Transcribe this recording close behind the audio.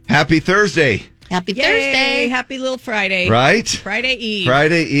Happy Thursday. Happy Thursday. Happy little Friday. Right? Friday Eve.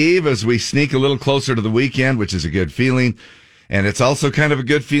 Friday Eve as we sneak a little closer to the weekend, which is a good feeling. And it's also kind of a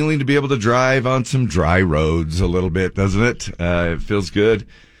good feeling to be able to drive on some dry roads a little bit, doesn't it? It feels good.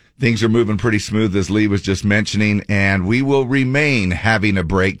 Things are moving pretty smooth, as Lee was just mentioning, and we will remain having a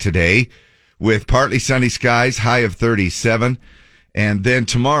break today with partly sunny skies, high of 37. And then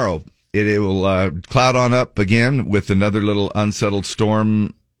tomorrow, it will cloud on up again with another little unsettled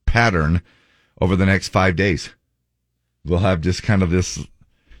storm pattern over the next 5 days. We'll have just kind of this...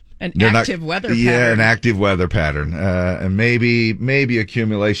 active weather pattern. Yeah, an active weather pattern. And maybe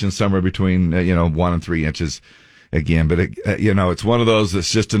accumulation somewhere between, 1 and 3 inches again. But, it's one of those that's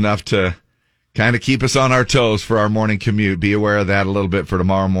just enough to kind of keep us on our toes for our morning commute. Be aware of that a little bit for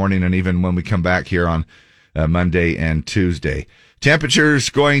tomorrow morning and even when we come back here on Monday and Tuesday. Temperature's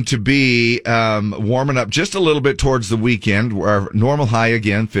going to be warming up just a little bit towards the weekend. Our normal high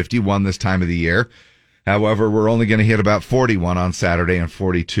again, 51 this time of the year. However, we're only going to hit about 41 on Saturday and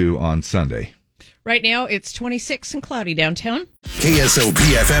 42 on Sunday. Right now, it's 26 and cloudy downtown. KSOP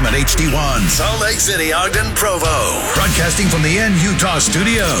FM and HD1, Salt Lake City, Ogden, Provo. Broadcasting from the N Utah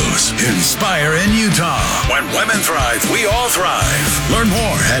studios. Inspire in Utah. When women thrive, we all thrive. Learn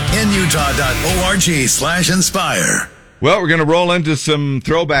more at nutah.org/inspire. Well, we're going to roll into some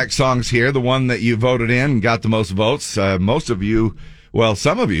throwback songs here. The one that you voted in and got the most votes. Most of you, well,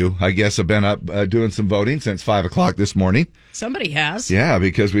 some of you, I guess, have been up doing some voting since 5 o'clock this morning. Somebody has. Yeah,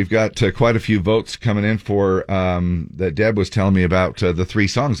 because we've got quite a few votes coming in for that Deb was telling me about the 3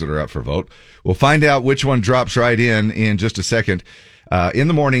 songs that are up for vote. We'll find out which one drops right in just a second. In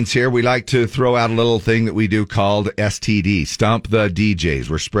the mornings here, we like to throw out a little thing that we do called STD, Stump the DJs.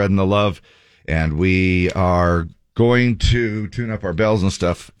 We're spreading the love, and we are going to tune up our bells and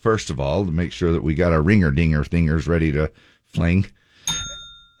stuff, first of all, to make sure that we got our ringer-dinger thingers ready to fling.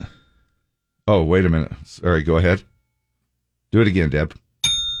 Oh, wait a minute. Sorry, go ahead. Do it again, Deb.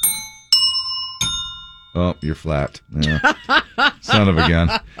 Oh, you're flat. Yeah. Son of a gun.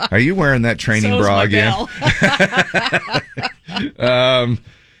 Are you wearing that training bra again?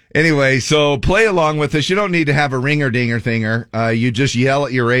 Anyway, so play along with us. You don't need to have a ringer-dinger thinger. You just yell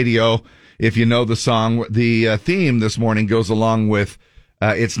at your radio if you know the song. The theme this morning goes along with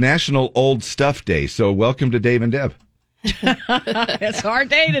it's National Old Stuff Day. So welcome to Dave and Deb. It's our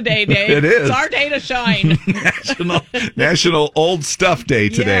day today, Dave. It is. It's our day to shine. National Old Stuff Day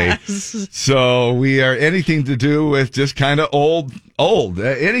today. Yes. So we are anything to do with just kind of old,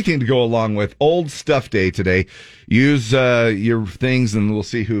 anything to go along with Old Stuff Day today. Use your things and we'll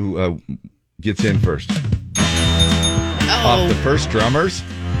see who gets in first. Off the first drummers.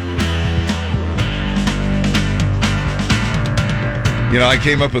 I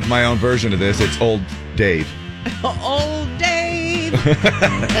came up with my own version of this. It's Old Dave. Old Dave, good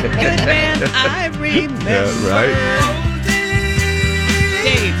man, I remember. Yeah, right? Old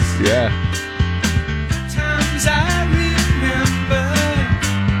Dave. Yeah. Times I remember.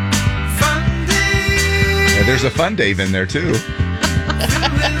 Fun days. Yeah, there's a fun Dave in there, too.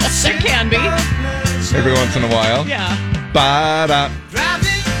 There can be. Every once in a while. Yeah. Ba-da.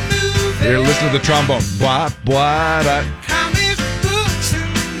 Here, listen to the trombone. Blah, blah, da.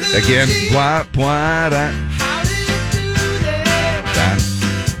 Again. Blah, blah, da.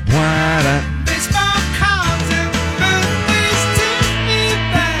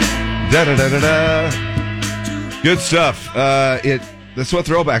 Da-da-da-da-da. Good stuff. That's what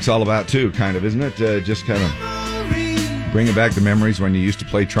Throwback's all about, too, kind of, isn't it? Just kind of bringing back the memories when you used to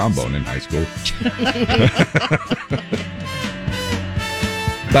play trombone in high school.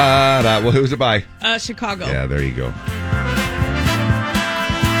 Ba-da. Well, who's it by? Chicago. Yeah, there you go.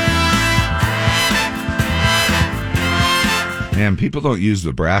 Man, people don't use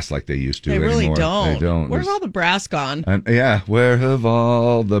the brass like they used to anymore. They really don't. They don't. Where's all the brass gone? Where have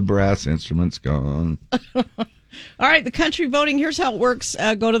all the brass instruments gone? All right, the country voting, here's how it works.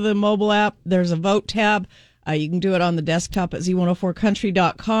 Go to the mobile app. There's a vote tab. You can do it on the desktop at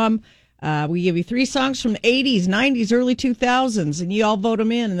z104country.com. We give you 3 songs from the 80s, 90s, early 2000s, and you all vote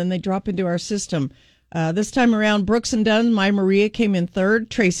them in, and then they drop into our system. This time around, Brooks and Dunn, My Maria came in 3rd.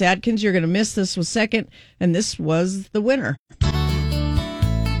 Trace Adkins, You're Gonna Miss This, was 2nd, and this was the winner.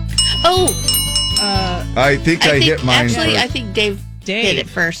 I think I hit mine actually, first. I think Dave did it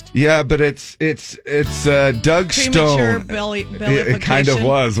first. Yeah, but it's Doug Stone. It kind of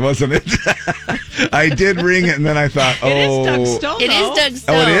was, wasn't it? I did ring it, and then I thought, It is Doug Stone. It is Doug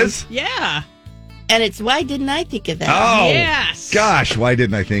Stone. Oh, it is? Yeah. And it's Why Didn't I Think of That? Oh, yes. Gosh, why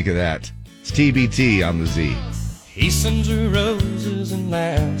didn't I think of that? It's TBT on the Z. He sends her roses and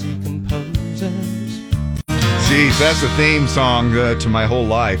lands he composes. geez, that's the theme song to my whole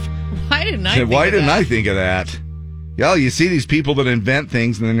life. Why didn't I? Why didn't I think of that? Yeah, you see these people that invent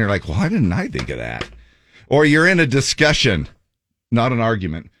things, and then you're like, why didn't I think of that? Or you're in a discussion, not an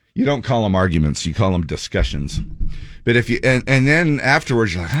argument. You don't call them arguments; you call them discussions. But if you and then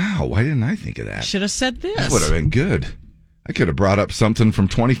afterwards, you're like, oh, why didn't I think of that? Should have said this. That would have been good. I could have brought up something from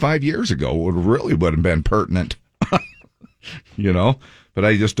 25 years ago. It really would have been pertinent, But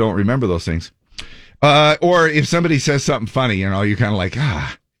I just don't remember those things. Or if somebody says something funny, you're kind of like,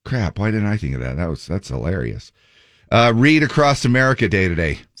 crap, why didn't I think of that? That's hilarious. Read Across America Day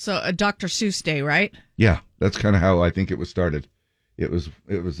today. So a Dr. Seuss Day, right? Yeah, that's kind of how I think it was started. It was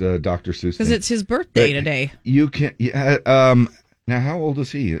Dr. Seuss because it's his birthday today. You can now. How old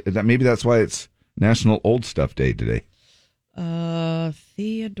is he? Maybe that's why it's National Old Stuff Day today.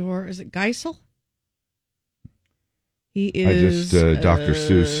 Theodore, is it Geisel? He is. Dr.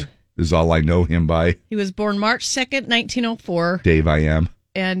 Seuss is all I know him by. He was born March 2nd, 1904. Dave, I am.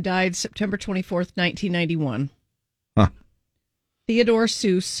 And died September 24th, 1991. Huh. Theodore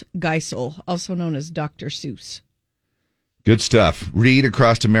Seuss Geisel, also known as Dr. Seuss. Good stuff. Read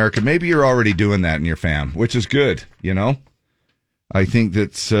Across America. Maybe you're already doing that in your fam, which is good, I think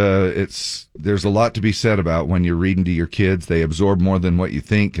that's there's a lot to be said about when you're reading to your kids. They absorb more than what you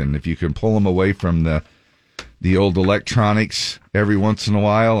think, and if you can pull them away from the old electronics every once in a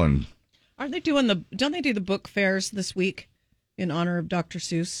while, and aren't they don't they do the book fairs this week in honor of Dr.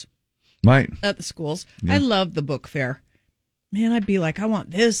 Seuss? Might at the schools. Yeah. I love the book fair. Man, I'd be like, I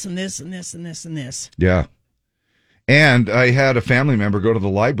want this and this and this and this and this. Yeah. And I had a family member go to the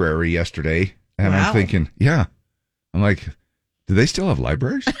library yesterday, and Wow. I'm thinking, I'm like, do they still have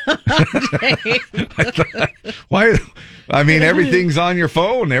libraries? Why? I mean, everything's on your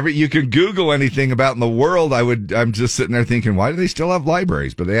phone. You can Google anything about in the world. I'm just sitting there thinking, why do they still have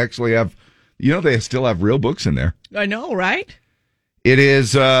libraries? But they actually have, they still have real books in there. I know, right? It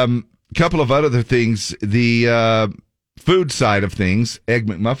is a couple of other things. The food side of things, Egg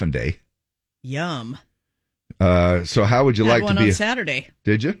McMuffin Day. Yum. So how would you Had like one to be? on Saturday.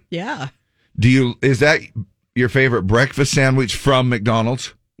 Did you? Yeah. Is that your favorite breakfast sandwich from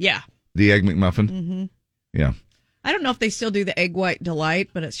McDonald's? Yeah. The Egg McMuffin? Mm-hmm. Yeah. I don't know if they still do the Egg White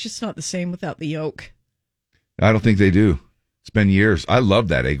Delight, but it's just not the same without the yolk. I don't think they do. It's been years. I love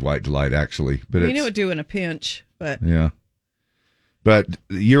that Egg White Delight, actually. But We knew it would do in a pinch, but yeah. But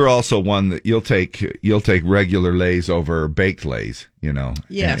you're also one that you'll take regular Lay's over baked Lay's,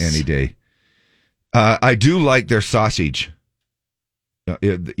 Yes. any day. I do like their sausage.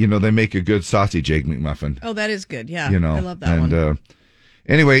 They make a good sausage Egg McMuffin. oh, that is good. Yeah, I love that one.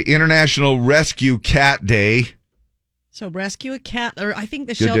 Anyway, International Rescue Cat Day. So rescue a cat, or I think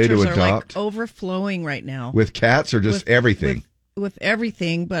the Good day to shelters are like adopt. overflowing right now With cats or just everything? with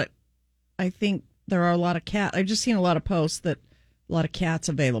everything. But I think there are a lot of cats. I've just seen a lot of posts that a lot of cats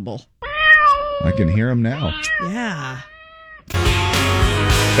available. I can hear them now. Yeah.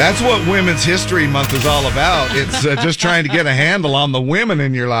 That's what Women's History Month is all about. It's just trying to get a handle on the women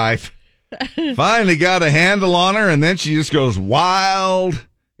in your life. Finally got a handle on her, and then she just goes wild.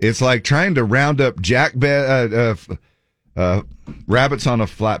 It's like trying to round up rabbits on a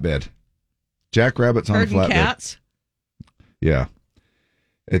flatbed. Jackrabbits on Herding a flatbed. cats. Yeah.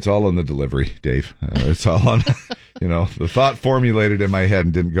 It's all in the delivery, Dave. It's all on, the thought formulated in my head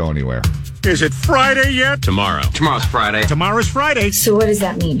and didn't go anywhere. Is it Friday yet? Tomorrow's Friday. Tomorrow's Friday. So what does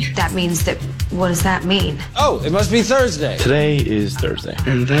that mean? That means that, what does that mean? Oh, it must be Thursday. Today is Thursday.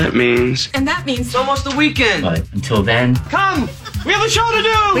 And that means It's almost the weekend. But until then, Come, we have a show to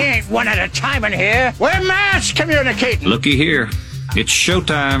do. We ain't one at a time in here. We're mass communicating. Looky here. It's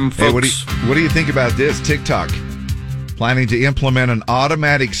showtime, folks. Hey, what do you think about this? TikTok planning to implement an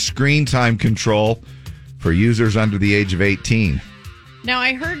automatic screen time control for users under the age of 18. Now,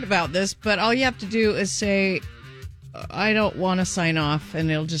 I heard about this, but all you have to do is say, I don't want to sign off,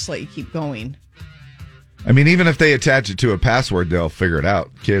 and it'll just let you keep going. I mean, even if they attach it to a password, they'll figure it out.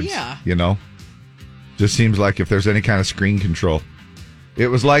 Kids, Yeah. Just seems like if there's any kind of screen control. It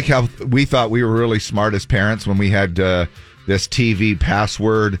was like how we thought we were really smart as parents when we had this TV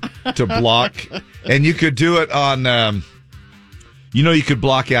password to block. And you could do it on, you could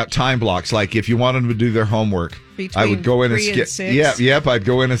block out time blocks. Like if you wanted them to do their homework, I would go in and 3 and 6. I'd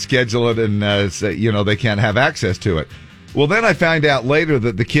go in and schedule it and say, they can't have access to it. Well, then I found out later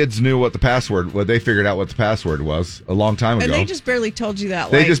that the kids knew what the password. Well, they figured out what the password was a long time ago. And they just barely told you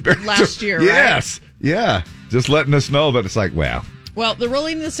that barely last year, Yes. Yeah. Just letting us know, but it's like, wow. Well, they're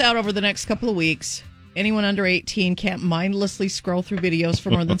rolling this out over the next couple of weeks. Anyone under 18 can't mindlessly scroll through videos for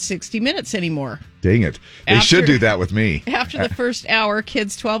more than 60 minutes anymore. Dang it. They should do that with me. After the first hour,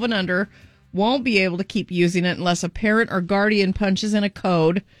 kids 12 and under won't be able to keep using it unless a parent or guardian punches in a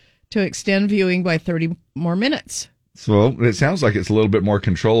code to extend viewing by 30 more minutes. So it sounds like it's a little bit more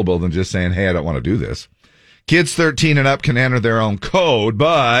controllable than just saying, hey, I don't want to do this. Kids 13 and up can enter their own code,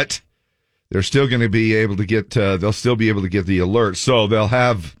 but they're still going to be able to get, they'll still be able to get the alert. So they'll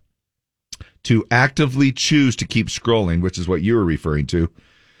have to actively choose to keep scrolling, which is what you were referring to.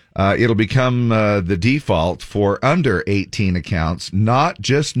 It'll become the default for under 18 accounts, not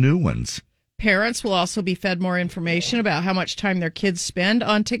just new ones. Parents will also be fed more information about how much time their kids spend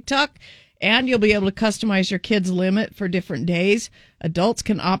on TikTok, and you'll be able to customize your kids' limit for different days. Adults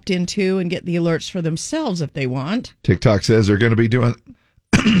can opt into and get the alerts for themselves if they want. TikTok says they're going to be doing,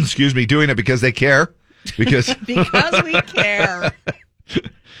 doing it because they care. Because we care.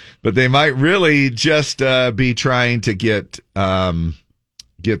 But they might really just be trying to get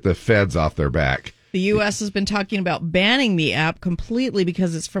the feds off their back. The U.S. has been talking about banning the app completely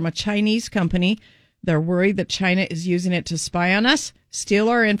because it's from a Chinese company. They're worried that China is using it to spy on us, steal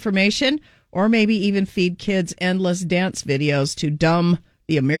our information, or maybe even feed kids endless dance videos to dumb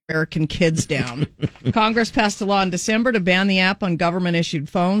the American kids down. Congress passed a law in December to ban the app on government-issued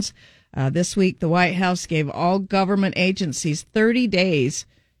phones. This week, the White House gave all government agencies 30 days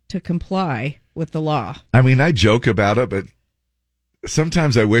to comply with the law. I mean, I joke about it, but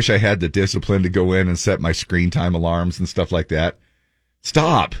sometimes I wish I had the discipline to go in and set my screen time alarms and stuff like that.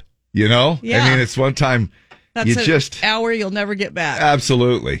 Stop, Yeah. I mean, it's one time That's an hour you'll never get back.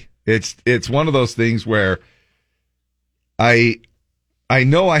 Absolutely. It's one of those things where I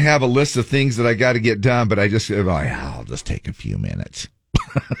know I have a list of things that I got to get done, but I'll just take a few minutes.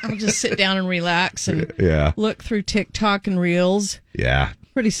 I'll just sit down and relax and Yeah. look through TikTok and Reels. Yeah.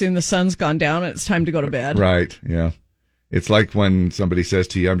 Pretty soon the sun's gone down and it's time to go to bed. Right. Yeah. It's like when somebody says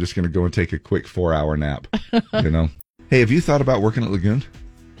to you, I'm just going to go and take a quick 4-hour nap, Hey, have you thought about working at Lagoon?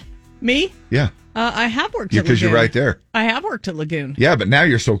 Me? Yeah. I have worked at Lagoon. Because you're right there. I have worked at Lagoon. Yeah, but now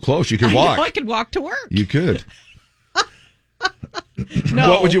you're so close. You can walk. I could walk to work. You could. No.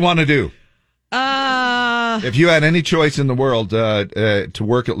 What would you want to do? If you had any choice in the world to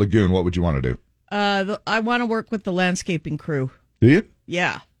work at Lagoon, what would you want to do? I want to work with the landscaping crew. Do you?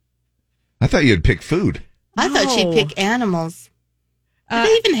 Yeah. I thought you'd pick food. I thought she'd pick animals. Do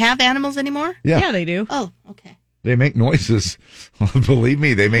they even have animals anymore? Yeah, they do. Oh, okay. They make noises. Believe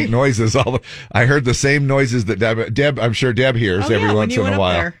me, they make noises. I heard the same noises that Deb. I'm sure Deb hears every once in a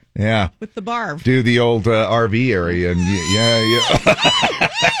while. There yeah, with the barb. Do the old RV area and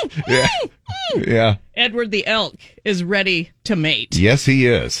yeah. Yeah. Edward the elk is ready to mate. Yes, he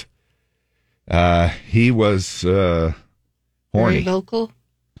is. He was horny. Very vocal.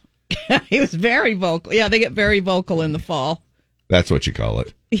 He was very vocal. Yeah, they get very vocal in the fall. That's what you call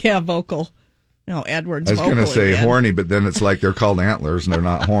it. Yeah, vocal. No, Edward's I was going to say again. horny, but then it's like they're called antlers and they're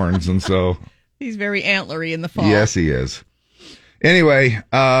not horns, and so he's very antlery in the fall. Yes, he is. Anyway,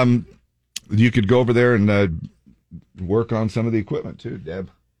 you could go over there and work on some of the equipment too, Deb.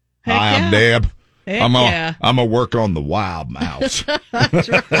 Heck Hi, I'm yeah. Deb. Heck I'm yeah. gonna work on the wild mouse. That's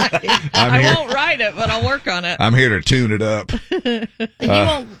right. I won't ride it, but I'll work on it. I'm here to tune it up. And you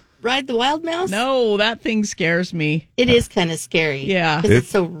won't ride the wild mouse? No, that thing scares me. It is kind of scary. Yeah. Because it's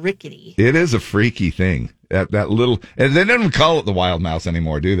so rickety. It is a freaky thing. That little, and they don't even call it the wild mouse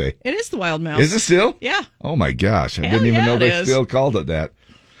anymore, do they? It is the wild mouse. Is it still? Yeah. Oh my gosh, I Hell didn't even yeah, know it they is. still called it that.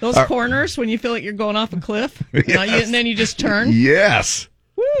 Those corners when you feel like you're going off a cliff, Yes. and then you just turn. Yes.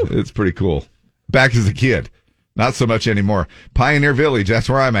 Woo. It's pretty cool. Back as a kid. Not so much anymore. Pioneer Village, that's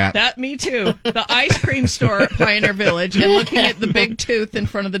where I'm at. That, me too. The ice cream store at Pioneer Village and looking at the big tooth in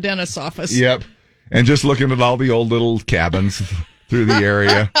front of the dentist's office. Yep. And just looking at all the old little cabins through the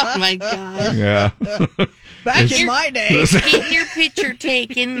area. Oh, my God. Yeah. Back in my day. Get your picture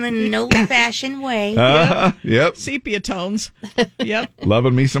taken in an old-fashioned way. Yep. Sepia tones. Yep.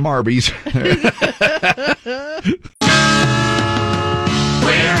 Loving me some Arby's.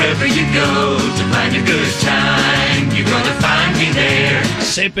 Wherever you go to find a good time, you're gonna find me there.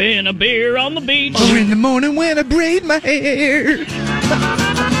 Sipping a beer on the beach. Or in the morning when I braid my hair.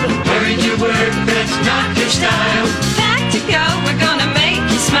 Wearing your work that's not your style. Back to go, we're gonna make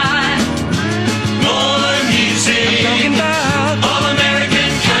you smile. More music. I'm talking about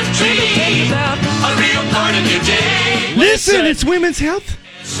all-American country. A real part of your day. Listen, it's Women's Health.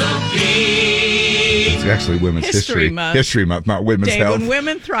 So please. It's actually Women's History Month. History Month, not Women's Dave, Health. when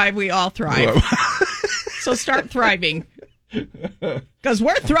women thrive, we all thrive. So start thriving. Because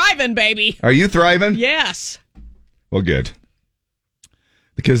we're thriving, baby. Are you thriving? Yes. Well, good.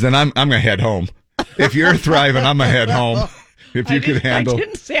 Because then I'm going to head home. If you're thriving, I'm going to head home. If you could handle. I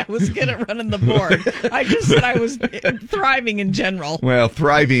didn't say I was good at running the board. I just said I was thriving in general. Well,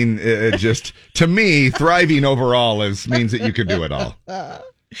 thriving, to me, thriving overall means that you could do it all.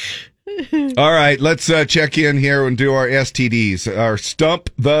 All right, let's check in here and do our STDs, our Stump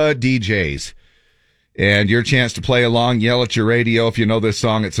the DJs. And your chance to play along, yell at your radio. If you know this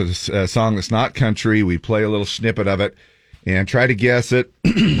song, it's a song that's not country. We play a little snippet of it and try to guess it.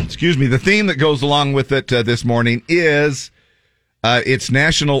 Excuse me. The theme that goes along with it this morning is it's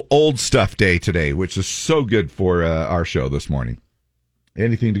National Old Stuff Day today, which is so good for our show this morning.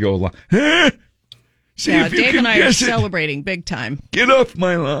 Anything to go along. See if you Dave can and I are guess it. celebrating big time. Get off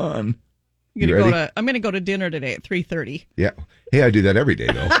my lawn. I'm going to go to dinner today at 3:30. Yeah. Hey, I do that every day,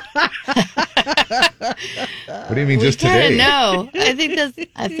 though. What do you mean just today? No,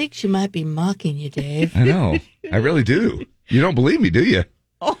 I think she might be mocking you, Dave. I know. I really do. You don't believe me, do you?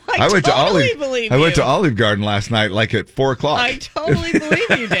 Oh, I totally believe you. I went to Olive Garden last night, like at 4:00. I totally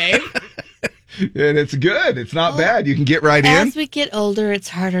believe you, Dave. And it's good. It's not bad. You can get right in. As we get older, it's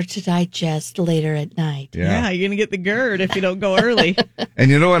harder to digest later at night. Yeah, you're going to get the GERD if you don't go early. And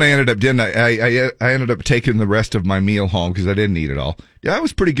you know what I ended up doing? I ended up taking the rest of my meal home because I didn't eat it all. Yeah, it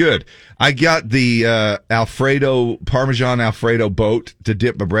was pretty good. I got the Parmesan Alfredo boat to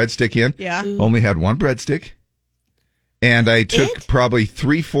dip my breadstick in. Yeah. Only had one breadstick. And I took probably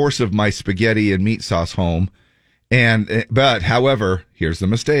 3/4 of my spaghetti and meat sauce home. But however, here's the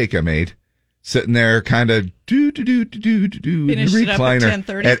mistake I made. Sitting there kind of in the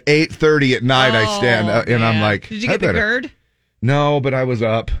recliner at 8:30 at night. I stand up and I'm like, did you get the GERD? No, but I was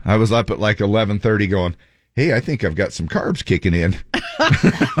up. I was up at like 11:30 going, hey, I think I've got some carbs kicking in.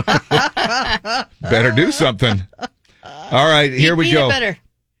 Better do something. All right, here we go. Eat peanut butter.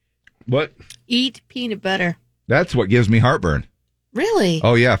 What? Eat peanut butter. That's what gives me heartburn. Really?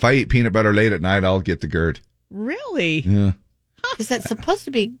 Oh, yeah. If I eat peanut butter late at night, I'll get the GERD. Really? Yeah. Because that's supposed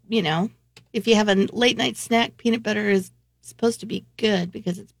to be, if you have a late night snack, peanut butter is supposed to be good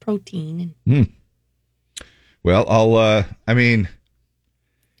because it's protein. Well,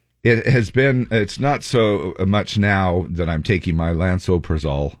 it's not so much now that I'm taking my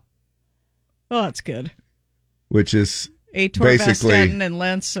lansoprazole. Oh, that's good. Which is atorvastatin and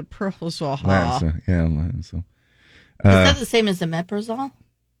lansoprazole. Lanso. Is that the same as the Meprazole?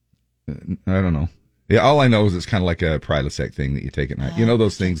 I don't know. Yeah, all I know is it's kind of like a Prilosec thing that you take at night. You know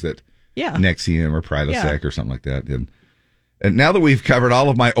those things that Nexium or Prilosec or something like that. And now that we've covered all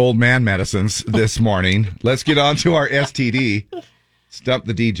of my old man medicines this morning, let's get on to our STD. Stump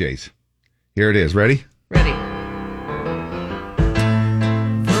the DJs. Here it is. Ready? Ready.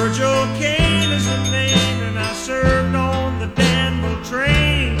 Virgil Kane is the name, and I served on the Danville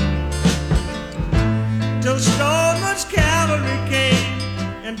train till Stallman's cavalry came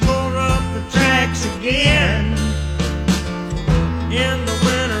and tore up the tracks again. In the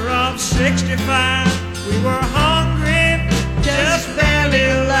winter of '65, we were hungry, just barely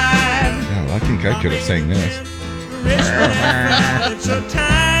alive. Yeah, well, I think I could have sang this.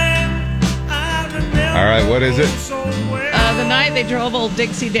 All right, what is it? The night they drove old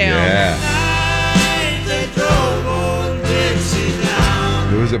Dixie down. Yeah.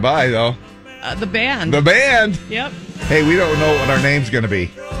 Who is it by, though? The band. The band? Yep. Hey, we don't know what our name's going to be.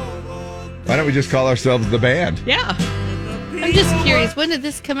 Why don't we just call ourselves the band? Yeah. I'm just curious. When did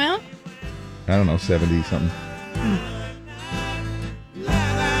this come out? I don't know, 70-something.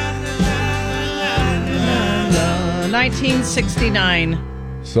 1969.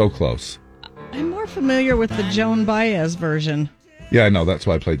 So close. I'm more familiar with the Joan Baez version. Yeah, I know. That's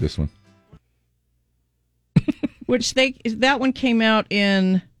why I played this one. Which that one came out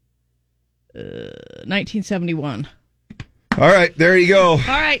in 1971. All right, there you go. All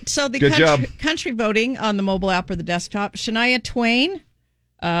right, so the country voting on the mobile app or the desktop. Shania Twain,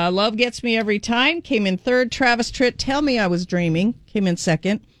 Love Gets Me Every Time, came in third. Travis Tritt, Tell Me I Was Dreaming, came in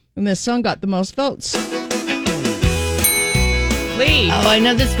second. And this song got the most votes. Lee. Oh, I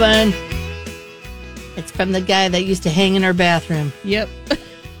know this one. It's from the guy that used to hang in our bathroom. Yep.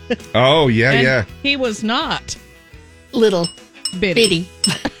 Oh, yeah, And yeah. he was not little. bitty.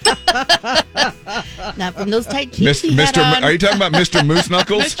 Not from those tight jeans he had Mr. on. Are you talking about Mr. Moose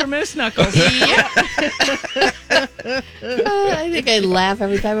Knuckles? Mr. Moose Knuckles. I think I laugh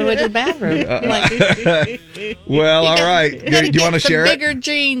every time I went to the bathroom. Well, all right. Do you want to share it? Bigger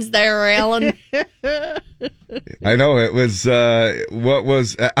jeans there, Alan. I know it was.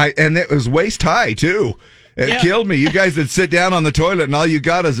 And it was waist high too. It killed me. You guys would sit down on the toilet and all you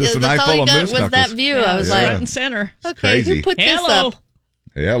got is this an eye full of Moose Knuckles. That view. I was like, front and center. Okay, crazy. who put this up?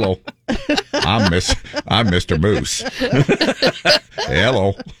 Hello, I'm Mr. Moose.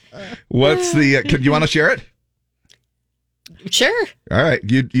 Hello. What's the? You want to share it? Sure. All right.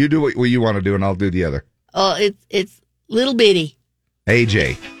 You do what you want to do, and I'll do the other. Oh, it's little bitty.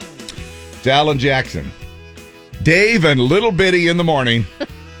 AJ. It's Alan Jackson. Dave and Little Bitty in the morning.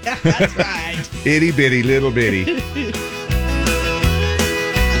 That's right. Itty bitty, little bitty.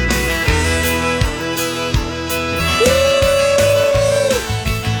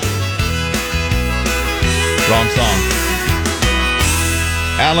 Wrong song.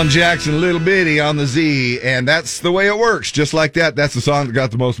 Alan Jackson, Little Bitty on the Z, and that's the way it works. Just like that. That's the song that got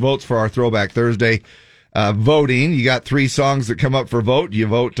the most votes for our Throwback Thursday voting. You got 3 songs that come up for vote. You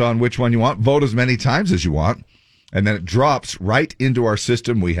vote on which one you want. Vote as many times as you want, and then it drops right into our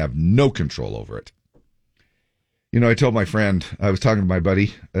system. We have no control over it. You know, I told my friend, I was talking to my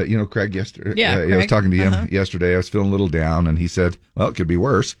buddy, Craig yesterday. Yeah, I was talking to him yesterday. I was feeling a little down, and he said, well, it could be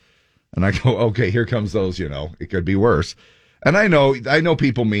worse. And I go, okay, here comes those, it could be worse. And I know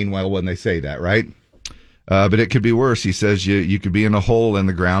people mean well when they say that, right? But it could be worse. He says you could be in a hole in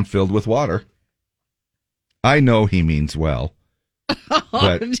the ground filled with water. I know he means well.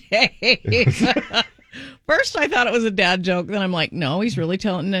 Oh, Dave. First, I thought it was a dad joke. Then I'm like, no, he's really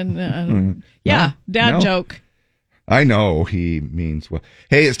telling. Dad joke. I know he means well.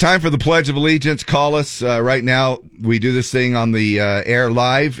 Hey, it's time for the Pledge of Allegiance. Call us right now. We do this thing on the air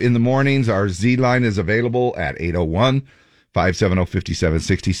live in the mornings. Our Z line is available at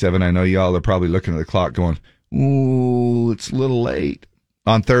 801-570-5767. I know y'all are probably looking at the clock going, ooh, it's a little late.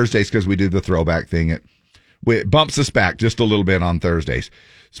 On Thursdays, because we do the throwback thing. It bumps us back just a little bit on Thursdays.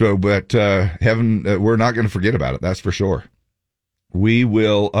 So, but we're not going to forget about it. That's for sure. We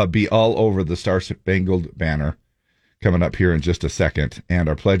will be all over the Star Spangled Banner coming up here in just a second, and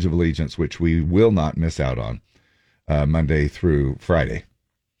our Pledge of Allegiance, which we will not miss out on Monday through Friday.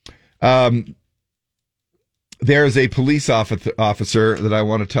 There's a police officer that I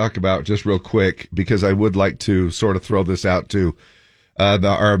want to talk about just real quick, because I would like to sort of throw this out to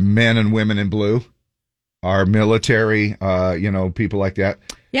our men and women in blue, our military, people like that.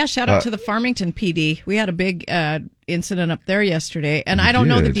 Yeah, shout out to the Farmington PD. We had a big incident up there yesterday, and I don't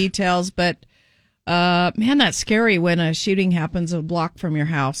know the details, but man, that's scary when a shooting happens a block from your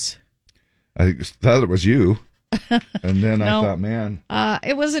house. I thought it was you. And then I thought, man.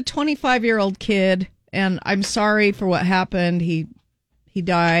 It was a 25-year-old kid, and I'm sorry for what happened. He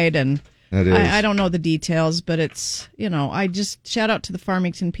died, and I don't know the details, but it's, I just shout out to the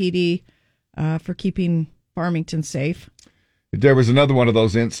Farmington PD for keeping Farmington safe. There was another one of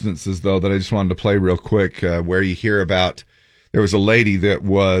those instances, though, that I just wanted to play real quick, where you hear about there was a lady that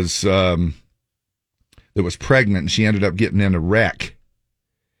was pregnant, and she ended up getting in a wreck.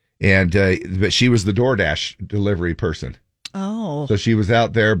 And but she was the DoorDash delivery person. Oh. So she was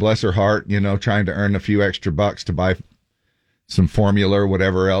out there, bless her heart, trying to earn a few extra bucks to buy some formula or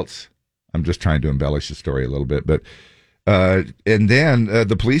whatever else. I'm just trying to embellish the story a little bit. But and then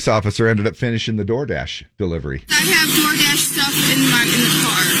the police officer ended up finishing the DoorDash delivery. I have DoorDash stuff in the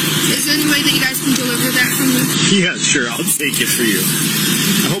car. Is there any way that you guys can deliver that for me? Yeah, sure. I'll take it for you.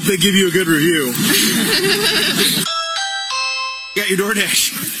 I hope they give you a good review. Got your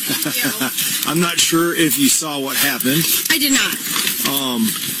DoorDash. I'm not sure if you saw what happened. I did not. I'm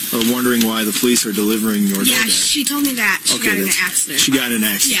wondering why the police are delivering your DoorDash. Yeah, she told me that. She got in an accident. She got in an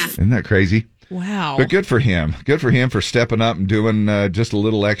accident. Yeah. Isn't that crazy? Wow. But good for him. Good for him for stepping up and doing just a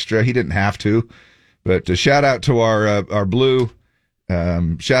little extra. He didn't have to. But shout out to our blue.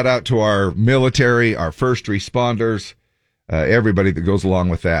 Shout out to our military, our first responders, everybody that goes along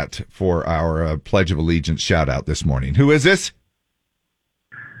with that for our Pledge of Allegiance shout out this morning. Who is this?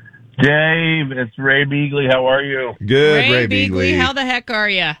 Dave, it's Ray Beagley. How are you? Good, Ray Beagley. How the heck are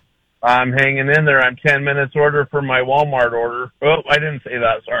you? I'm hanging in there. I'm 10 minutes order for my Walmart order. Oh, I didn't say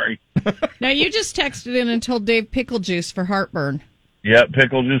that. Sorry. Now, you just texted in and told Dave pickle juice for heartburn. Yep,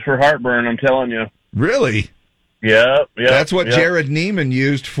 pickle juice for heartburn, I'm telling you. Really? Yep. That's what Jared Neiman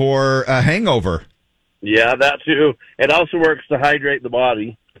used for a hangover. Yeah, that too. It also works to hydrate the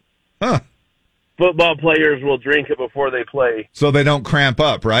body. Huh. Football players will drink it before they play. So they don't cramp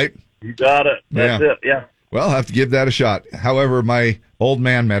up, right? You got it. That's it, yeah. Well, I'll have to give that a shot. However, my old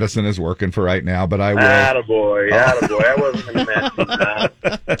man medicine is working for right now, but I will. Attaboy. I wasn't going to mention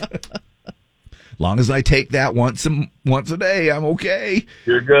that. Long as I take that once a day, I'm okay.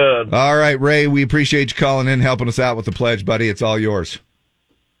 You're good. All right, Ray, we appreciate you calling in, helping us out with the pledge, buddy. It's all yours.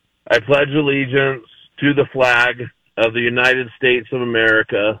 I pledge allegiance to the flag of the United States of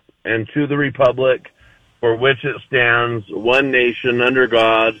America and to the republic for which it stands, one nation under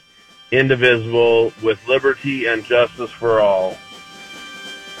God, indivisible, with liberty and justice for all.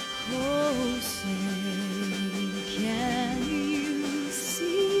 Oh, say, can you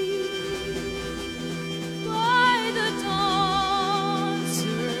see by the dawn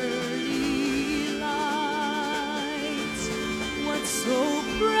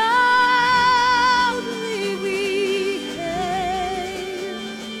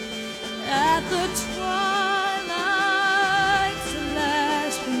Let the twilight's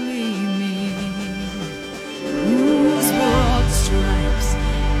last gleaming, whose broad stripes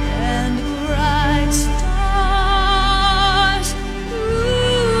and bright stars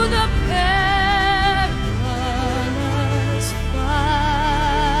through the perilous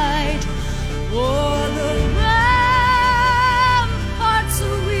fight o'er the ramparts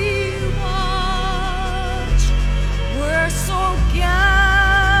we watch were so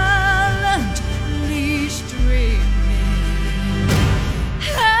gallantly streaming,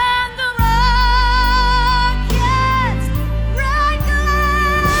 and the rockets' red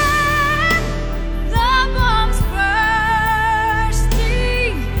glare, the bombs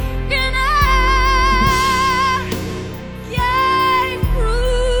bursting in air, gave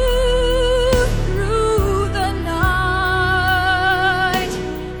proof through the night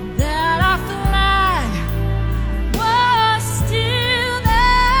that our flag was still there.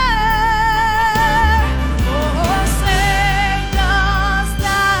 Oh, sing us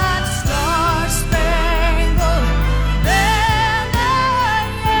that star-spangled banner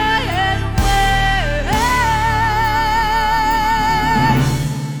yet wave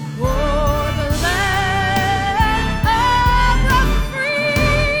o'er the land of the free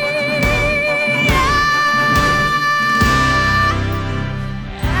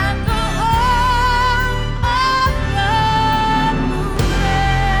and the home of the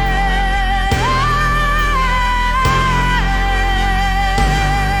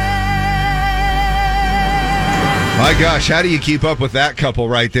My gosh, how do you keep up with that couple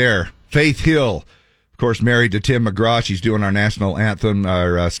right there? Faith Hill, of course, married to Tim McGraw. She's doing our national anthem,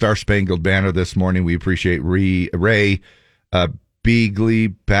 our Star Spangled Banner this morning. We appreciate Ray Beagley.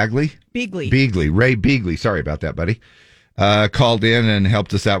 Ray Beagley. Sorry about that, buddy. Called in and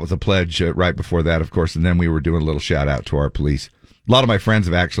helped us out with a pledge right before that, of course. And then we were doing a little shout out to our police. A lot of my friends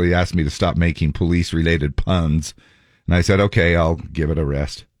have actually asked me to stop making police related puns. And I said, okay, I'll give it a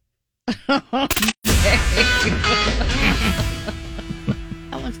rest. That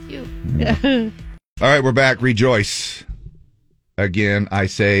one's cute. All right, we're back. Rejoice. Again, I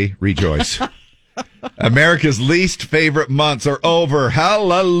say rejoice. America's least favorite months are over.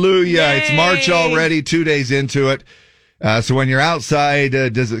 Hallelujah. Yay. It's March already, 2 days into it. So when you're outside,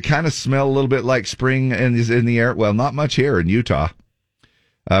 does it kind of smell a little bit like spring is in the air? Well, not much here in Utah.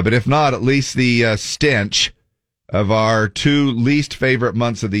 But if not, at least the stench of our 2 least favorite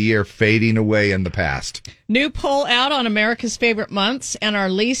months of the year fading away in the past. New poll out on America's favorite months and our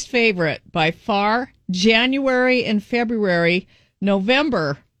least favorite by far, January and February.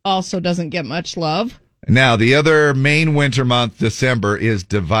 November also doesn't get much love. Now, the other main winter month, December, is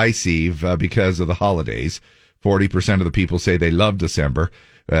divisive because of the holidays. 40% of the people say they love December,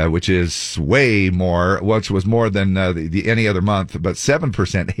 which is way more, which was more than any other month, but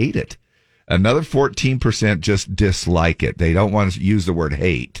 7% hate it. Another 14% just dislike it. They don't want to use the word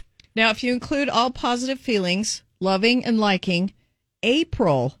hate. Now, if you include all positive feelings, loving and liking,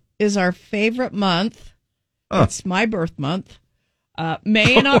 April is our favorite month. It's my birth month.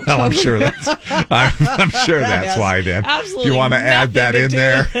 May and October. Well, I'm sure that's Yes, why then. absolutely You want to add that in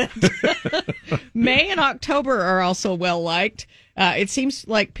there? May and October are also well liked. It seems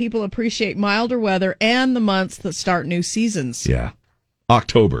like people appreciate milder weather and the months that start new seasons. Yeah.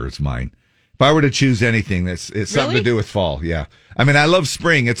 October is mine. If I were to choose anything, it's something to Really? do with fall. Yeah. I mean, I love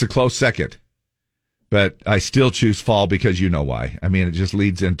spring. It's a close second. But I still choose fall because you know why. I mean, it just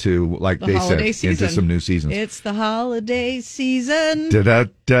leads into, like The they holiday said, into season. some new seasons. It's the holiday season.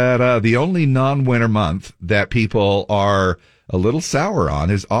 Da-da-da-da. The only non-winter month that people are a little sour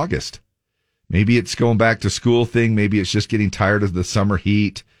on is August. Maybe it's going back to school thing. Maybe it's just getting tired of the summer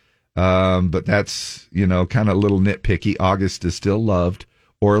heat. But that's, kind of a little nitpicky. August is still loved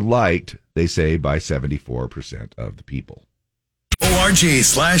or liked, they say, by 74% of the people.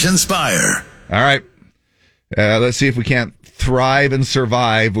 ORG/inspire. All right. Let's see if we can't thrive and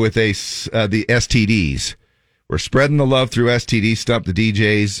survive with the STDs. We're spreading the love through STD Stump the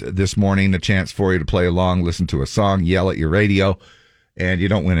DJs this morning. A chance for you to play along, listen to a song, yell at your radio, and you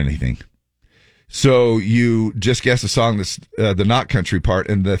don't win anything. So you just guess a song that's the not country part,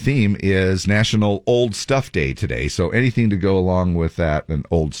 and the theme is National Old Stuff Day today. So anything to go along with that and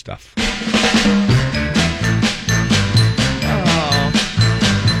old stuff.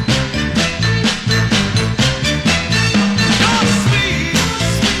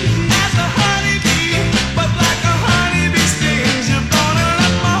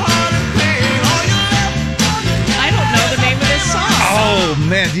 I don't know the name of this song. Oh,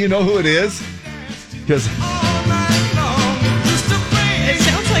 man, do you know who it is? Because It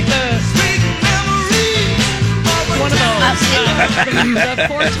sounds like one of those. The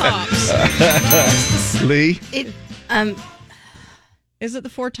Four Tops. Lee? Is it the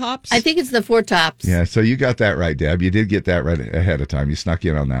Four Tops? I think it's the Four Tops. Yeah, so you got that right, Deb. You did get that right ahead of time. You snuck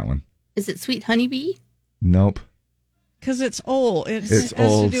in on that one. Is it Sweet Honeybee? Nope. Because it's old. It's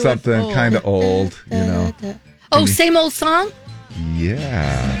old, something kind of old, you know. Oh, Same Old Song?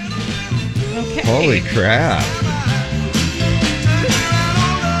 Yeah. Okay. Holy crap.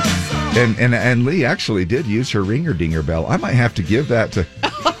 And Lee actually did use her ringer-dinger bell. I might have to give that to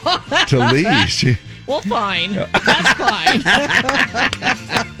Lee. Well, fine. That's fine.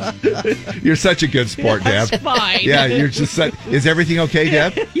 You're such a good sport, Deb. That's fine. Yeah, you're just is everything okay,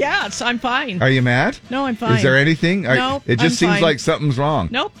 Deb? Yes, I'm fine. Are you mad? No, I'm fine. Is there anything? No, it just I'm seems fine. like something's wrong.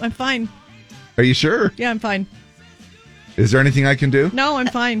 Nope, I'm fine. Are you sure? Yeah, I'm fine. Is there anything I can do? No, I'm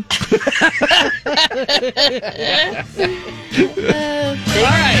fine.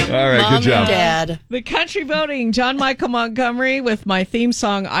 All right, good job. Dad. The country voting, John Michael Montgomery with my theme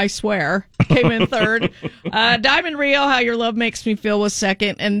song, I Swear, came in third. Diamond Rio, How Your Love Makes Me Feel was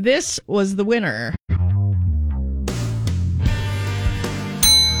second. And this was the winner.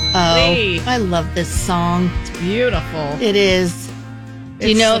 Oh, Lee. I love this song. It's beautiful. It is. Do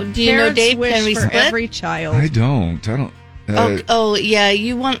you know, Dave, can we for split? every child? I don't. Yeah,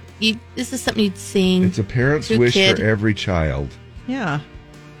 this is something you'd sing. It's a parent's to wish kid. for every child. Yeah.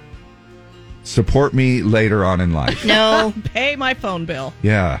 Support me later on in life. No. Pay my phone bill.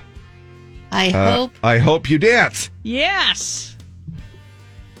 Yeah. I hope you dance. Yes.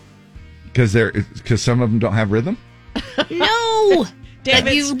 Because some of them don't have rhythm? No. David,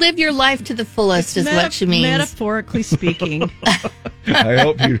 that you live your life to the fullest is what she means. Metaphorically speaking. I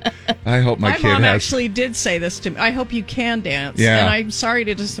hope my kid mom has. actually did say this to me. I hope you can dance. Yeah. And I'm sorry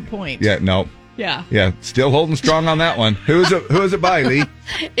to disappoint. Yeah, no. Yeah. Yeah, still holding strong on that one. Who is it by, Lee?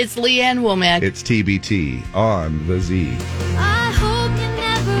 It's Leanne Womack. It's TBT on the Z. I hope you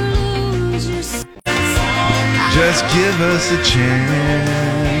never lose your sense. Just give us a chance.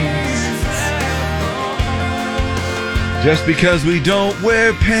 Just because we don't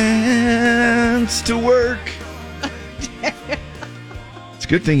wear pants to work. It's a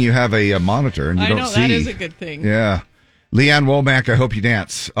good thing you have a monitor and you don't see. That is a good thing. Yeah. Leanne Womack, I Hope You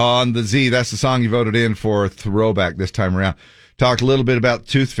Dance on the Z. That's the song you voted in for throwback this time around. Talked a little bit about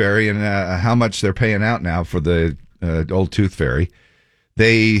Tooth Fairy and how much they're paying out now for the old Tooth Fairy.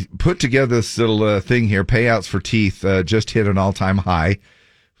 They put together this little thing here, payouts for teeth, just hit an all-time high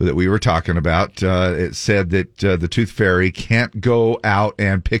that we were talking about. It said that the Tooth Fairy can't go out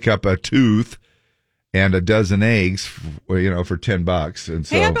and pick up a tooth and a dozen eggs, for $10. And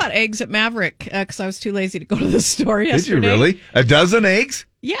so, Hey, I bought eggs at Maverick because I was too lazy to go to the store yesterday. Did you really? A dozen eggs?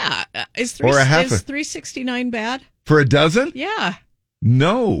 Yeah. Is $3.69 bad? For a dozen? Yeah.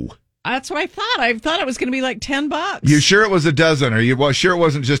 No. That's what I thought. I thought it was going to be like $10. You sure it was a dozen? Are you sure it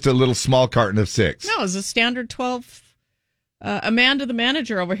wasn't just a little small carton of 6? No, it was a standard 12. Amanda, the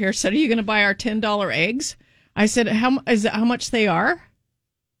manager over here, said, "Are you going to buy our $10 eggs?" I said, "How much they are?"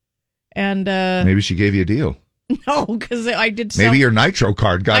 And maybe she gave you a deal. No, because I did. Maybe your Nitro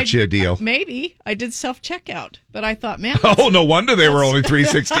card got you a deal. Maybe I did self checkout, but I thought, man. Oh, no wonder they were only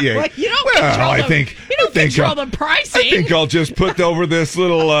 $3.68. Well, you don't control the pricing. I think I'll just put over this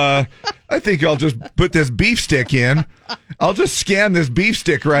little. I think I'll just put this beef stick in. I'll just scan this beef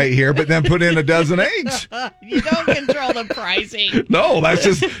stick right here, but then put in a dozen eggs. You don't control the pricing. No, that's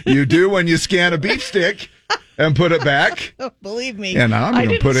just you do when you scan a beef stick and put it back. Believe me, and I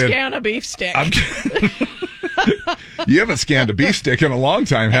didn't scan a beef stick. You haven't scanned a beef stick in a long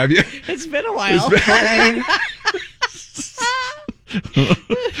time, have you? It's been a while.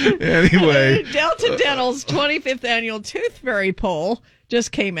 Anyway. Delta Dental's 25th annual Tooth Fairy poll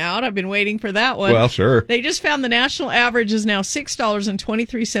just came out. I've been waiting for that one. Well, sure. They just found the national average is now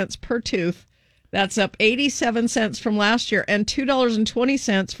 $6.23 per tooth. That's up 87 cents from last year and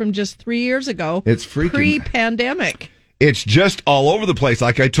 $2.20 from just 3 years ago. It's freaking pre-pandemic. It's just all over the place.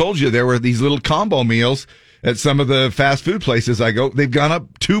 Like I told you, there were these little combo meals at some of the fast food places I go. They've gone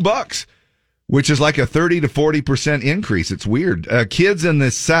up $2, which is like a 30 to 40% increase. It's weird. Kids in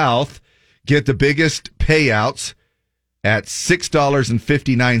the South get the biggest payouts at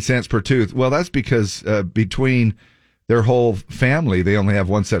 $6.59 per tooth. Well, that's because between their whole family, they only have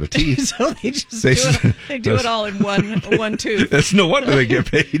one set of teeth. So they do it all in one tooth. That's no wonder they get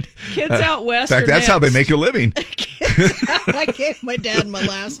paid. Kids out west. In fact, that's how they make a living. I gave my dad my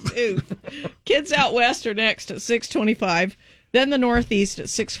last tooth. Kids out west are next at $6.25. Then the Northeast at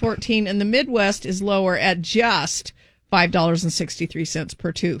 $6.14, and the Midwest is lower at just $5.63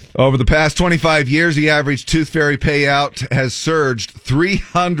 per tooth. Over the past 25 years, the average Tooth Fairy payout has surged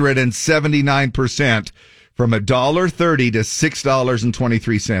 379%. from $1.30 to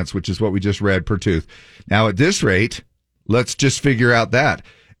 $6.23, which is what we just read per tooth. Now, at this rate, let's just figure out that.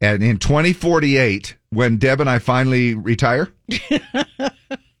 And in 2048, when Deb and I finally retire,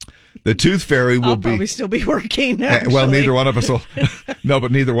 the Tooth Fairy will probably still be working. Actually. Well, neither one of us will. No,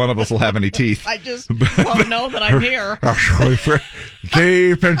 but neither one of us will have any teeth. I just want to know that I'm here.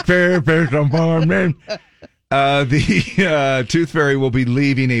 The Tooth Fairy will be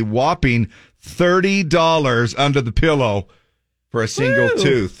leaving a whopping $30 under the pillow for a single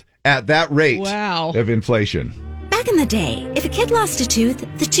tooth at that rate of inflation. Back in the day, if a kid lost a tooth,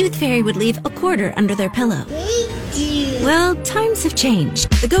 the Tooth Fairy would leave a quarter under their pillow. Well, times have changed.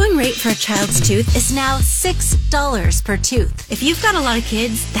 The going rate for a child's tooth is now $6 per tooth. If you've got a lot of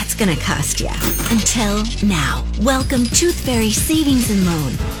kids, that's gonna cost you. Until now. Welcome Tooth Fairy Savings and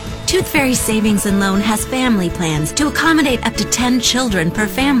Loan. Tooth Fairy Savings and Loan has family plans to accommodate up to 10 children per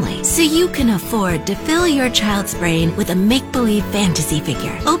family, so you can afford to fill your child's brain with a make-believe fantasy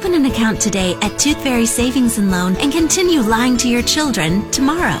figure. Open an account today at Tooth Fairy Savings and Loan and continue lying to your children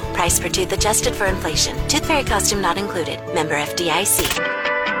tomorrow. Price per tooth adjusted for inflation. Tooth Fairy costume not included. Member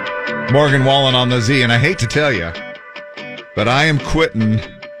FDIC. Morgan Wallen on the Z, and I hate to tell you, but I am quitting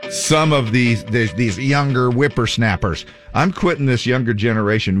some of these younger whippersnappers. I'm quitting this younger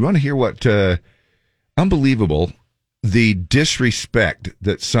generation. You want to hear what unbelievable the disrespect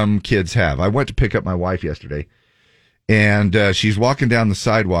that some kids have. I went to pick up my wife yesterday, and she's walking down the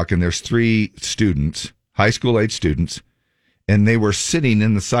sidewalk, and there's 3 students, high school age students, and they were sitting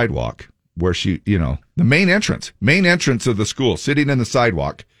in the sidewalk where she, the main entrance of the school, sitting in the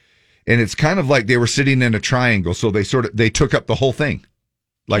sidewalk, and it's kind of like they were sitting in a triangle, so they took up the whole thing.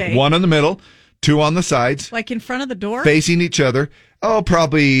 Like one in the middle, 2 on the sides. Like in front of the door? Facing each other. Oh,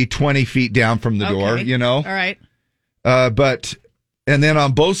 probably 20 feet down from the door, All right. And then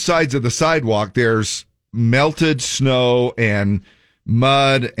on both sides of the sidewalk, there's melted snow and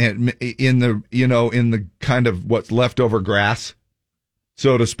mud and in the kind of what's left over grass,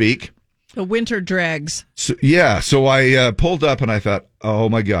 so to speak. The winter dregs. So I pulled up and I thought, oh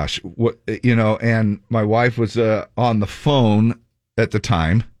my gosh, and my wife was on the phone at the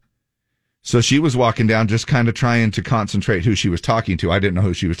time. So she was walking down just kind of trying to concentrate who she was talking to. I didn't know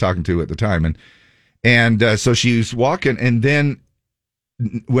who she was talking to at the time. And so she's walking, and then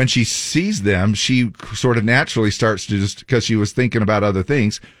when she sees them, she sort of naturally starts to, just because she was thinking about other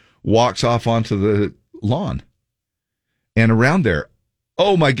things, walks off onto the lawn. And around there,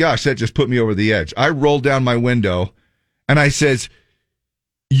 oh my gosh, that just put me over the edge. I rolled down my window and I says,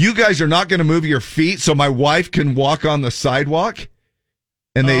 you guys are not going to move your feet so my wife can walk on the sidewalk?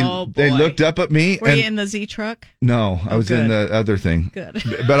 And they looked up at me. Were you in the Z truck? No, I was in the other thing. Good.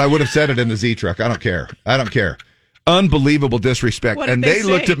 But I would have said it in the Z truck. I don't care. Unbelievable disrespect. What did and they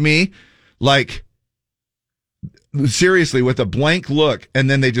looked say? at me like, seriously, with a blank look. And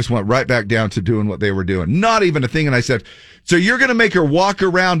then they just went right back down to doing what they were doing. Not even a thing. And I said, so you're going to make her walk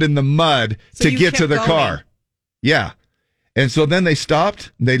around in the mud to get to the car? Yeah. And so then they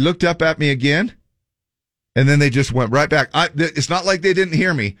stopped. They looked up at me again. And then they just went right back. It's not like they didn't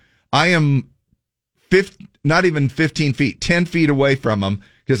hear me. I am not even 15 feet, 10 feet away from them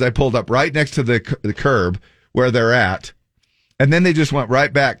because I pulled up right next to the curb where they're at. And then they just went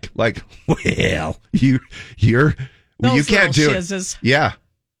right back like, well, you can't do it. Yeah.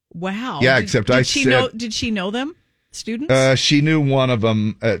 Wow. Yeah, Did she know them, students? She knew one of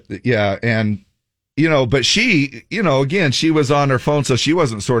them. And but she, again, she was on her phone, so she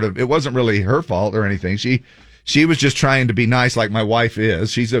wasn't it wasn't really her fault or anything. She was just trying to be nice like my wife is.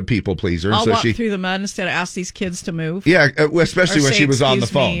 She's a people pleaser. I'll walk through the mud instead of ask these kids to move. Yeah, especially when she was on the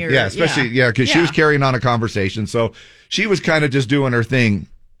phone. Because she was carrying on a conversation. So she was kind of just doing her thing.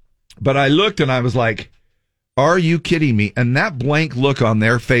 But I looked and I was like, are you kidding me? And that blank look on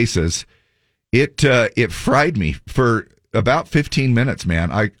their faces, it fried me for about 15 minutes,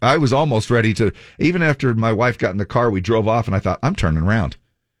 man. I was almost ready to, even after my wife got in the car, we drove off and I thought, I'm turning around.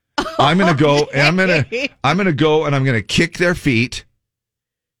 I'm going to go and I'm going to go and I'm going to kick their feet.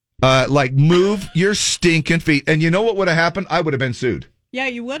 Move your stinking feet. And you know what would have happened? I would have been sued. Yeah,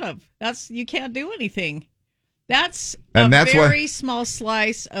 you would have. You can't do anything. That's very small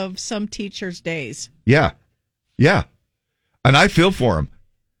slice of some teachers' days. Yeah. Yeah. And I feel for them.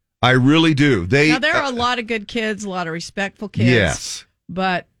 I really do. Now, there are a lot of good kids, a lot of respectful kids. Yes.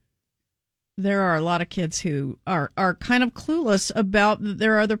 But there are a lot of kids who are kind of clueless about that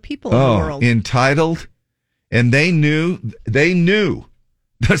there are other people in the world. Entitled. And they knew. They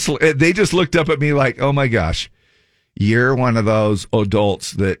just looked up at me like, oh my gosh, you're one of those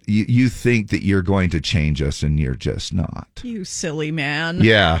adults that you think that you're going to change us and you're just not. You silly man.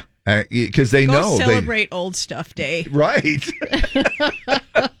 Yeah. Because they Go know. celebrate Old Stuff Day. Right.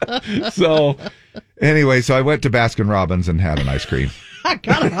 So, anyway, so I went to Baskin Robbins and had an ice cream. I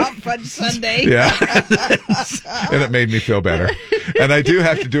got a hot fudge sundae. Yeah. And it made me feel better. And I do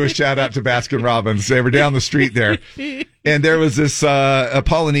have to do a shout out to Baskin Robbins. They were down the street there. And there was this a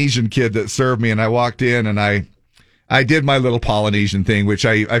Polynesian kid that served me, and I walked in and I did my little Polynesian thing, which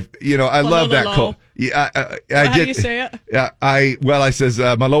I love that. Yeah, I How did. do you say it? Yeah, I says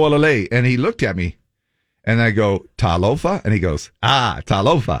Maloa Lele, and he looked at me, and I go Talofa, and he goes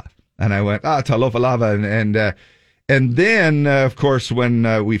Talofa, and I went Talofa lava, and then of course when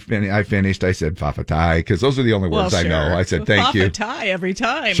I finished, I said Fafatai, because those are the only words I know. I said thank you. Fafatai every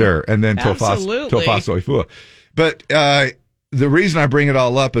time. Sure, and then Tofas Soifua. But the reason I bring it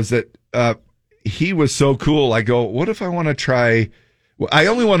all up is that he was so cool. I go, what if I want to try? Well, I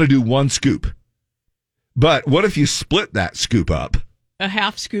only want to do one scoop. But what if you split that scoop up? A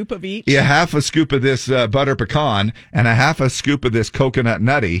half scoop of each? Yeah, half a scoop of this butter pecan and a half a scoop of this coconut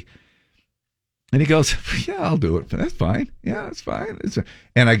nutty. And he goes, yeah, I'll do it. That's fine. Yeah, that's fine.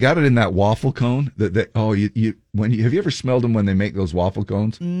 And I got it in that waffle cone. Have you ever smelled them when they make those waffle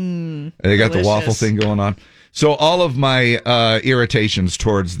cones? They got the waffle thing going on. So all of my irritations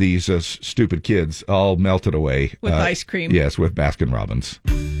towards these stupid kids all melted away. With ice cream. Yes, with Baskin Robbins.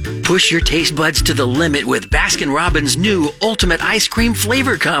 Push your taste buds to the limit with Baskin Robbins' new Ultimate Ice Cream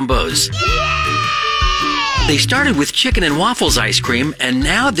Flavor Combos. They started with chicken and waffles ice cream, and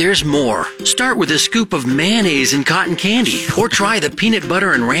now there's more. Start with a scoop of mayonnaise and cotton candy, or try the peanut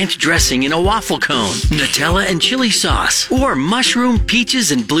butter and ranch dressing in a waffle cone, Nutella and chili sauce, or mushroom,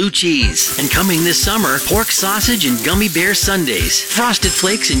 peaches, and blue cheese. And coming this summer, pork sausage and gummy bear sundaes, frosted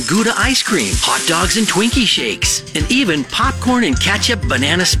flakes and Gouda ice cream, hot dogs and Twinkie shakes, and even popcorn and ketchup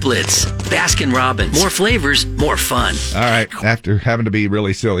banana splits. Baskin Robbins. More flavors, more fun. All right. After having to be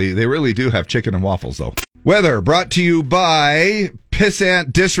really silly, they really do have chicken and waffles, though. Weather brought to you by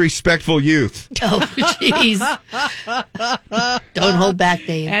Pissant Disrespectful Youth. Oh, jeez. Don't hold back,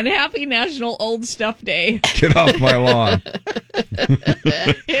 Dave. And happy National Old Stuff Day. Get off my lawn.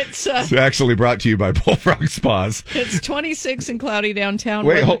 It's actually brought to you by Bullfrog Spas. It's 26 and cloudy downtown.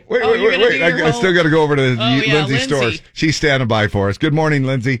 Wait. I still got to go over to Lindsay's stores. She's standing by for us. Good morning,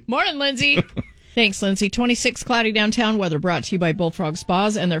 Lindsay. Morning, Lindsay. Thanks, Lindsay. 26 cloudy downtown weather brought to you by Bullfrog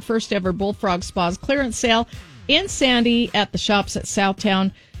Spas and their first ever Bullfrog Spas clearance sale in Sandy at the shops at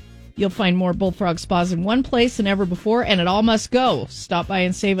Southtown. You'll find more Bullfrog Spas in one place than ever before, and it all must go. Stop by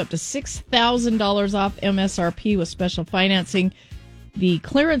and save up to $6,000 off MSRP with special financing. The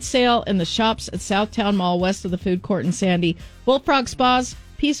clearance sale in the shops at Southtown Mall west of the food court in Sandy. Bullfrog Spas,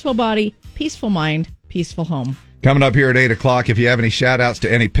 peaceful body, peaceful mind, peaceful home. Coming up here at 8 o'clock, if you have any shout-outs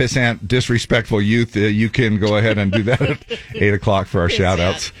to any pissant, disrespectful youth, you can go ahead and do that at 8 o'clock for our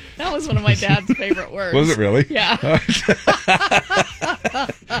shout-outs. That was one of my dad's favorite words. Was it really? Yeah. I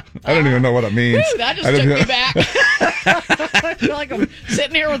don't even know what it means. Woo, that just took me back. I feel like I'm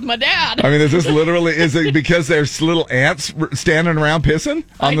sitting here with my dad. I mean, is it because there's little ants standing around pissing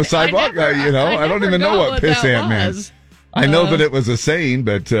on the sidewalk? I don't even know what pissant meant. I know that it was a saying,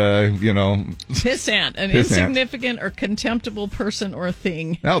 but, Pissant, an insignificant or contemptible person or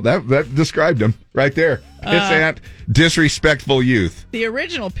thing. No, that described him right there. Pissant, disrespectful youth. The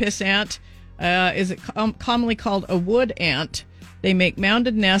original pissant is commonly called a wood ant. They make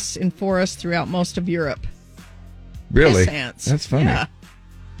mounded nests in forests throughout most of Europe. Really? Pissants. That's funny. Yeah.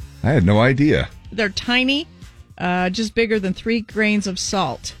 I had no idea. They're tiny, just bigger than 3 grains of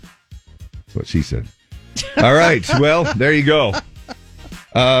salt. That's what she said. All right. Well, there you go.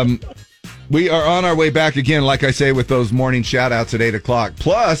 We are on our way back again, like I say, with those morning shout-outs at 8 o'clock.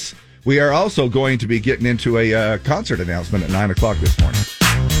 Plus, we are also going to be getting into a concert announcement at 9 o'clock this morning.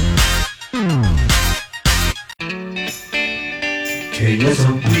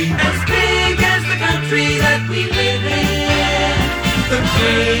 KSOP. As big as the country that we live in. The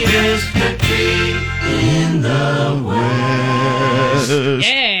greatest country in the West.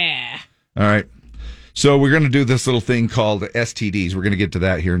 Yeah. All right. So we're going to do this little thing called STDs. We're going to get to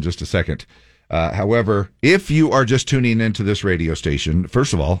that here in just a second. However, if you are just tuning into this radio station,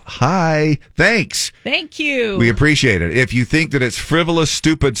 first of all, hi, thanks. Thank you. We appreciate it. If you think that it's frivolous,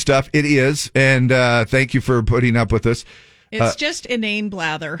 stupid stuff, it is. And thank you for putting up with us. It's just inane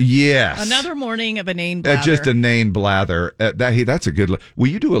blather. Yes. Another morning of inane blather. Just inane blather. That's a good... Will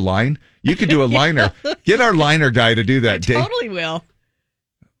you do a line? You could do a liner. Get our liner guy to do that. I totally will.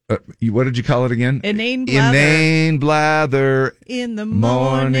 What did you call it again? Inane blather. Inane blather. In the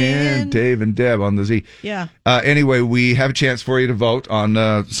morning. Dave and Deb on the Z. Yeah. Anyway, we have a chance for you to vote on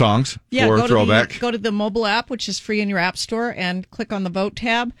songs for Throwback. Go to the mobile app, which is free in your app store, and click on the vote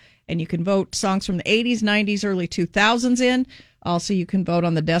tab. and you can vote songs from the 80s, 90s, early 2000s in. Also, you can vote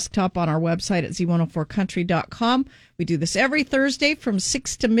on the desktop on our website at z104country.com. We do this every Thursday from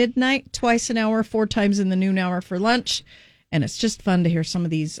 6 to midnight, twice an hour, 4 times in the noon hour for lunch. And it's just fun to hear some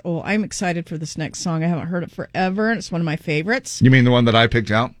of these. Oh, I'm excited for this next song. I haven't heard it forever, and it's one of my favorites. You mean the one that I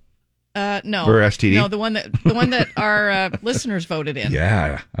picked out? No. For STD? No, the one that our listeners voted in.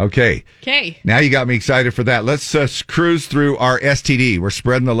 Yeah. Okay. Okay. Now you got me excited for that. Let's cruise through our STD. We're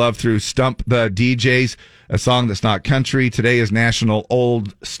spreading the love through Stump the DJs, a song that's not country. Today is National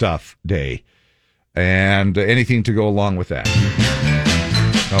Old Stuff Day. And anything to go along with that.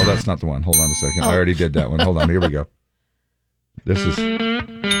 Oh, that's not the one. Hold on a second. I already did that one. Hold on. Here we go. This is... Oh,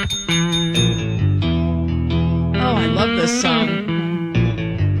 I love this song.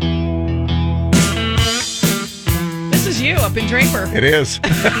 This is you up in Draper. It is.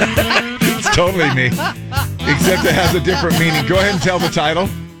 It's totally me. Except it has a different meaning. Go ahead and tell the title.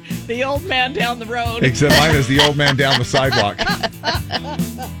 The old man down the road. Except mine is the old man down the sidewalk.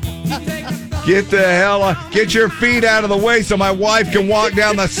 Get the hell out. Get your feet out of the way so my wife can walk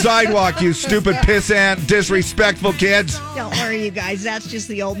down the sidewalk, you stupid pissant, disrespectful kids. Don't worry, you guys. That's just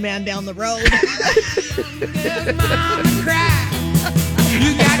the old man down the road.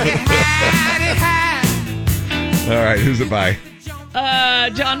 All right, who's it by?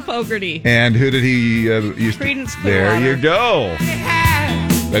 John Fogerty. And who did he used to... Creedence There Clearwater. you go.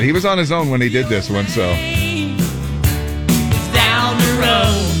 But he was on his own when he did this one, so... Down the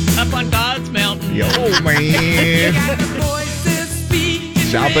road, up on God's mountain. Yo, man.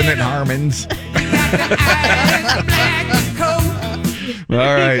 Shopping at Harmon's. All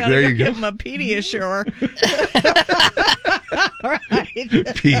right, there you go. Give him a Pediasure. All right.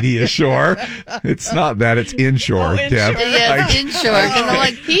 Pediasure. It's not that, it's Inshore, Deb. Yeah, it's Inshore. I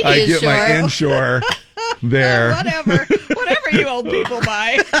like Pediasure. I get my Inshore there. Whatever you old people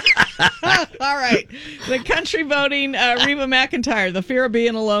buy. All right. The country voting, Reba McEntire, The Fear of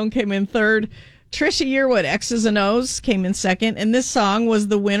Being Alone, came in third. Trisha Yearwood, X's and O's, came in second. And this song was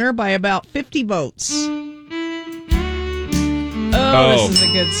the winner by about 50 votes. Oh, this is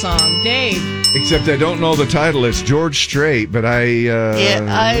a good song. Dave. Except I don't know the title. It's George Strait, but I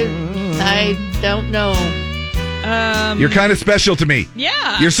don't know. You're kind of special to me.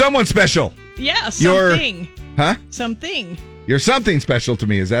 Yeah. You're someone special. Yeah, something. Huh? Something. You're something special to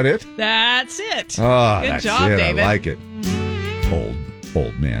me. Is that it? That's it. Oh, good that's job, it. David. I like it.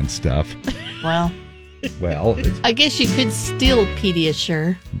 Old man stuff. Well, I guess you could steal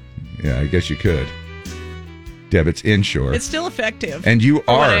Pediasure. Yeah, I guess you could. Deb, it's Inshore. It's still effective. And you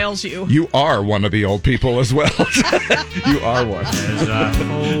are. What ails you? You are one of the old people as well. You are one. As I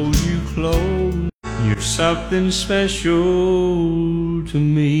hold you close, you're something special to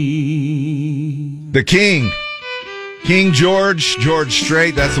me. The King. King George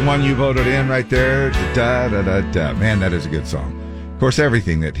Strait. That's the one you voted in right there. Da, da, da, da. Man, that is a good song. Of course,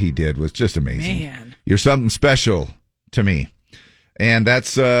 everything that he did was just amazing. Man. You're something special to me. And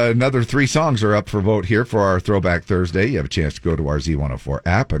that's another 3 songs are up for vote here for our Throwback Thursday. You have a chance to go to our Z104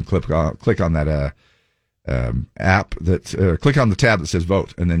 app and click on that app click on the tab that says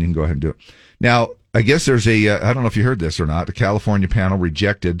vote, and then you can go ahead and do it. Now, I guess there's I don't know if you heard this or not. The California panel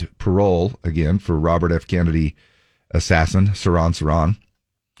rejected parole again for Robert F. Kennedy assassin Saran.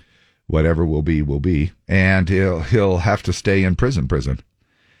 Whatever will be, and he'll have to stay in prison.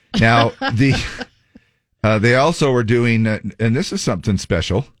 Now they also are doing, and this is something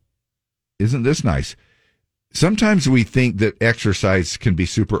special. Isn't this nice? Sometimes we think that exercise can be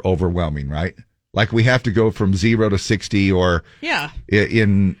super overwhelming, right? Like we have to go from 0 to 60 or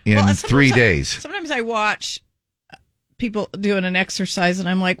in 3 days. Sometimes I watch people doing an exercise and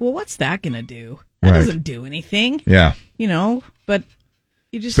I'm like, well, what's that going to do? That Right. doesn't do anything. Yeah. But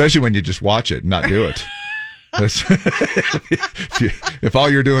you just... Especially when you just watch it and not do it. If all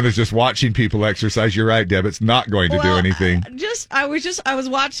you're doing is just watching people exercise, you're right, Deb. It's not going to do anything. I was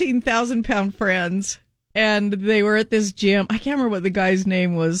watching 1,000 Pound Friends, and they were at this gym. I can't remember what the guy's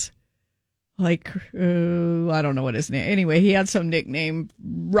name was. I don't know what his name. Anyway, he had some nickname,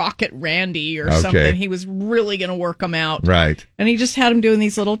 Rocket Randy or something. He was really going to work them out, right? And he just had him doing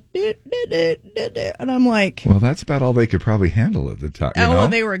these little, and I'm like, well, that's about all they could probably handle at the time. Well,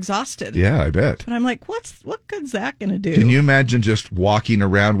 they were exhausted. Yeah, I bet. But I'm like, what good's that going to do? Can you imagine just walking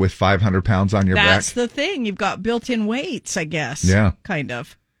around with 500 pounds on your back? That's the thing. You've got built-in weights, I guess. Yeah, kind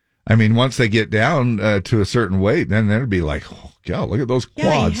of. I mean, once they get down to a certain weight, then they'd be like, oh, God, look at those quads.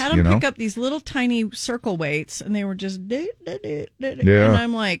 Yeah, he had them pick up these little tiny circle weights, and they were just, Yeah. And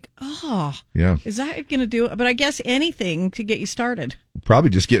I'm like, yeah, is that going to do it? But I guess anything to get you started. Probably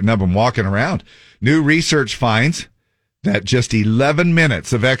just getting up and walking around. New research finds that just 11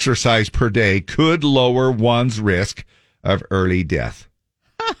 minutes of exercise per day could lower one's risk of early death.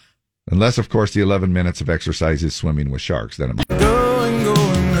 Unless, of course, the 11 minutes of exercise is swimming with sharks. Then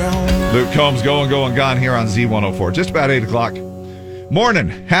Luke Combs, Going, Gone here on Z104. Just about 8 o'clock. Morning.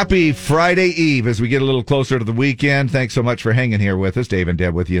 Happy Friday Eve as we get a little closer to the weekend. Thanks so much for hanging here with us. Dave and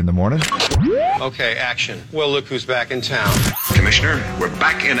Deb with you in the morning. Okay, action. Well, look who's back in town. Commissioner, we're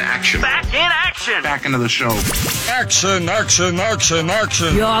back in action. Back in action. Back into the show. Action, action, action,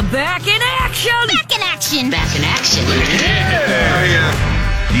 action. You're back in action. Back in action. Back in action.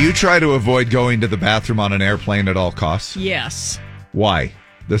 Do you try to avoid going to the bathroom on an airplane at all costs? Yes. Why?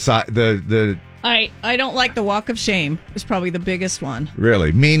 I don't like the walk of shame. It's probably the biggest one.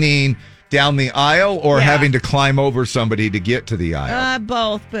 Really? Meaning down the aisle or having to climb over somebody to get to the aisle?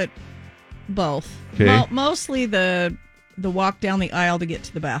 Both, but both. Okay. Mostly the walk down the aisle to get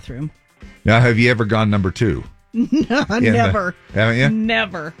to the bathroom. Now, have you ever gone number 2? No, never. Haven't you?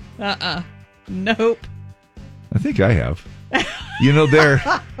 Never. Nope. I think I have. You know, they're...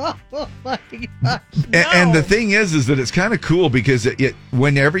 Oh my gosh, no. And the thing is that it's kind of cool because it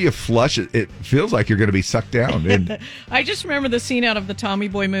whenever you flush it, it feels like you're going to be sucked down. And I just remember the scene out of the Tommy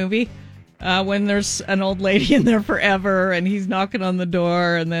Boy movie when there's an old lady in there forever and he's knocking on the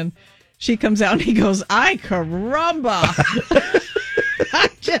door and then she comes out and he goes, "Ay, caramba."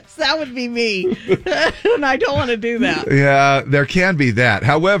 That would be me. And I don't want to do that. Yeah, there can be that.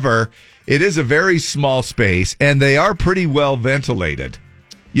 However, it is a very small space and they are pretty well ventilated.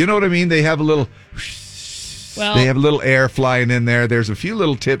 You know what I mean? They have a little air flying in there. There's a few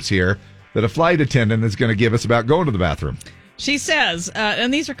little tips here that a flight attendant is going to give us about going to the bathroom. She says,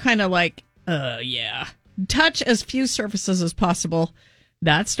 and these are kind of like, touch as few surfaces as possible.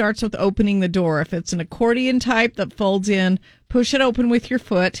 That starts with opening the door. If it's an accordion type that folds in, push it open with your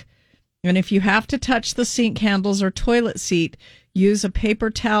foot. And if you have to touch the sink handles or toilet seat, use a paper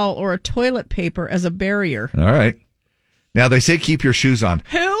towel or a toilet paper as a barrier. All right. Now, they say keep your shoes on.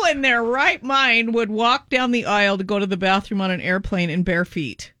 Who in their right mind would walk down the aisle to go to the bathroom on an airplane in bare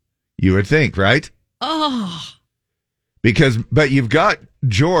feet? You would think, right? Oh. But you've got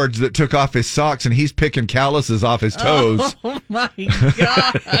George that took off his socks and he's picking calluses off his toes. Oh, my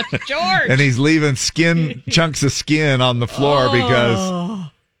God, George. And he's leaving chunks of skin on the floor because...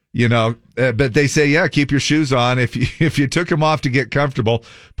 You know, but they say, keep your shoes on. If you took them off to get comfortable,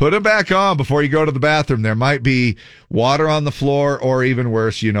 put them back on before you go to the bathroom. There might be water on the floor or even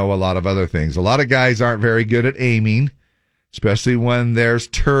worse, a lot of other things. A lot of guys aren't very good at aiming, especially when there's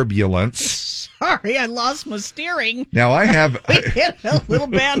turbulence. Sorry, I lost my steering. Now I have... We hit a little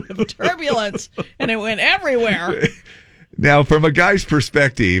band of turbulence and it went everywhere. Now, from a guy's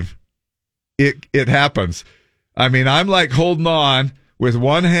perspective, it happens. I mean, I'm like holding on with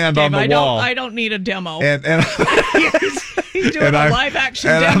one hand on the wall. I don't need a demo. And he's doing a live action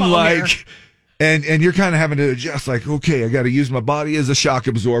demo. I'm like, here. And you're kind of having to adjust, like, okay, I got to use my body as a shock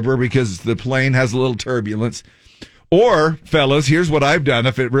absorber because the plane has a little turbulence. Or, fellas, here's what I've done.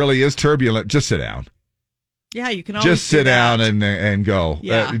 If it really is turbulent, just sit down. Yeah, you can always just sit down and go.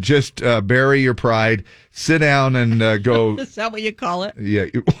 Yeah. Just bury your pride. Sit down and go. Is that what you call it? Yeah.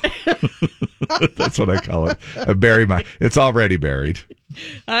 That's what I call it. It's already buried.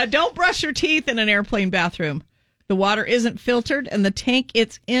 Don't brush your teeth in an airplane bathroom. The water isn't filtered and the tank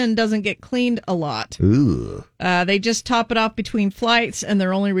it's in doesn't get cleaned a lot. Ooh. They just top it off between flights and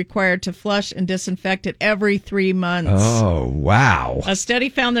they're only required to flush and disinfect it every 3 months. Oh, wow. A study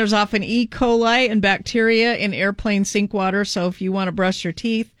found there's often E. coli and bacteria in airplane sink water. So if you want to brush your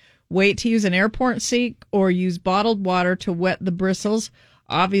teeth, wait to use an airport sink or use bottled water to wet the bristles.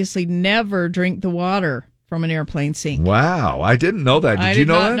 Obviously, never drink the water from an airplane sink. Wow. I didn't know that. Did you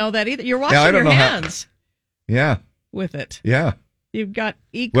know that? I did not know that either. You're washing your hands. Yeah. With it. Yeah. You've got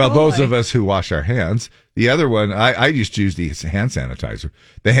E. coli. Well, those of us who wash our hands. The other one, I just use the hand sanitizer.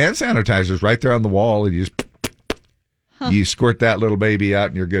 The hand sanitizer is right there on the wall, and you squirt that little baby out,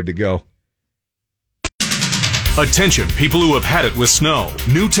 and you're good to go. Attention, people who have had it with snow.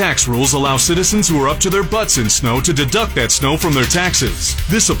 New tax rules allow citizens who are up to their butts in snow to deduct that snow from their taxes.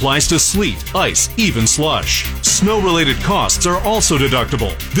 This applies to sleet, ice, even slush. Snow-related costs are also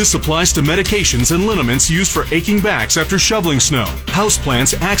deductible. This applies to medications and liniments used for aching backs after shoveling snow,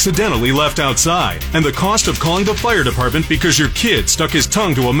 houseplants accidentally left outside, and the cost of calling the fire department because your kid stuck his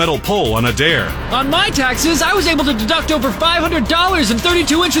tongue to a metal pole on a dare. On my taxes, I was able to deduct over $500 and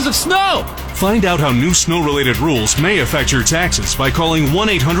 32 inches of snow. Find out how new snow-related rules may affect your taxes by calling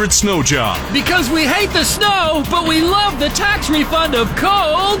 1-800-SNOW-JOB. Because we hate the snow, but we love the tax refund of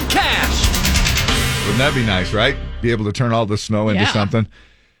cold cash. Wouldn't that be nice, right? Be able to turn all the snow into something.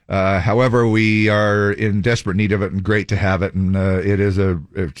 However, we are in desperate need of it and great to have it. And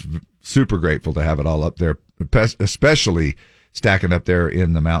it's super grateful to have it all up there, especially stacking up there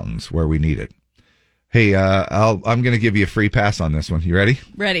in the mountains where we need it. Hey, I'm going to give you a free pass on this one. You ready?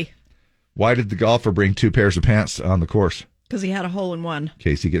 Ready. Why did the golfer bring 2 pairs of pants on the course? Because he had a hole in one.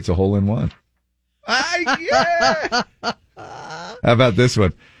 Casey gets a hole in one. Yeah. How about this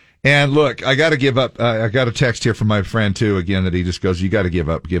one? And look, I got to give up. I got a text here from my friend too. Again, that he just goes, "You got to give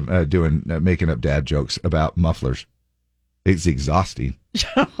up making up dad jokes about mufflers. It's exhausting,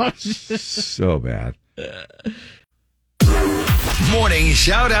 so bad." Morning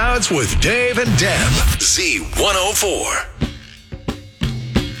shout outs with Dave and Deb. Z104.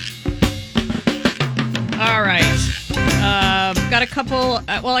 All right. Got a couple.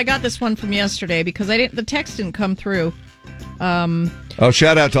 I got this one from yesterday because the text didn't come through.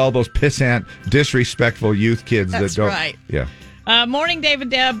 Shout out to all those pissant, disrespectful youth kids That's that don't. Right. Yeah. Morning, Dave and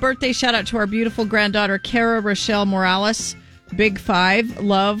Deb. Birthday shout out to our beautiful granddaughter, Cara Rochelle Morales. Big 5.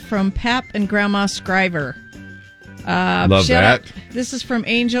 Love from Pap and Grandma Scriver. Love that. This is from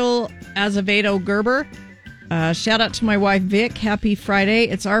Angel Azevedo Gerber. Shout out to my wife, Vic. Happy Friday.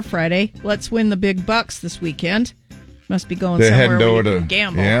 It's our Friday. Let's win the big bucks this weekend. Must be going somewhere where you can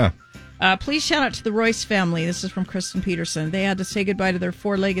gamble. Yeah. Please shout out to the Royce family. This is from Kristen Peterson. They had to say goodbye to their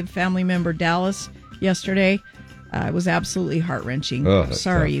 4-legged family member, Dallas, yesterday. It was absolutely heart-wrenching.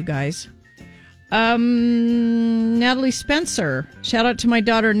 Sorry, tough. you guys. Natalie Spencer. Shout out to my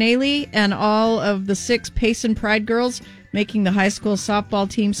daughter, Naylee, and all of the 6 Pace and Pride girls making the high school softball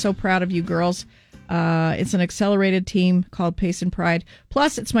team. So proud of you girls. It's an accelerated team called Pace and Pride.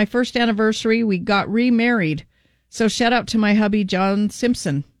 Plus, it's my first anniversary. We got remarried. So shout out to my hubby, John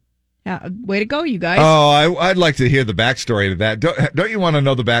Simpson. Way to go, you guys. Oh, I'd like to hear the backstory to that. Don't you want to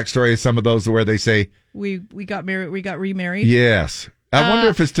know the backstory of some of those where they say we got married, we got remarried? Yes. I wonder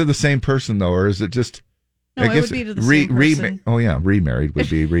if it's to the same person though, or is it just? No, it would be to the same person. Oh yeah, remarried would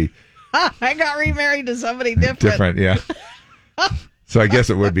be I got remarried to somebody different. Different, yeah. So I guess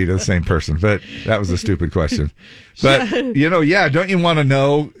it would be to the same person, but that was a stupid question. But don't you want to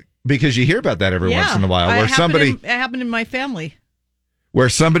know, because you hear about that every once in a while, where it happened in my family. Where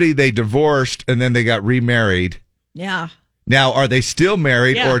somebody they divorced and then they got remarried. Yeah. Now, are they still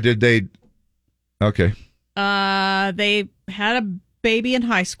married or did they? Okay. They had a baby in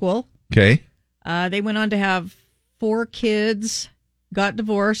high school. Okay. They went on to have 4 kids, got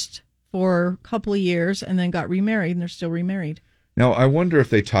divorced for a couple of years, and then got remarried, and they're still remarried. Now, I wonder if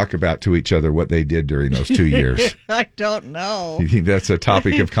they talk about to each other what they did during those 2 years. I don't know. You think that's a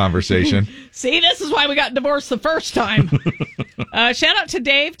topic of conversation? See, this is why we got divorced the first time. Shout out to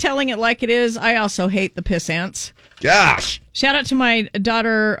Dave, telling it like it is. I also hate the piss ants. Gosh. Shout out to my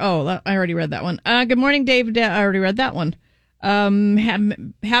daughter. Oh, I already read that one. Good morning, Dave. I already read that one.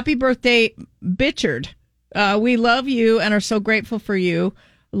 Happy birthday, Bitchard. We love you and are so grateful for you.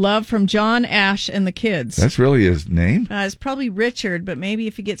 Love from John, Ash, and the kids. That's really his name? It's probably Richard, but maybe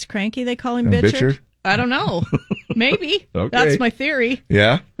if he gets cranky, they call him Bitchard. I don't know. Maybe. Okay. That's my theory.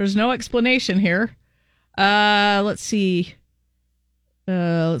 Yeah. There's no explanation here. Let's see.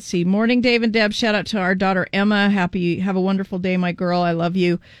 Morning, Dave and Deb. Shout out to our daughter, Emma. Have a wonderful day, my girl. I love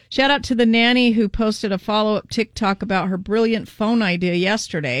you. Shout out to the nanny who posted a follow-up TikTok about her brilliant phone idea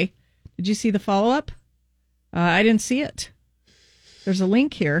yesterday. Did you see the follow-up? I didn't see it. There's a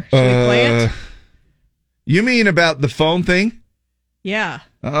link here. Should we play it? You mean about the phone thing? Yeah.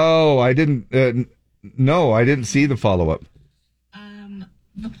 Oh, I didn't. No, I didn't see the follow-up.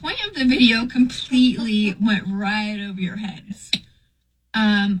 The point of the video completely went right over your heads.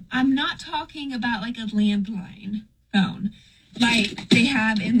 I'm not talking about like a landline phone like they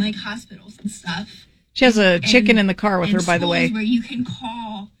have in like hospitals and stuff. She has a chicken in the car with her, by the way. Where you can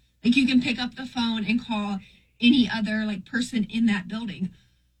call, like you can pick up the phone and call any other like person in that building.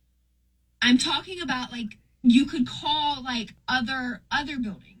 I'm talking about like you could call like other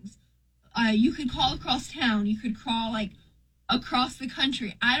buildings. You could call across town. You could call like across the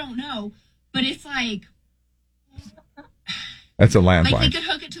country. I don't know, but it's like that's a landline. Like they could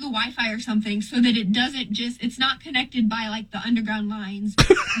hook it to the Wi-Fi or something so that it doesn't it's not connected by like the underground lines,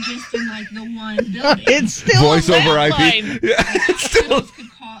 just in like the one building. It's still voice a over landline. IP. Yeah, hospitals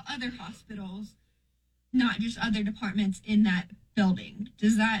could call other hospitals, not just other departments in that building.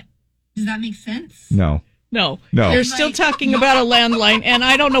 Does that make sense? No. They're still talking about a landline, and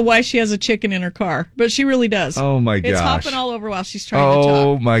I don't know why she has a chicken in her car, but she really does. Oh my gosh. It's hopping all over while she's trying to talk.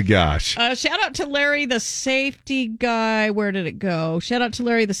 Oh my gosh. Shout out to Larry, the safety guy. Where did it go? Shout out to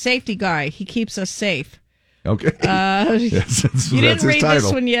Larry, the safety guy. He keeps us safe. Okay. That's you didn't his read title.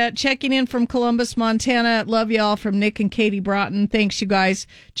 this one yet. Checking in from Columbus, Montana. Love y'all from Nick and Katie Broughton. Thanks, you guys.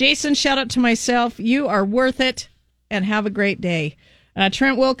 Jason, shout out to myself. You are worth it, and have a great day.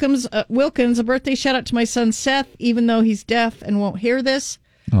 Trent Wilkins, a birthday shout out to my son Seth, even though he's deaf and won't hear this.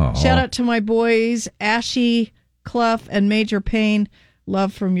 Aww. Shout out to my boys, Ashy, Clough, and Major Payne.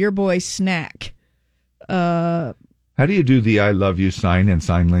 Love from your boy, Snack. How do you do the I love you sign in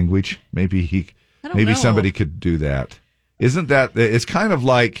sign language? Maybe know. somebody could do that. Isn't that, it's kind of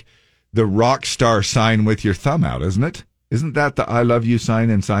like the rock star sign with your thumb out, isn't it? Isn't that the I love you sign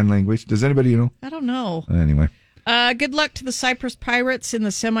in sign language? Does anybody know? I don't know. Anyway. Good luck to the Cyprus Pirates in the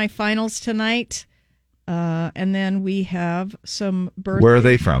semifinals tonight. And then we have some birthdays. Where are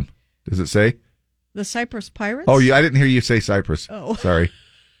they from? Does it say? The Cyprus Pirates? Oh, yeah, I didn't hear you say Cyprus. Oh. Sorry.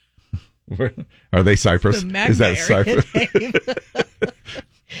 Are they Cyprus? Is that Cyprus?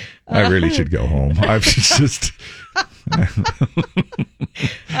 I really should go home. I've just...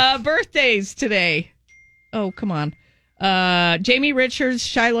 Birthdays today. Oh, come on. Jamie Richards,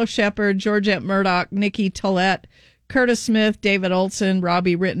 Shiloh Shepard, Georgette Murdoch, Nikki Tollett, Curtis Smith, David Olson,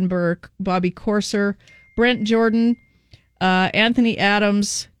 Robbie Rittenberg, Bobby Corser, Brent Jordan, Anthony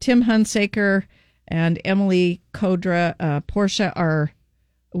Adams, Tim Hunsaker, and Emily Kodra. Portia, our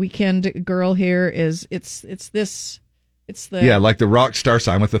weekend girl here, is it's the like the rock star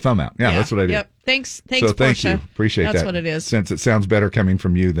sign with the thumb out. Yeah, that's what I do. Yep. Thanks, so thank Portia. you. Appreciate that. That's what it is. Since it sounds better coming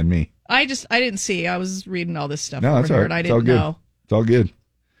from you than me. I didn't see. I was reading all this stuff No, over that's here, all right. and I It's all didn't good. know. It's all good.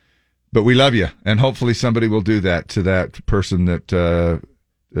 But we love you, and hopefully somebody will do that to that person that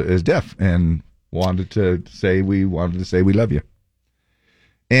is deaf and wanted to say we love you.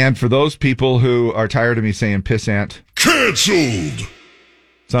 And for those people who are tired of me saying pissant, Canceled.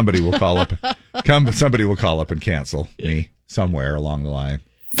 somebody will call up. Somebody will call up and cancel me somewhere along the line.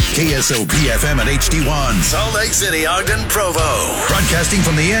 KSOP FM at HD1, Salt Lake City, Ogden, Provo. Broadcasting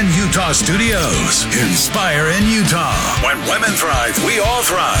from the N Utah studios. Inspire in Utah. When women thrive, we all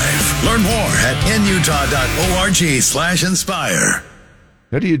thrive. Learn more at nutah.org/inspire.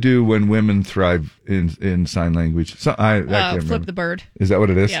 How do you do when women thrive in sign language? I can't Flip remember. the bird. Is that what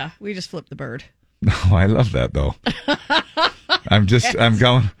it is? Yeah, we just flip the bird. Oh, I love that though. I'm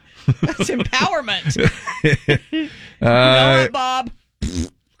going. That's empowerment. Uh, Bob.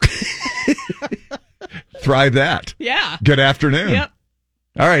 Thrive that. Yeah. Good afternoon. Yep.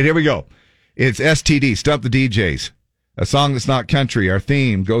 All right, here we go. It's STD, Stump the DJs. A song that's not country. Our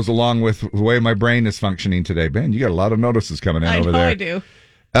theme goes along with the way my brain is functioning today. Ben, you got a lot of notices coming in over there. I do.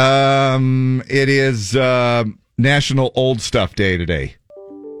 It is National Old Stuff Day today.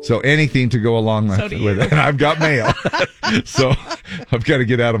 So anything to go along with it. And I've got mail. So I've got to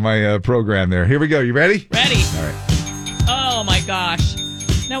get out of my program there. Here we go. You ready? Ready. All right. Oh, my gosh.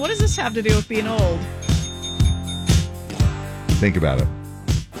 Now, what does this have to do with being old? Think about it.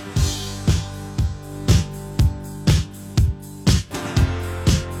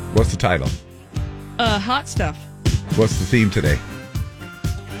 What's the title? Hot stuff. What's the theme today?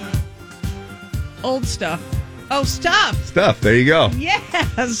 Old stuff. Oh, stuff. Stuff. There you go.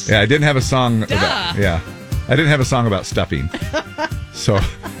 Yes. Yeah, I didn't have a song about. Yeah, I didn't have a song about stuffing. So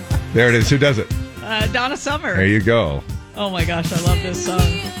there it is. Who does it? Donna Summer. There you go. Oh my gosh, I love this song.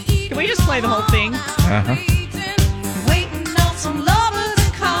 Can we just play the whole thing? Uh-huh. Waiting on some lovers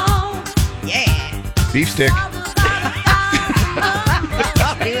to call. Yeah. Beef stick.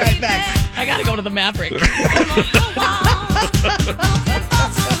 I'll be right back. I gotta go to the Maverick.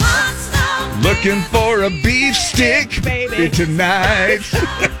 Looking for a beef stick baby tonight.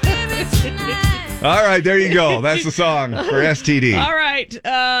 All right, there you go. That's the song for STD. All right.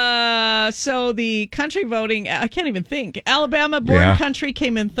 So the country voting, I can't even think. Alabama Born Country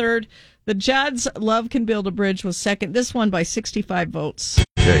came in third. The Judds, Love Can Build a Bridge, was second. This won by 65 votes.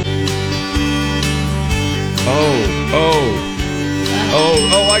 Okay.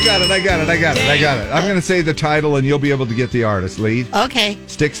 I got it. I'm going to say the title and you'll be able to get the artist. Lee? Okay.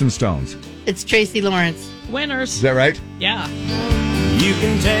 Sticks and Stones. It's Tracy Lawrence. Winners. Is that right? Yeah. You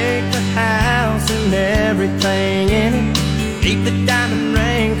can take the house and everything in it. Keep the diamond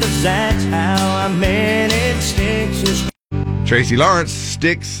ring, 'cause that's how I manage sticks. Tracy Lawrence,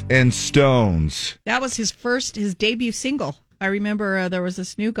 Sticks and Stones. That was his debut single. I remember there was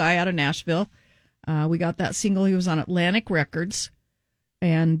this new guy out of Nashville. We got that single. He was on Atlantic Records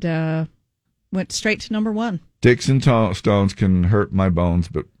and went straight to number one. Sticks and Stones can hurt my bones,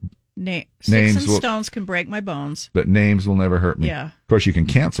 but Sticks and Stones can break my bones. But names will never hurt me. Yeah. Of course, you can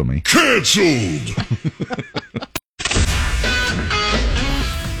cancel me. Canceled!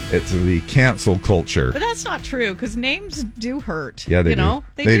 It's the cancel culture. But that's not true, because names do hurt. Yeah, they do. You know?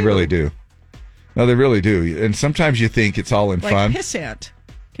 They really do. No, they really do. And sometimes you think it's all in Like fun. pissant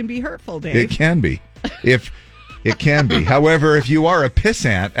can be hurtful, Dave. It can be. It can be. However, if you are a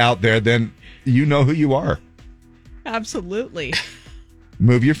pissant out there, then you know who you are. Absolutely.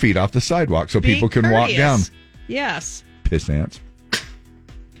 Move your feet off the sidewalk so Be people can walk courteous. down. Yes. Pissants.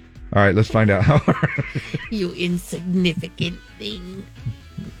 All right, let's find out how. You insignificant thing.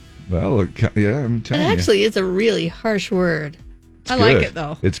 Well, yeah, I'm It telling you. actually is a really harsh word. I like it,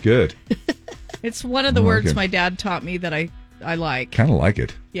 though. It's good. It's one of the I like words it. my dad taught me that I like. Kind of like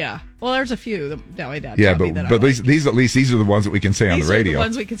it. Yeah. Well, there's a few that my dad Yeah, taught me that but I like. these at least these are the ones that we can say on These the are radio. the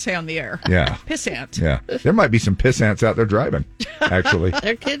ones we can say on the air. Yeah. Pissant. Yeah. There might be some pissants out there driving, actually.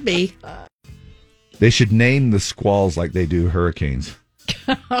 There could be. They should name the squalls like they do hurricanes.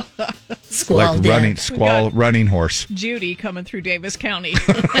 Squall like death. running horse. Judy coming through Davis County.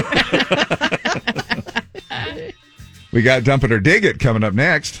 We got Dump It or Dig It coming up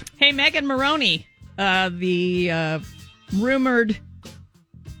next. Hey, Megan Maroney, the rumored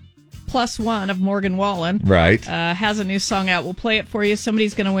 +1 of Morgan Wallen, Right. has a new song out. We'll play it for you.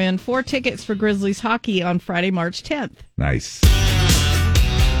 Somebody's going to win 4 tickets for Grizzlies hockey on Friday, March 10th. Nice.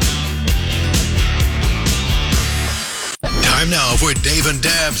 Time now for Dave and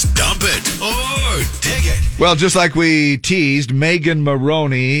Dab's Dump It or Dig It. Well, just like we teased, Megan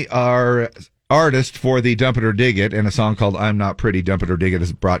Maroney, our artist for the Dump It or Dig It, and a song called I'm Not Pretty, Dump It or Dig It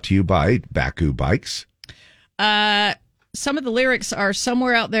is brought to you by Baku Bikes. Some of the lyrics are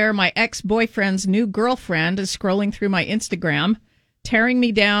somewhere out there. My ex-boyfriend's new girlfriend is scrolling through my Instagram, tearing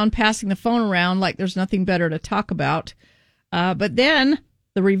me down, passing the phone around like there's nothing better to talk about. But then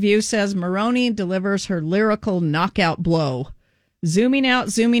the review says Maroney delivers her lyrical knockout blow. Zooming out,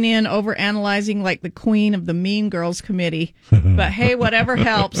 zooming in, overanalyzing like the queen of the Mean Girls committee. But hey, whatever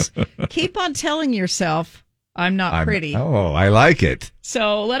helps. Keep on telling yourself, I'm not pretty. Oh, I like it.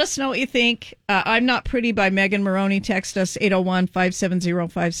 So let us know what you think. I'm Not Pretty by Megan Maroney. Text us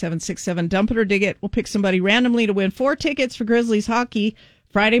 801-570-5767. Dump It or Dig It. We'll pick somebody randomly to win 4 tickets for Grizzlies hockey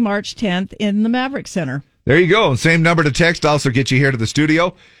Friday, March 10th in the Maverick Center. There you go. Same number to text. Also get you here to the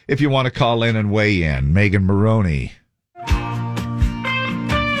studio if you want to call in and weigh in. Megan Maroney.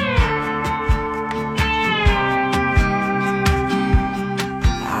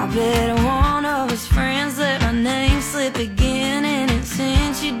 I bet one of his friends let my name slip again, and it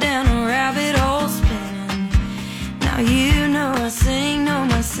sent you down a rabbit hole spinning. Now you know I sing, know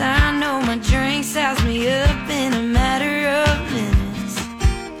my sign, know my drink, size me up in a matter of minutes.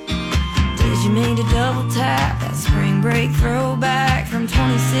 Did you mean to double tap that spring break throwback from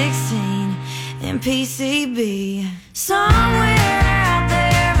 2016 in PCB? Somewhere out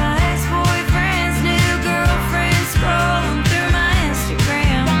there, my ex-boyfriend's new girlfriend scrolling through my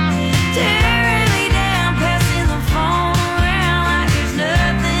Instagram, tearing me down, passing the phone around like there's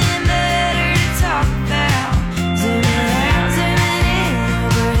nothing better to talk about. Zooming out, zooming in,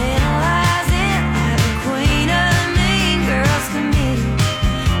 overanalyzing like the queen of the Mean Girls committee.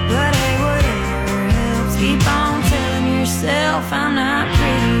 But hey, whatever helps, keep on telling yourself I'm not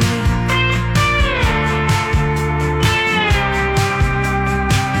pretty.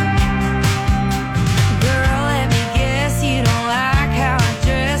 Girl, let me guess you don't like how I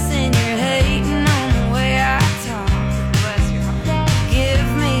dress, and you're hating on the way I talk. Give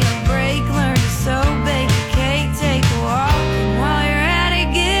me a break, learn to sew, bake a cake, take a walk, and while you're at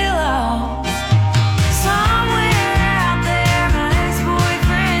it, get lost. Somewhere out there, my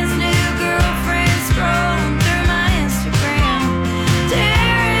ex-boyfriend's new girlfriend scrolling through my Instagram,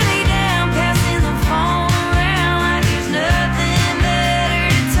 tearing me down, passing the phone around like there's nothing better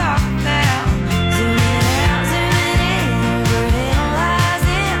to talk about. Zooming out, zooming in,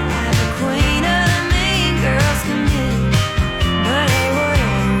 overanalyzing like the queen of the Mean Girls committee. But hey,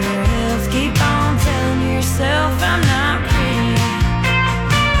 whatever helps, keep on telling yourself I'm not pretty.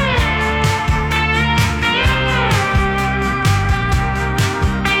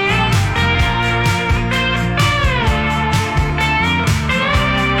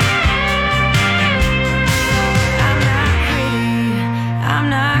 I'm not pretty, I'm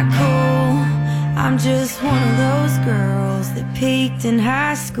not cool, I'm just one of those girls that peaked in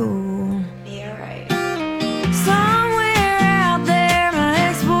high school. Yeah, right. Somewhere out there, my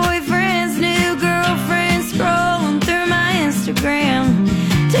ex-boyfriend's new girlfriend scrolling through my Instagram,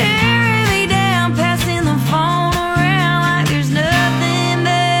 tearing me down, passing the phone around like there's nothing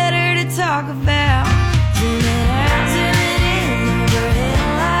better to talk about. Zooming out, zooming in,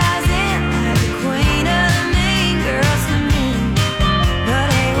 overanalyzing like the queen of the Mean Girls committee. But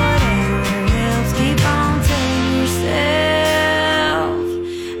hey, whatever helps, keep on telling yourself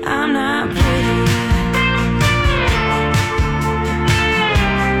I'm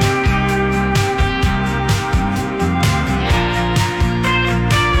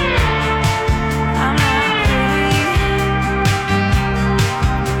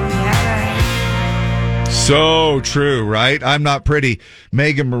So true, right? I'm not pretty.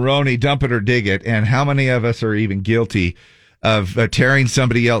 Megan Maroney, dump it or dig it. And how many of us are even guilty of tearing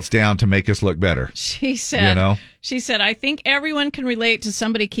somebody else down to make us look better? She said, You know? She said, I think everyone can relate to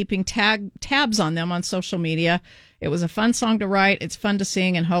somebody keeping tabs on them on social media. It was a fun song to write. It's fun to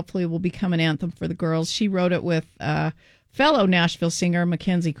sing, and hopefully will become an anthem for the girls. She wrote it with fellow Nashville singer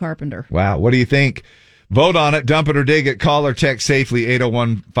Mackenzie Carpenter. Wow. What do you think? Vote on it. Dump it or dig it. Call or text safely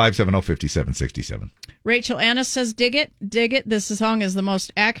 801-570-5767. Rachel Anna says, dig it, dig it. This song is the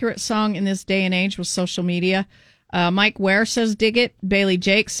most accurate song in this day and age with social media. Mike Ware says, dig it. Bailey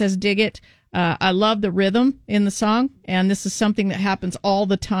Jakes says, dig it. I love the rhythm in the song, and this is something that happens all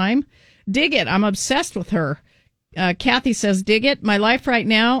the time. Dig it. I'm obsessed with her. Kathy says, dig it. My life right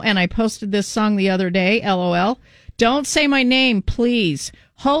now, and I posted this song the other day, LOL. Don't say my name, please.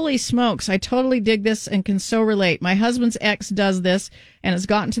 Holy smokes, I totally dig this and can so relate. My husband's ex does this, and it's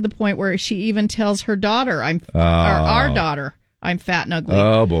gotten to the point where she even tells her daughter, or our daughter, I'm fat and ugly.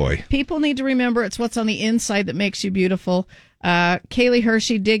 Oh, boy. People need to remember it's what's on the inside that makes you beautiful. Kaylee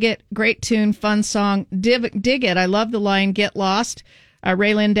Hershey, dig it. Great tune, fun song. Dig it. I love the line, get lost.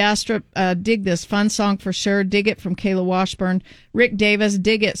 Raylan Dastrup, dig this. Fun song for sure. Dig it from Kayla Washburn. Rick Davis,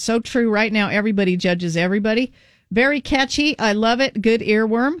 dig it. So true. Right now, everybody judges everybody. Very catchy. I love it. Good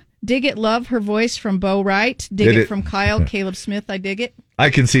earworm. Dig it. Love her voice from Bo Wright. Dig it from Kyle. Caleb Smith. I dig it. I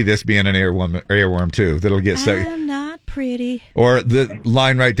can see this being an earworm too. That'll get stuck. I'm not pretty. Or the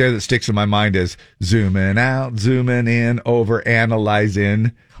line right there that sticks in my mind is zooming out, zooming in, over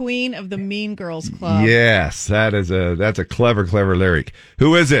analyzing. Queen of the Mean Girls Club. Yes, that's a clever lyric.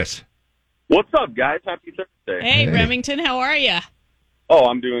 Who is this? What's up, guys? Happy Thursday. Hey, Remington, how are you? Oh,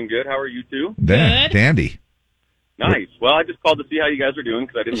 I'm doing good. How are you two? Good. Dandy. Nice. Well, I just called to see how you guys are doing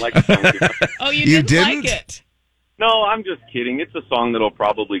because I didn't like the song too much. Oh, you didn't like it? No, I'm just kidding. It's a song that'll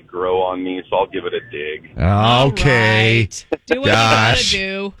probably grow on me, so I'll give it a dig. Okay. Right. Do what you gotta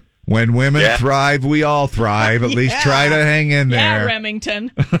do. When women thrive, we all thrive. At least try to hang in there. Yeah,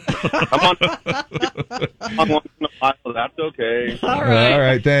 Remington. I'm on once in a while, so that's okay. All right. All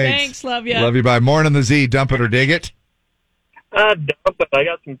right, thanks. Thanks, love you. Love you, bye. Morning the Z, dump it or dig it? Dump it. I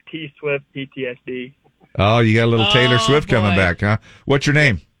got some T-Swift PTSD. Oh, you got a little Taylor Swift coming back, huh? What's your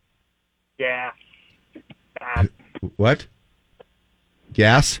name? Gas. What?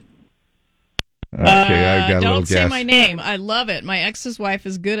 Gas? Okay, I've got a little don't say gas. my name. I love it. My ex's wife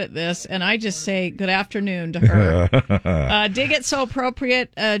is good at this, and I just say good afternoon to her. Dig it, so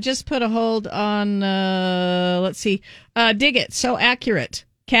appropriate. Just put a hold on, let's see. Dig it, so accurate.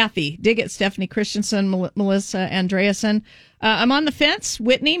 Kathy, dig it. Stephanie Christensen, Melissa Andreasen. I'm on the fence.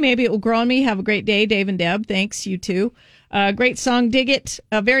 Whitney, maybe it will grow on me. Have a great day. Dave and Deb, thanks. You too. Great song, dig it.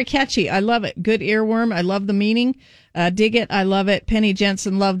 Very catchy. I love it. Good earworm. I love the meaning. Dig it. I love it. Penny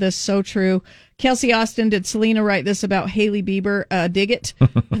Jensen, love this. So true. Kelsey Austin, did Selena write this about Hailey Bieber? Dig it.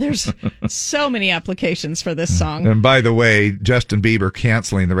 There's so many applications for this song. And by the way, Justin Bieber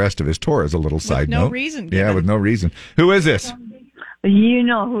canceling the rest of his tour is a little side note. No reason. Yeah, with no reason. Who is this? You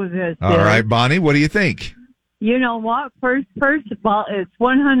know who this is. All right, Bonnie, what do you think? You know what? First of all, it's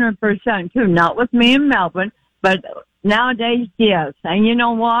 100% true. Not with me in Melbourne, but nowadays, yes. And you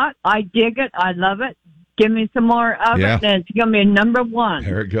know what? I dig it. I love it. Give me some more of it, and it's going to be number one.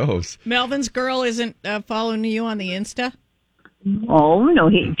 There it goes. Melvin's girl isn't following you on the Insta? Oh, no.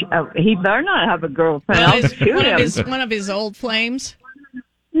 He better not have a girlfriend. I'll shoot him. One of his old flames?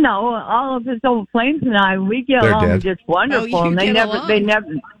 No, all of his old flames and I, we get along just wonderful. Oh, and they never.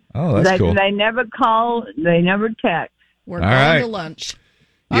 Oh, that's cool. They never call. They never text. We're going to lunch.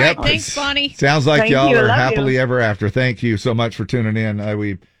 All right, thanks, Bonnie. Sounds like y'all are Love happily you. ever after. Thank you so much for tuning in.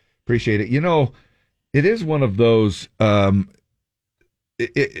 We appreciate it. You know, it is one of those. Have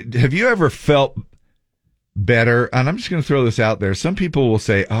you ever felt better? And I'm just going to throw this out there. Some people will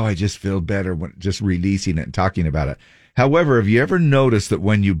say, "Oh, I just feel better when just releasing it and talking about it." However, have you ever noticed that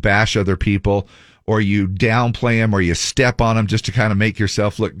when you bash other people or you downplay them or you step on them just to kind of make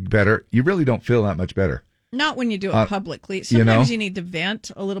yourself look better, you really don't feel that much better? Not when you do it publicly. Sometimes you need to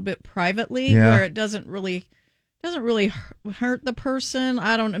vent a little bit privately where it doesn't really hurt the person.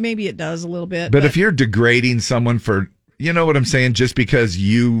 I don't know. Maybe it does a little bit. But if you're degrading someone for, you know what I'm saying, just because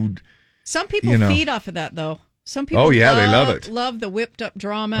some people feed off of that, though. Some people they love it. Love the whipped up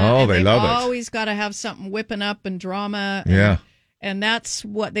drama. Oh, and they love it. Always got to have something whipping up and drama. And that's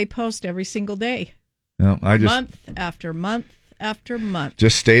what they post every single day. No, month after month after month.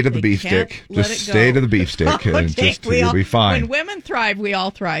 Just stay to the beefsteak. Just stay to the beefsteak. You'll be fine. When women thrive, we all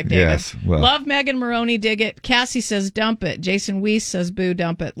thrive, David. Yes. Well. Love Megan Maroney, dig it. Cassie says dump it. Jason Weiss says boo,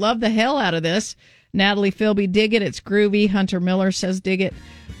 dump it. Love the hell out of this. Natalie Philby, dig it. It's groovy. Hunter Miller says dig it.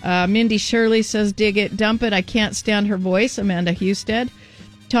 Mindy Shirley says, dig it. Dump it. I can't stand her voice. Amanda Husted.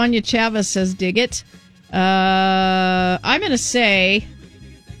 Tanya Chavez says, dig it. I'm going to say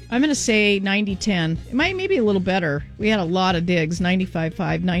 90-10. It might maybe a little better. We had a lot of digs.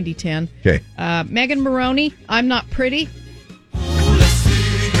 95-5, 90-10. Okay. Megan Maroney, I'm not pretty.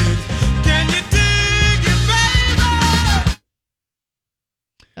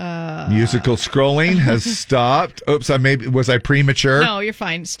 Musical scrolling has stopped. Oops, was I premature? No, you're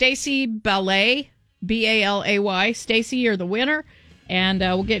fine. Stacy Ballet, Balay. Stacy, you're the winner. And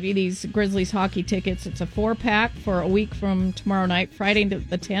we'll get you these Grizzlies hockey tickets. It's a 4-pack for a week from tomorrow night, Friday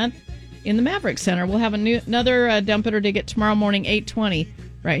the 10th, in the Maverick Center. We'll have another Dump It or Dig It tomorrow morning, 8:20,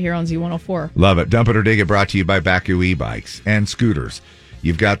 right here on Z104. Love it. Dump It or Dig It brought to you by Baku e-bikes and scooters.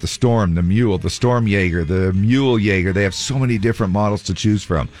 You've got the Storm, the Mule, the Storm Jaeger, the Mule Jaeger. They have so many different models to choose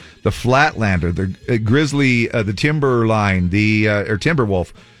from. The Flatlander, the Grizzly, the Timberline, or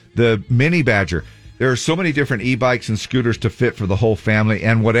Timberwolf, the Mini Badger. There are so many different e-bikes and scooters to fit for the whole family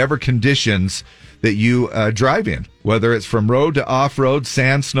and whatever conditions that you drive in, whether it's from road to off-road,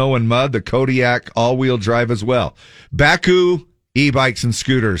 sand, snow, and mud, the Kodiak all-wheel drive as well. Baku e-bikes and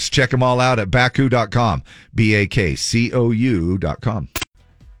scooters. Check them all out at baku.com, BAKCOU.com.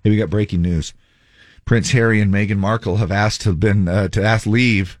 Hey, we got breaking news. Prince Harry and Meghan Markle have asked to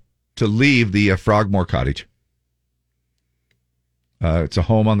leave the Frogmore Cottage. It's a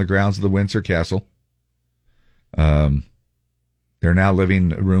home on the grounds of the Windsor Castle. They're now living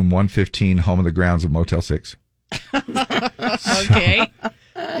room 115, home of the grounds of Motel 6. Okay.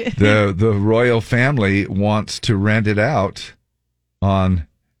 The royal family wants to rent it out on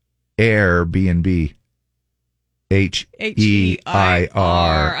Airbnb.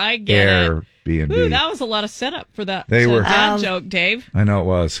 H-E-I-R. I get Airbnb. Ooh, that was a lot of setup for that dad joke, Dave. I know it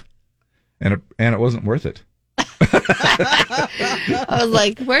was. And it wasn't worth it. I was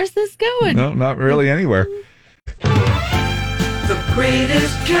like, where's this going? No, not really anywhere. The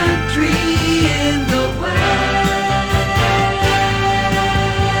greatest country in the West.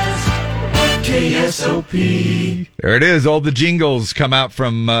 KSOP. There it is. All the jingles come out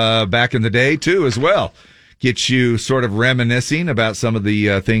from back in the day, too, as well. Get you sort of reminiscing about some of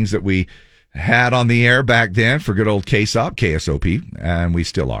the things that we had on the air back then for good old KSOP, and we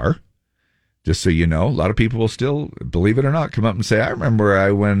still are. Just so you know, a lot of people will still, believe it or not, come up and say, I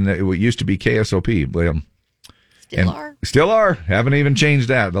remember when it used to be KSOP. Well, Still are. Haven't even changed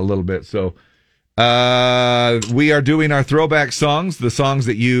that a little bit. So we are doing our throwback songs, the songs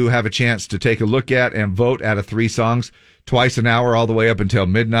that you have a chance to take a look at and vote out of 3 songs twice an hour all the way up until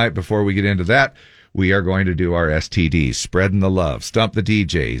midnight. Before we get into that, we are going to do our STDs, Spreading the Love, Stump the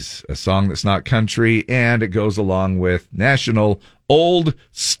DJs, a song that's not country, and it goes along with National Old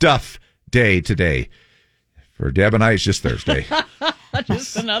Stuff Day today. For Deb and I, it's just Thursday.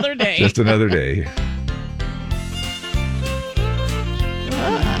 Just another day. Just another day.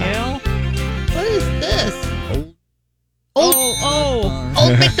 What is this? Old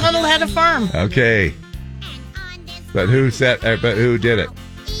MacDonald had a farm. Okay. But who did it?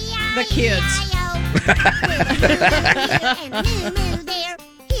 The kids.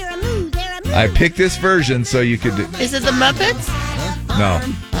 I picked this version so you could... Is it the Muppets? No.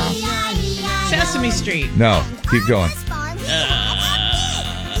 Sesame Street. No. Keep going.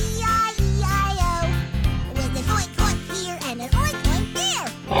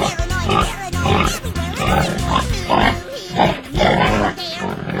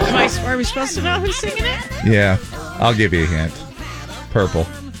 Are we supposed to know who's singing it? Yeah. I'll give you a hint. Purple.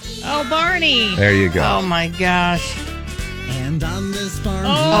 Oh, Barney. There you go. Oh, my gosh. And on this farm.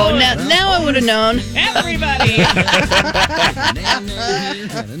 Oh, now I would have known. Everybody.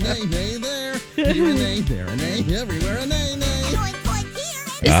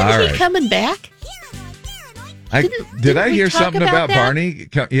 Isn't he coming back? Did I hear something about that? Barney?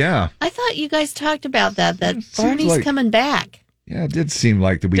 Yeah. I thought you guys talked about that Barney's coming back. Yeah, it did seem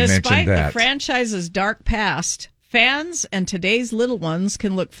like that we mentioned that. Despite the franchise's dark past, fans and today's little ones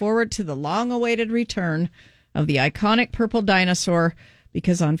can look forward to the long-awaited return of the iconic purple dinosaur,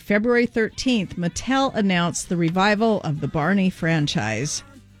 because on February 13th, Mattel announced the revival of the Barney franchise.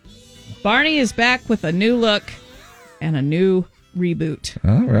 Barney is back with a new look and a new reboot.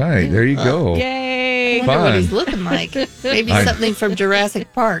 All right, there you go. Yay! I wonder what he's looking like. Maybe something from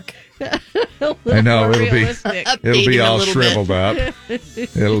Jurassic Park. I know it'll be all shriveled up.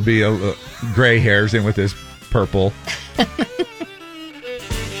 It'll be gray hairs in with this purple.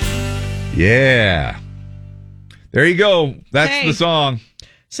 Yeah. There you go. That's the song.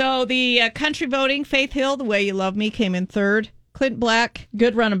 So the country voting, Faith Hill, The Way You Love Me, came in third. Clint Black,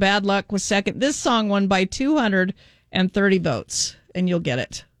 Good Run of Bad Luck, was second. This song won by 230 votes, and you'll get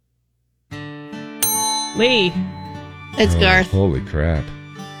it. Lee. It's Garth. Holy crap.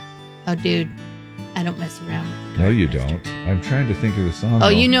 Oh, dude. I don't mess around with it. No, you don't. I'm trying to think of the song. Oh,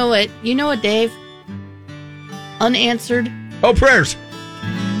 you know what? You know what, Dave? Unanswered. Oh, prayers.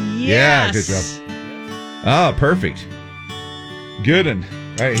 Yeah, Yes. good job. Ah, perfect. Good one.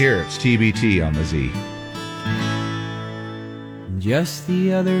 Right here, it's TBT on the Z. Just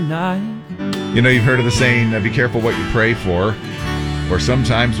the other night. You know, you've heard of the saying, be careful what you pray for. Or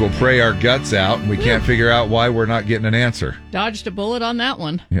sometimes we'll pray our guts out and we can't figure out why we're not getting an answer. Dodged a bullet on that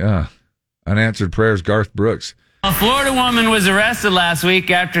one. Yeah. Unanswered prayers, Garth Brooks. A Florida woman was arrested last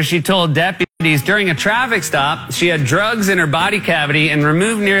week after she told deputies during a traffic stop she had drugs in her body cavity and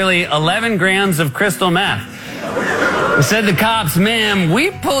removed nearly 11 grams of crystal meth. Said the cops, "Ma'am,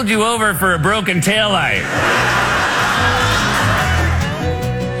 we pulled you over for a broken taillight."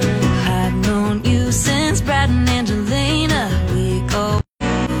 I've known you since Brad and Angelina. We go.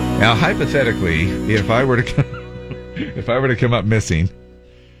 Now, hypothetically, if I were to come up missing,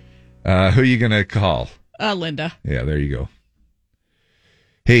 who are you going to call? Linda. Yeah, there you go.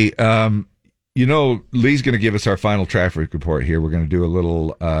 Hey, you know, Lee's going to give us our final traffic report here. We're going to do a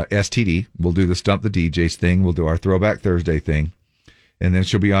little STD. We'll do the Stump the DJs thing. We'll do our Throwback Thursday thing. And then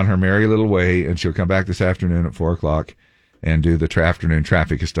she'll be on her merry little way, and she'll come back this afternoon at 4 o'clock and do the afternoon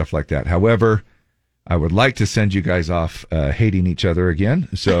traffic and stuff like that. However, I would like to send you guys off hating each other again.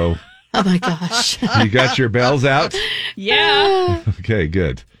 So, Oh, my gosh. you got your bells out? Yeah. Okay,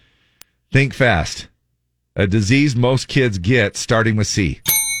 good. Think fast. A disease most kids get starting with C.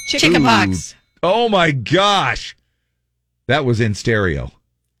 Chickenpox. Oh my gosh. That was in stereo.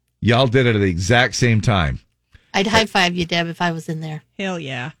 Y'all did it at the exact same time. I'd high five you, Deb, if I was in there. Hell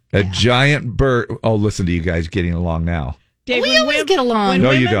yeah. A giant bird. Oh, listen to you guys getting along now. Dave, We always get along. When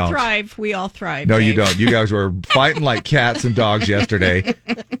No, you women don't. thrive, we all thrive. No, Dave. you don't. You guys were fighting like cats and dogs yesterday.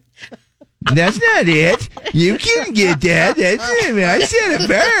 That's not it. You can get that. That's it. I said it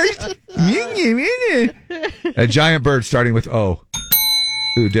first. A giant bird starting with O.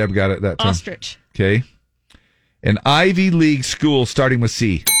 Ooh, Deb got it that time. Ostrich. Okay. An Ivy League school starting with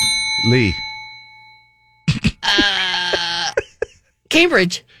C. Lee.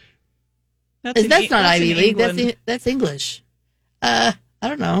 Cambridge. That's That's not in Ivy League. England. That's English. I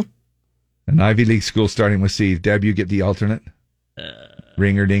don't know. An Ivy League school starting with C. Deb, you get the alternate.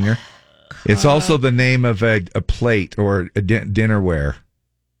 Ringer dinger. It's also the name of a plate or a dinnerware.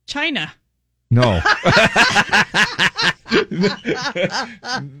 China. No.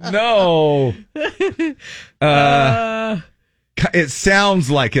 No. It sounds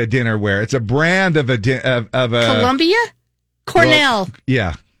like a dinnerware. It's a brand of a Columbia? Cornell. Well,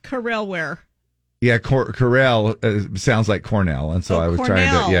 yeah. Corelware. Yeah, Corel sounds like Cornell, and so I was trying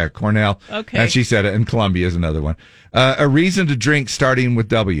Cornell. to. Yeah, Cornell. Okay. And she said it, and Columbia is another one. A reason to drink starting with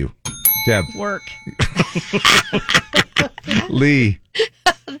W. Deb. Work. Lee.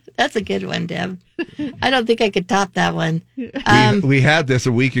 That's a good one, Deb. I don't think I could top that one. We had this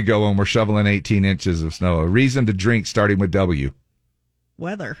a week ago when we're shoveling 18 inches of snow. A reason to drink starting with W.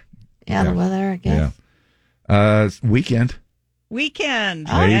 Weather. Yeah, the weather, I guess. Yeah. Weekend. Weekend.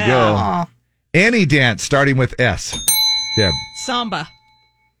 There you go. Any dance starting with S. Deb. Samba.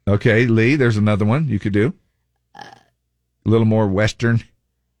 Okay, Lee, there's another one you could do. A little more Western.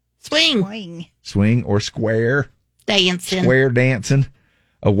 Swing or square. Dancing. Square dancing.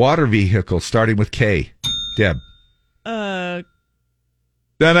 A water vehicle starting with K. Deb. Kangaroo.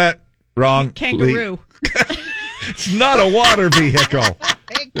 Done it. Wrong. Lee. It's not a water vehicle.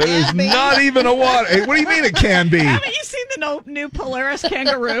 It is not even a water. Hey, what do you mean it can be? Haven't you seen the new Polaris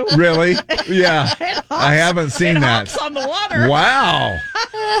kangaroo? Really? Yeah. I haven't seen that. Hops on the water. Wow.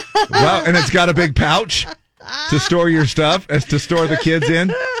 Wow. And it's got a big pouch to store your stuff, as to store the kids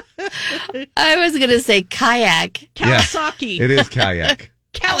in. I was going to say kayak. Kawasaki. Yeah, it is kayak.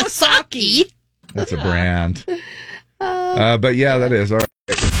 Kawasaki. That's a brand. But yeah, that is. All right.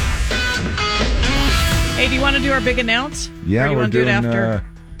 Hey, do you want to do our big announce? Yeah, or do you we're want to do doing. it after?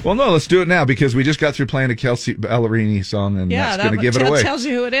 Well, no, let's do it now because we just got through playing a Kelsey Ballerini song, and Yeah, that's going to give it away. tells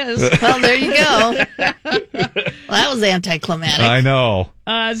you who it is. Well, there you go. Well, that was anticlimactic. I know.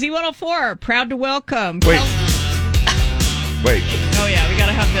 Z104, proud to welcome. Wait. Oh, yeah, we got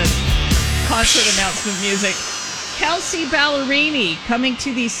to have the concert announcement music. Kelsey Ballerini coming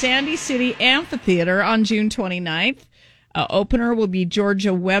to the Sandy City Amphitheater on June 29th. Opener will be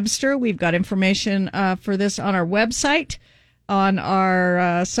Georgia Webster. We've got information for this on our website, on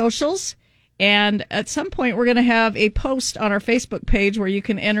our socials. And at some point, we're going to have a post on our Facebook page where you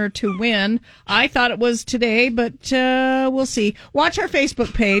can enter to win. I thought it was today, but we'll see. Watch our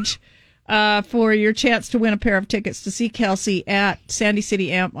Facebook page. for your chance to win a pair of tickets to see Kelsey at Sandy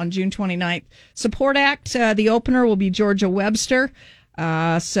City Amp on June 29th. Support act, the opener will be Georgia Webster.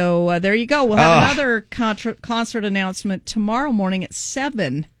 So there you go. We'll have another concert announcement tomorrow morning at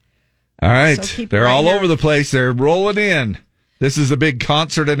 7. All right. So they're all over the place. They're rolling in. This is a big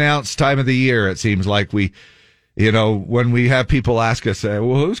concert announced time of the year. It seems like when we have people ask us, well,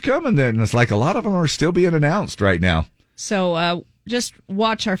 who's coming then? And it's like a lot of them are still being announced right now. So just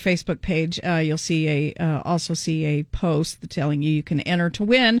watch our Facebook page. You'll see also see a post telling you can enter to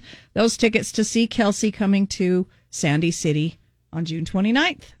win those tickets to see Kelsey coming to Sandy City on June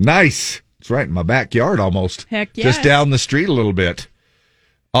 29th. Nice. It's right in my backyard almost. Heck yeah. Just down the street a little bit.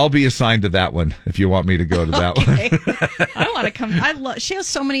 I'll be assigned to that one if you want me to go to that one. I want to come. She has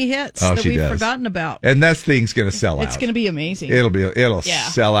so many hits Oh, that she we've does. forgotten about. And that thing's going to sell out. It's going to be amazing. It'll Yeah.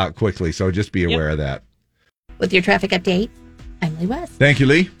 sell out quickly, so just be aware of that. With your traffic update, I'm Lee West. Thank you,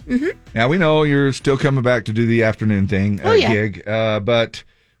 Lee. Mm-hmm. Now, we know you're still coming back to do the afternoon thing gig, but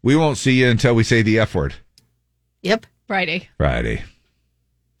we won't see you until we say the F word. Yep. Friday.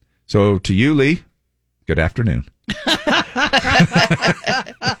 So to you, Lee, good afternoon.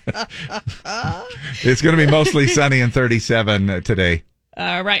 It's going to be mostly sunny and 37 today.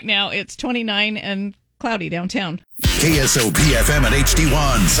 Right now, it's 29 and cloudy downtown. KSOP FM at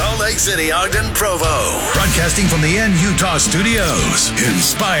HD1, Salt Lake City, Ogden, Provo. Broadcasting from the N Utah studios.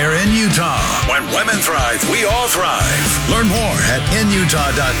 Inspire in Utah. When women thrive, we all thrive. Learn more at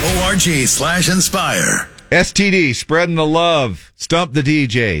nutah.org/inspire. STD, Spreading the Love, Stump the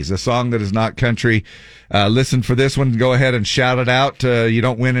DJs, a song that is not country. Listen for this one. Go ahead and shout it out. You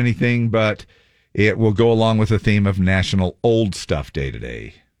don't win anything, but it will go along with the theme of National Old Stuff Day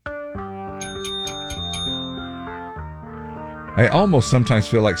today. I almost sometimes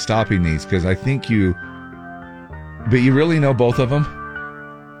feel like stopping these because I think but you really know both of them?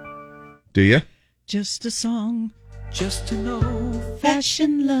 Do you? Just a song. Just an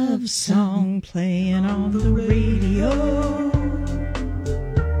old-fashioned love song playing on the radio.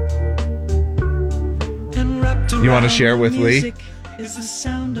 And wrapped You want to share with Lee? music is the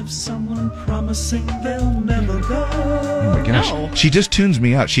sound of someone promising they'll never go. Oh my gosh. She just tunes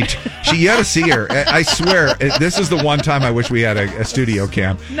me out. She you ought to see her. I swear, this is the one time I wish we had a studio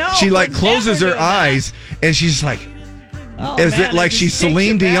cam. No, she like we're closes never her doing that. eyes and she's like, Oh, is man, it like just she's takes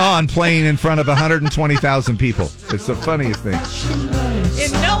Celine you back. Dion playing in front of 120,000 people? It's the funniest thing.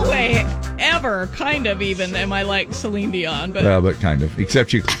 In no way, ever, kind of even, am I like Celine Dion. But Well, but kind of.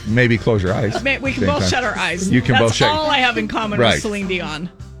 Except you maybe close your eyes. we can Same both time. shut our eyes. You can That's both shut. all I have in common Right. with Celine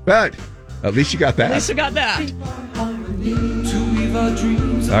Dion. But at least you got that. At least I got that.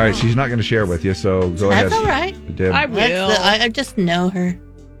 All right, she's not going to share with you, so go ahead. That's all right. Deb. I will. I just know her.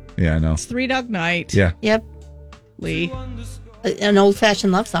 Yeah, I know. It's Three Dog Night. Yeah. Yep. Lee. An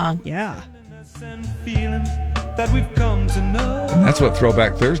old-fashioned love song. Yeah. That we've come to know. And that's what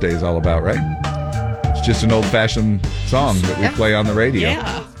Throwback Thursday is all about, right? It's just an old-fashioned song that we play on the radio.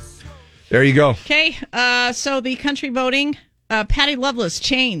 Yeah. There you go. Okay, so the country voting, Patty Loveless,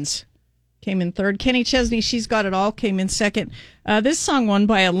 Chains, came in third. Kenny Chesney, She's Got It All, came in second. This song won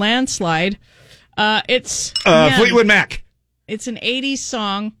by a landslide. It's Fleetwood Mac. It's an 80s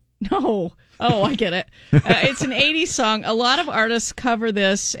song. No. Oh, I get it. It's an 80s song. A lot of artists cover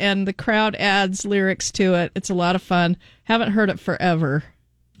this, and the crowd adds lyrics to it. It's a lot of fun. Haven't heard it forever.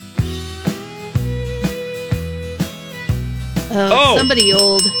 Somebody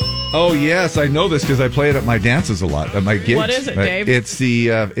old. Oh yes, I know this because I play it at my dances a lot, at my gigs. What is it, Dave?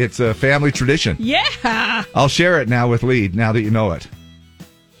 It's a family tradition. Yeah. I'll share it now with Lee. Now that you know it,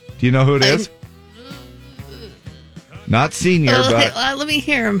 do you know who it is? Not senior, but Let me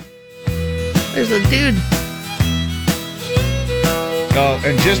hear him. There's a dude. oh,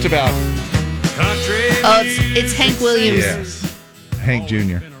 and just about Oh, it's Hank Williams. yes, Hank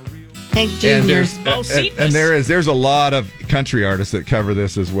Jr. Hank Jr. And there's a lot of country artists that cover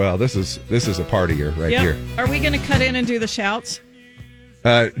this as well. This is a partier right Yep. here. Are we going to cut in and do the shouts?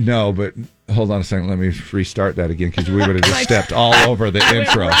 No, but hold on a second. Let me restart that again because we would have just stepped all over the I went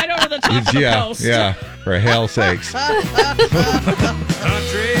intro. right over the top of the yeah, post. yeah. For hell's sakes. Country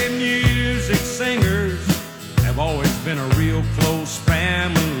music singers have always been a real close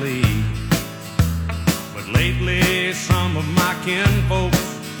family. But lately, some of my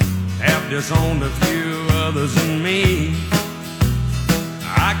kinfolks have disowned a few others than me.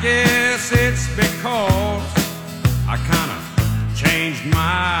 I guess it's because I kind of changed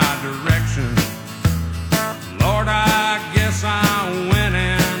my direction. Lord, I guess I went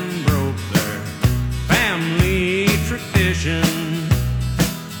and broke their family tradition.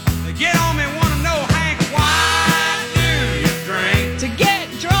 They get on me, want to know, Hank, why do you drink? To get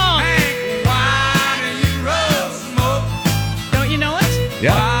drunk. Hank,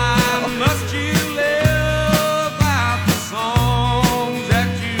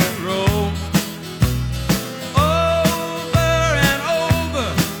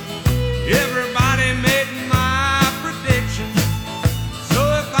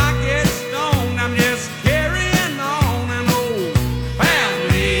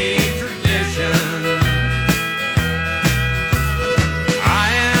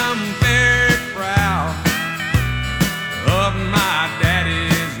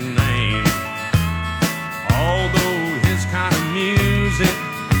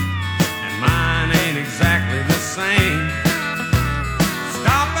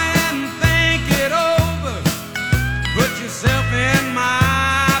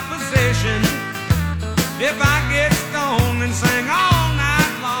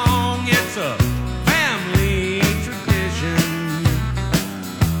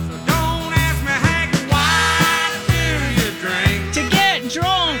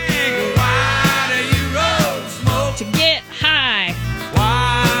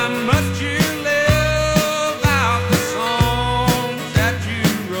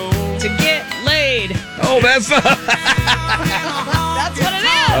 No, that's not. That's what it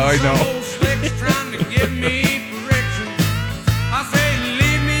is. I know. Trying to give me correction. I say,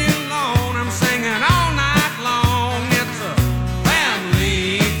 leave me alone. I'm singing all night long. It's a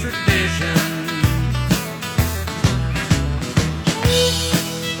family tradition.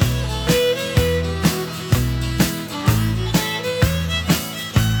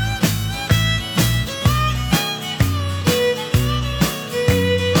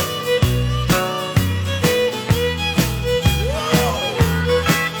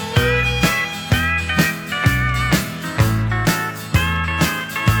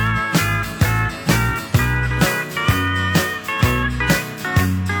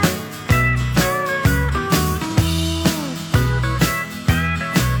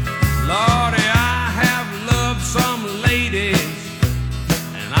 Lordy, I have loved some ladies,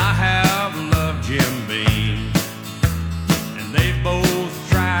 and I have loved Jim Beam, and they both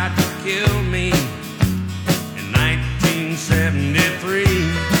tried to kill me in 1973.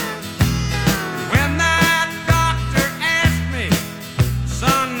 When that doctor asked me,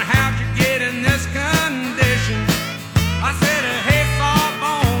 son, how'd you get in this condition? I said, hey,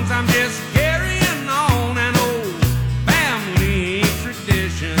 Sawbones, I'm just carrying on an old family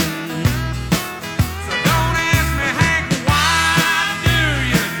tradition. So don't ask me, Hank, why do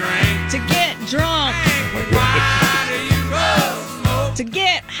you drink? To get drunk. Why do you roll smoke? To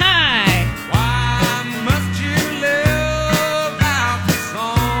get high. Why must you live out the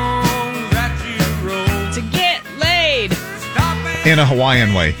songs that you wrote? To get laid. In a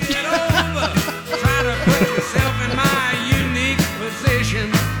Hawaiian way. Get over, try to put yourself in my unique position.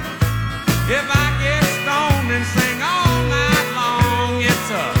 If I get stoned and sing all night long, it's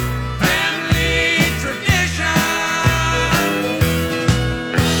a family tradition.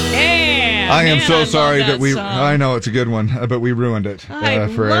 Yeah. I am man, so love sorry that we. song. I know it's a good one, but we ruined it I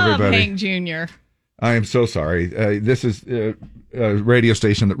for love everybody. Hank Jr. I am so sorry. This is a radio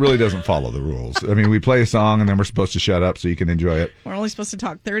station that really doesn't follow the rules. I mean, we play a song and then we're supposed to shut up so you can enjoy it. We're only supposed to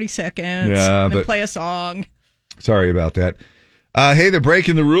talk 30 seconds. Yeah, and then but- play a song. Sorry about that. Hey, they're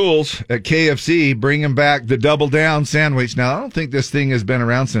breaking the rules at KFC, bringing back the Double Down sandwich. Now, I don't think this thing has been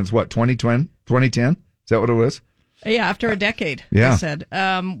around since, what, 2010? Is that what it was? Yeah, after a decade, Yeah. I said.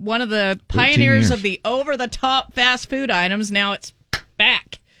 One of the pioneers years. of the over-the-top fast food items, now it's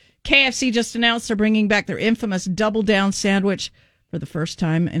back. KFC just announced they're bringing back their infamous Double Down sandwich for the first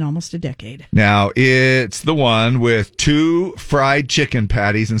time in almost a decade. Now, it's the one with 2 fried chicken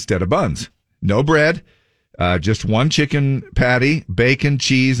patties instead of buns. No bread, just one chicken patty, bacon,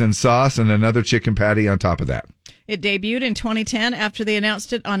 cheese, and sauce, and another chicken patty on top of that. It debuted in 2010 after they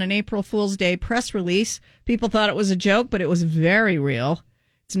announced it on an April Fool's Day press release. People thought it was a joke, but it was very real.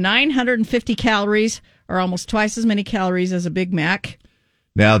 It's 950 calories, or almost twice as many calories as a Big Mac.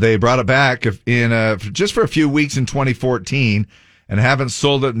 Now, they brought it back in just for a few weeks in 2014 and haven't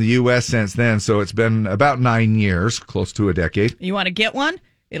sold it in the U.S. since then, so it's been about 9 years, close to a decade. You want to get one?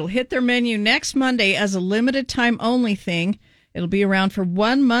 It'll hit their menu next Monday as a limited time only thing. It'll be around for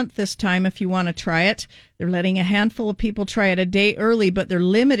 1 month this time if you want to try it. They're letting a handful of people try it a day early, but they're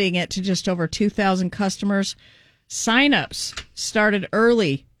limiting it to just over 2,000 customers. Sign-ups started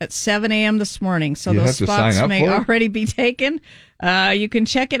early at 7 a.m. this morning, so You those have to spots sign up may for it? already be taken. You can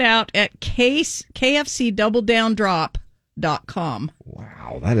check it out at KFCDoubleDownDrop.com.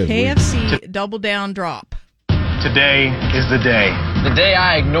 Wow, that is KFC Double Down Drop. Today is the day. The day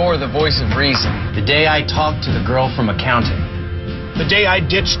I ignore the voice of reason. The day I talk to the girl from accounting. The day I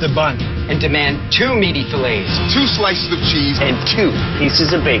ditch the bun. And demand 2 meaty fillets. 2 slices of cheese. And 2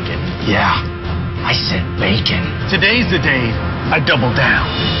 pieces of bacon. Yeah, I said bacon. Today's the day I double down.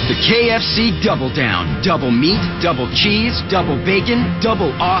 The KFC Double Down. Double meat, double cheese, double bacon,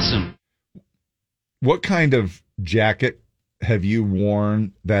 double awesome. What kind of jacket have you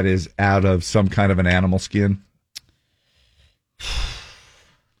worn that is out of some kind of an animal skin?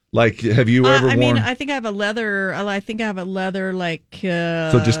 Like, have you ever I worn? mean, I think I have a leather. Like.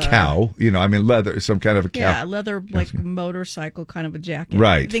 So just cow, I mean leather, some kind of a cow. Yeah, leather like motorcycle kind of a jacket.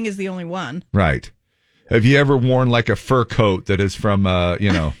 Right. I think is the only one. Right. Have you ever worn like a fur coat that is from,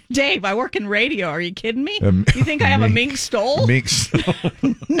 Dave, I work in radio. Are you kidding me? Um, You think I have a mink stole? mink stole?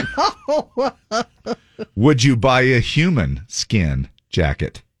 No. Would you buy a human skin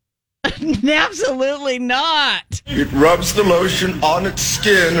jacket? Absolutely not. It rubs the lotion on its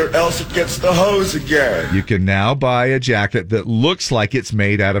skin or else it gets the hose again. You can now buy a jacket that looks like it's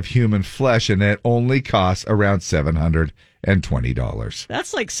made out of human flesh, and it only costs around $720.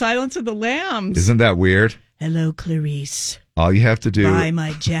 That's like Silence of the Lambs. Isn't that weird? Hello, Clarice. All you have to do... Buy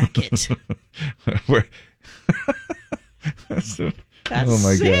my jacket. Where- That's oh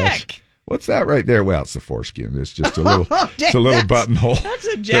my sick. gosh. What's that right there? Well, it's the foreskin. It's just a little, it's a little buttonhole. That's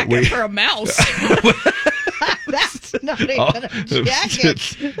a jacket for a mouse. That's not even a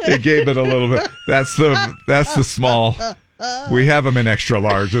jacket. It gave it a little bit. That's the small. We have them in extra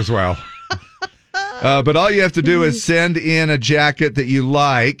large as well. But all you have to do is send in a jacket that you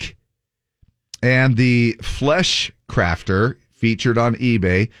like, and the Flesh Crafter, featured on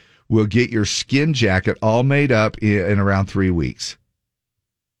eBay, will get your skin jacket all made up in around 3 weeks.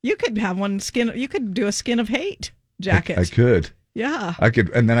 You could have one skin. You could do a Skin of Hate jacket. I could. Yeah. I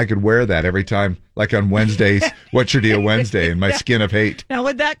could, and then I could wear that every time, like on Wednesdays. What's your deal Wednesday? And my Skin of Hate. Now,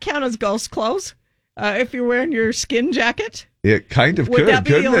 would that count as ghost clothes? If you're wearing your skin jacket? It kind of could. Would that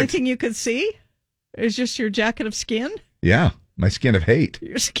be the only it? thing you could see? Is just your jacket of skin? Yeah. My Skin of Hate.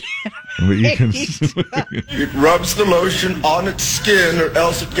 Your skin you can, It rubs the lotion on its skin or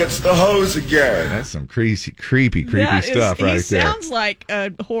else it gets the hose again. That's some creepy That stuff is, right he there. sounds like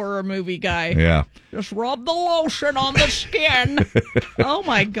a horror movie guy. Yeah. Just rub the lotion on the skin. Oh,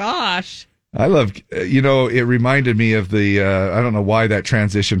 my gosh. I love, it reminded me of the, I don't know why that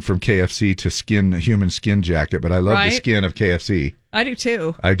transition from KFC to human skin jacket, but I love the skin of KFC. I do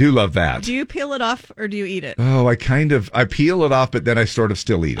too. I do love that. Do you peel it off or do you eat it? Oh, I peel it off, but then I sort of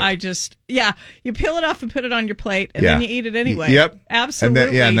still eat it. You peel it off and put it on your plate and then you eat it anyway. Yep.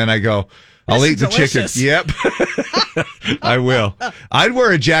 Absolutely. And then I go, I'll eat the chicken. Yep. I will. I'd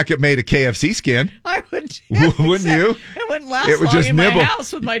wear a jacket made of KFC skin. I would too. Wouldn't you? It wouldn't last It would long just in nibble. my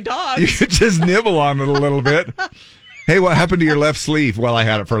house with my dogs. You could just nibble on it a little bit. Hey, what happened to your left sleeve? Well, I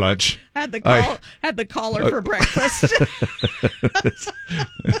had it for lunch. Had the collar for breakfast.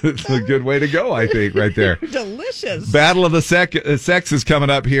 It's a good way to go, I think, right there. Delicious. Battle of the Sex is coming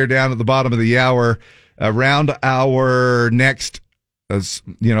up here down at the bottom of the hour. Around our next,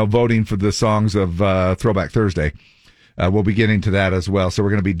 voting for the songs of Throwback Thursday. We'll be getting to that as well. So we're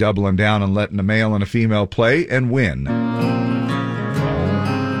going to be doubling down and letting a male and a female play and win.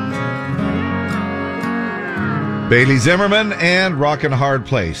 Bailey Zimmerman and Rockin' Hard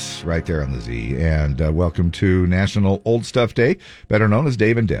Place right there on the Z. And welcome to National Old Stuff Day, better known as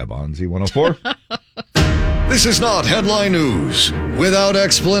Dave and Deb on Z104. This is not headline news. Without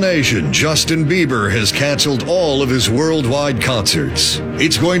explanation, Justin Bieber has canceled all of his worldwide concerts.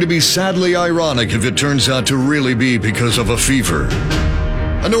 It's going to be sadly ironic if it turns out to really be because of a fever.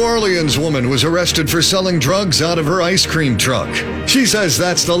 A New Orleans woman was arrested for selling drugs out of her ice cream truck. She says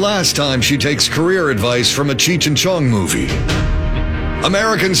that's the last time she takes career advice from a Cheech and Chong movie.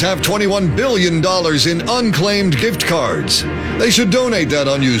 Americans have $21 billion in unclaimed gift cards. They should donate that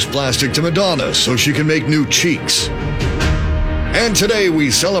unused plastic to Madonna so she can make new cheeks. And today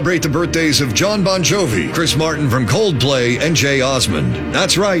we celebrate the birthdays of John Bon Jovi, Chris Martin from Coldplay, and Jay Osmond.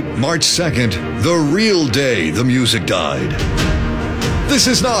 That's right, March 2nd, the real day the music died. This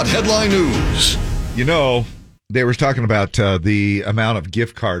is not headline news. They were talking about the amount of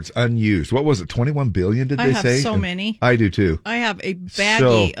gift cards unused. What was it, 21 billion, did they say? I have so many. I do, too. I have a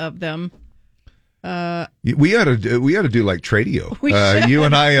baggie of them. We ought to do like Tradio. You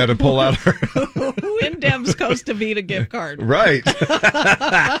and I ought to pull out our... Win Deb's Costa Vida gift card. Right.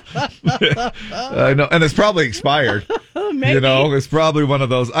 I know, and it's probably expired. Maybe. It's probably one of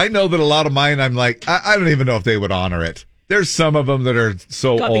those. I know that a lot of mine, I'm like, I don't even know if they would honor it. There's some of them that are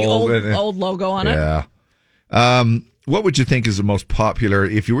so Got old. The old logo on it. Yeah. What would you think is the most popular,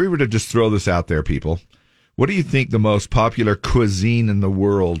 if you were to just throw this out there, people, what do you think the most popular cuisine in the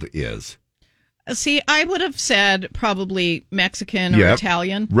world is? See, I would have said probably Mexican or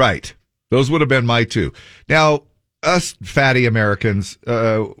Italian. Right. Those would have been my two. Now, us fatty Americans,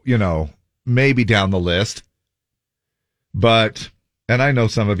 maybe down the list. But, and I know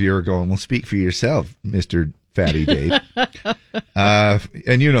some of you are going, well, speak for yourself, Mr. Fatty Dave.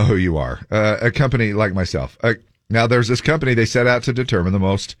 And you know who you are. A company like myself. Now, there's this company, they set out to determine the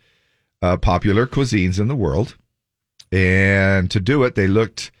most popular cuisines in the world. And to do it, they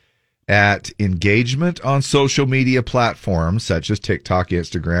looked at engagement on social media platforms such as TikTok,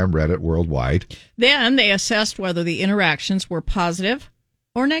 Instagram, Reddit, worldwide. Then they assessed whether the interactions were positive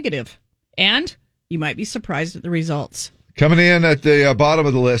or negative. And you might be surprised at the results. Coming in at the bottom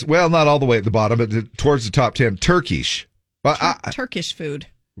of the list, well, not all the way at the bottom, but towards the top 10, Turkish. Turkish food.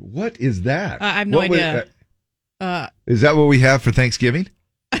 What is that? I have no idea. Is that what we have for Thanksgiving?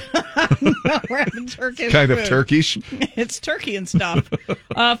 No, we're having Turkish kind food. Of Turkish? It's turkey and stuff.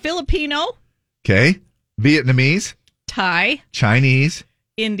 Filipino. Okay. Vietnamese. Thai. Chinese.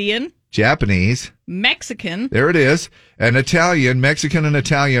 Indian. Japanese. Mexican. There it is. And Italian. Mexican and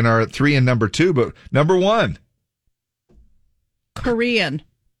Italian are at 3 and number 2, but number 1. Korean.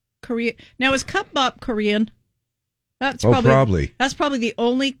 Now, is Cup Bop Korean? That's probably. That's probably the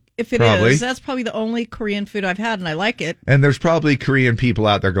only. If it Probably. is, that's probably the only Korean food I've had, and I like it. And there's probably Korean people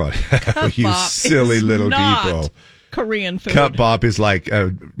out there going, you Bop silly is little not people. Korean food. Cup bop is like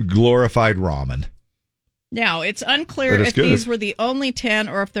a glorified ramen. Now, it's unclear But it's if good. these were the only 10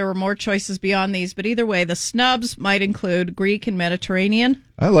 or if there were more choices beyond these, but either way, the snubs might include Greek and Mediterranean.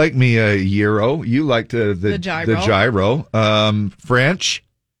 I like me a gyro. You like the gyro. The gyro. French,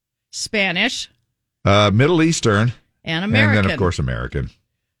 Spanish, Middle Eastern, and and American. then, of course, American.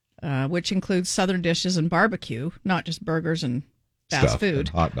 Which includes southern dishes and barbecue, not just burgers and fast Stuff food. and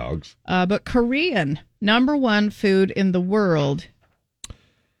hot dogs. But Korean, number one food in the world.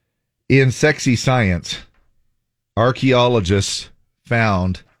 In Sexy Science, archaeologists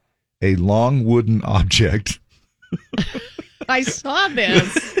found a long wooden object. I saw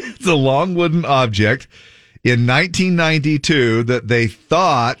this. It's a long wooden object in 1992 that they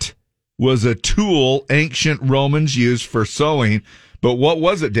thought was a tool ancient Romans used for sewing. But what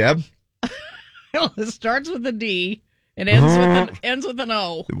was it, Deb? It starts with a D and ends with an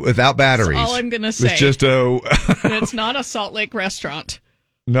O. Without batteries. That's all I'm going to say. It's just And it's not a Salt Lake restaurant.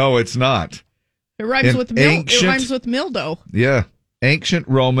 No, it's not. It rhymes An with ancient- it rhymes with mildew. Yeah. Ancient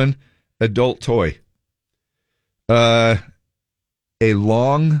Roman adult toy. A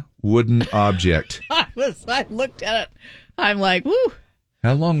long wooden object. I looked at it. I'm like, woo.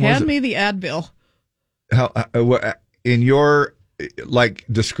 How long was Hand it? me the Advil. How in your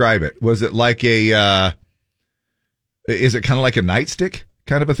describe it? Was it like a? Is it kind of like a nightstick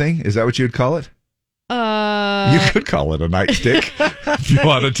kind of a thing? Is that what you'd call it? You could call it a nightstick if you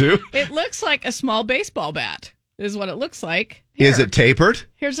wanted to. It looks like a small baseball bat. Is what it looks like. Is it tapered?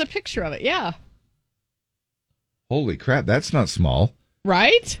 Here's a picture of it. Yeah. Holy crap! That's not small.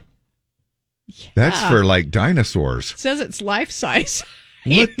 Right? That's Yeah. for like dinosaurs. It says it's life size.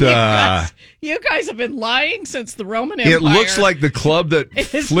 What the? You guys have been lying since the Roman Empire. It looks like the club that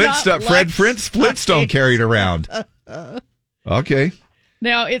It's Flintstone, not Fred life Flintstone carried around. Okay.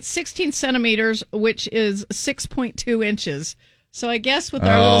 Now, it's 16 centimeters, which is 6.2 inches. So I guess with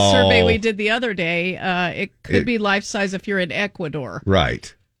our little survey we did the other day, it could be life size if you're in Ecuador.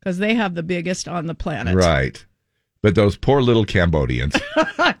 Right. Because they have the biggest on the planet. Right. But those poor little Cambodians.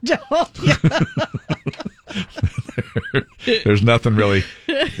 There's nothing really.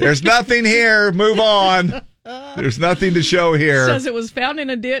 There's nothing here. Move on. There's nothing to show here. Says it was found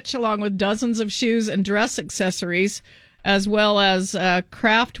in a ditch along with dozens of shoes and dress accessories, as well as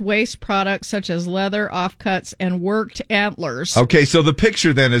craft waste products such as leather, offcuts, and worked antlers. Okay, so the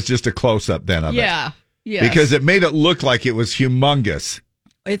picture then is just a close up then of it. Yeah. Yes. Because it made it look like it was humongous.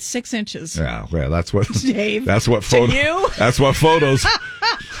 It's 6 inches. Yeah, well, that's what. Dave, that's what to photo. you? That's what photos.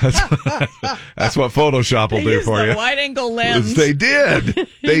 That's what Photoshop will They do used for the you. wide-angle lens. They did.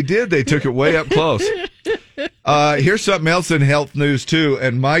 They did. They took it way up close. Here's something else in health news too,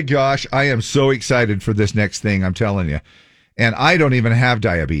 and my gosh, I am so excited for this next thing. I'm telling you, and I don't even have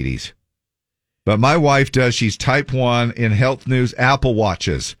diabetes, but my wife does. She's type 1. In health news, Apple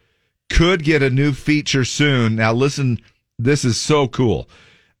Watches could get a new feature soon. Now listen, this is so cool.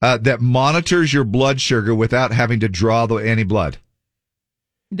 That monitors your blood sugar without having to draw any blood.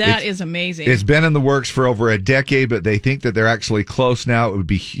 That is amazing. It's been in the works for over a decade, but they think that they're actually close now. It would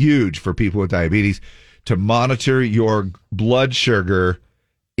be huge for people with diabetes to monitor your blood sugar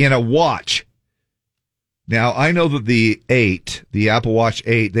in a watch. Now, I know that the Apple Watch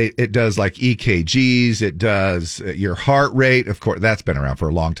 8, it does like EKGs, it does your heart rate. Of course, that's been around for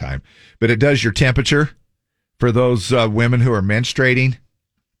a long time, but it does your temperature for those women who are menstruating.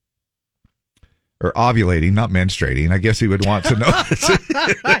 Or ovulating, not menstruating. I guess he would want to know.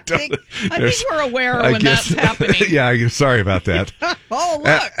 I think we're aware when that's happening. Yeah, sorry about that. Oh,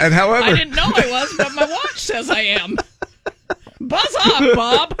 look. And however, I didn't know I was, but my watch says I am. Buzz off,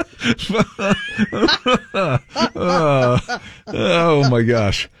 Bob. Oh my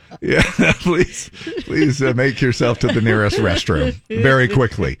gosh. Yeah, please make yourself to the nearest restroom very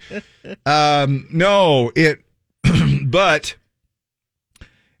quickly. But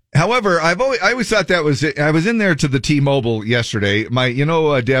however, I always thought that was it. I was in there to the T-Mobile yesterday.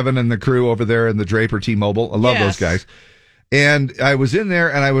 Devin and the crew over there in the Draper T-Mobile. I love those guys. And I was in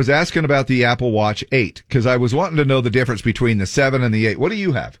there and I was asking about the Apple Watch 8 because I was wanting to know the difference between the 7 and the 8. What do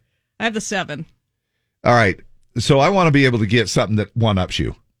you have? I have the 7. All right. So I want to be able to get something that one-ups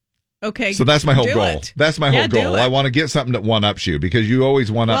you. Okay. So that's my whole do goal. it. That's my whole goal. I want to get something that one-ups you because you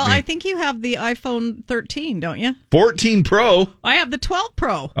always one-up me. Well, I think you have the iPhone 13, don't you? 14 Pro? I have the 12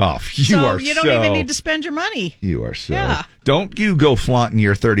 Pro. Oh, you don't even need to spend your money. You are so. Yeah. Don't you go flaunting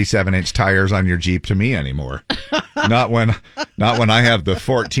your 37-inch tires on your Jeep to me anymore. Not when I have the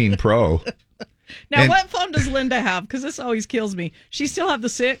 14 Pro. Now, And- what phone does Linda have? Because this always kills me. She still have the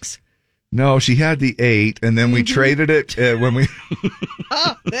 6? No, she had the 8, and then we traded it when we.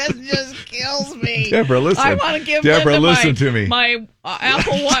 Oh, this just kills me. Deborah, listen. I want to give Deborah, Linda listen to me. my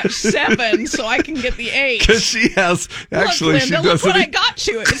Apple Watch 7 so I can get the 8. Because she has actually, look, she Linda, look doesn't. what I got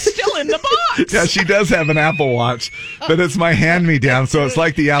you. It's still in the box. Yeah, she does have an Apple Watch, but it's my hand-me-down, so it's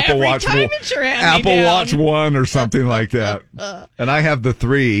like the Apple Every Watch, time it's your hand-me-down. Apple Watch 1 or something like that. And I have the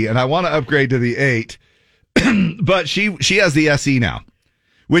 3, and I want to upgrade to the 8, but she has the SE now,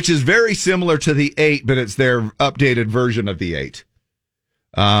 which is very similar to the 8, but it's their updated version of the 8.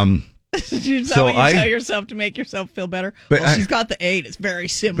 Is that So what you I- tell yourself to make yourself feel better? But Well, I- she's got the 8. It's very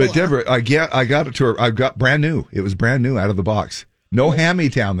similar. But Deborah, I got it to her. I got brand new. It was brand new out of the box. No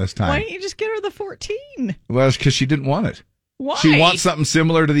hand-me-down this time. Why don't you just get her the 14? Well, it's because she didn't want it. Why? She wants something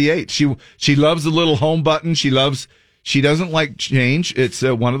similar to the 8. She loves the little home button. She doesn't like change. It's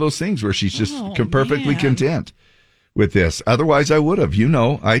one of those things where she's just perfectly man. content with this. Otherwise, I would have. You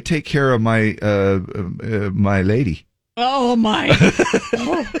know, I take care of my my lady. Oh, my.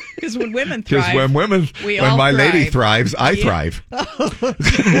 Because when women Because thrive, when my lady thrives, I thrive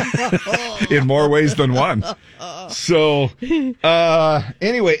in more ways than one. So,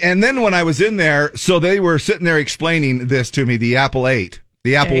 anyway, and then when I was in there, so they were sitting there explaining this to me, the Apple 8,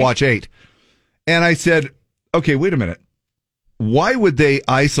 the Apple Okay. Watch 8. And I said, okay, wait a minute. Why would they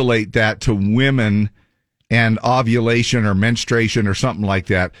isolate that to women and ovulation or menstruation or something like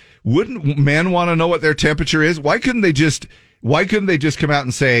that? Wouldn't men want to know what their temperature is? Why couldn't they just come out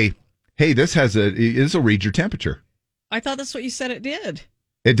and say, hey, this will read your temperature? I thought that's what you said it did.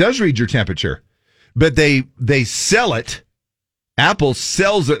 It does read your temperature, but they sell it. Apple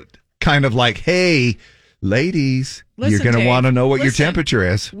sells it kind of like, hey, ladies, you're Listen, going to Dave, want to know what your listen. temperature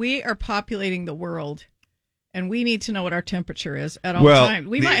is. We are populating the world, and we need to know what our temperature is at all Well, times.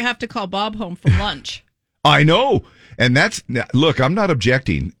 We might have to call Bob home from lunch. I know. And look, I'm not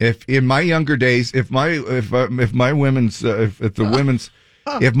objecting. If in my younger days, if my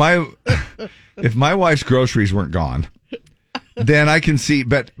wife's groceries weren't gone, then I can see,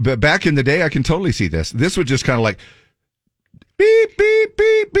 but back in the day, I can totally see this. This would just kind of like beep, beep,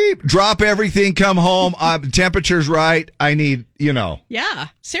 beep, beep, drop everything, come home. Temperature's right. I need, Yeah,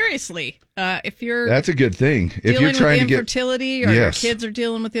 seriously. If you're that's a good thing. If dealing you're trying with to infertility get, or yes. your kids are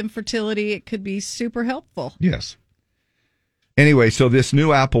dealing with infertility, it could be super helpful. Yes. Anyway, so this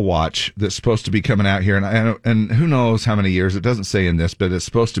new Apple Watch that's supposed to be coming out here, and who knows how many years, it doesn't say in this, but it's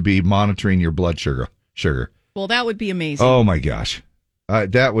supposed to be monitoring your blood sugar. Well, that would be amazing. Oh my gosh.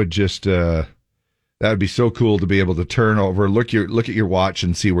 That would just, that would be so cool to be able to turn over, look at your watch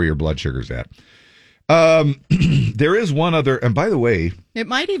and see where your blood sugar's at. There is one other, and by the way, It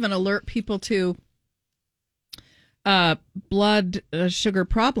might even alert people to blood sugar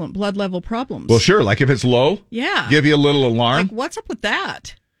blood level problems. well, sure, like if it's low, Yeah. give you a little alarm. Like, what's up with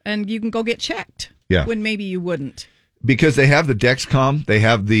that? And you can go get checked. Yeah. When maybe you wouldn't. Because they have the Dexcom, they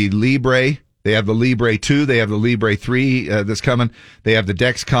have the Libre, they have the Libre 2, they have the Libre 3 that's coming, they have the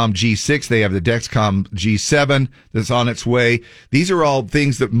Dexcom G6, they have the Dexcom G7 that's on its way. These are all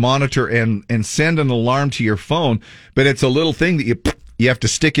things that monitor and send an alarm to your phone, but it's a little thing that you have to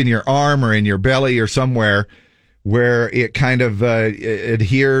stick in your arm or in your belly or somewhere where it kind of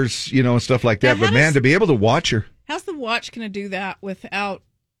adheres, and stuff like that. Now, But man, to be able to watch your... How's the watch going to do that without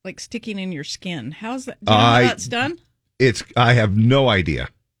like sticking in your skin? How's that? Do you know how that's done? I have no idea.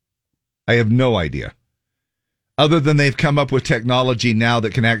 Other than they've come up with technology now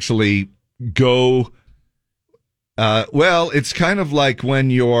that can actually go. Well, it's kind of like when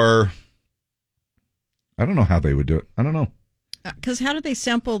you're. I don't know how they would do it. I don't know. Because how do they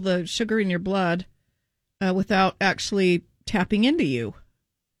sample the sugar in your blood without actually tapping into you?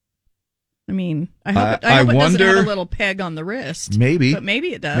 I mean, I hope it doesn't wonder- have a little peg on the wrist. Maybe. But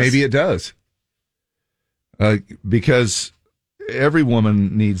maybe it does. Maybe it does. Because every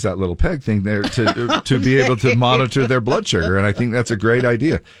woman needs that little peg thing there to be able to monitor their blood sugar, and I think that's a great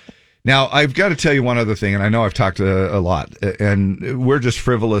idea. Now, I've got to tell you one other thing, and I know I've talked a lot, and we're just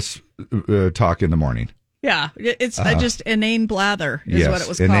frivolous talk in the morning. Yeah, it's just inane blather is Yes, what it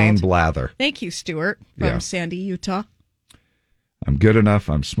was inane called. blather. Thank you, Stuart, from Yeah. Sandy, Utah. I'm good enough,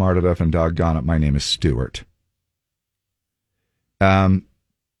 I'm smart enough, and doggone it, my name is Stuart. And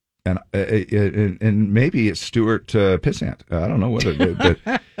maybe it's Stuart Pissant. I don't know what it is.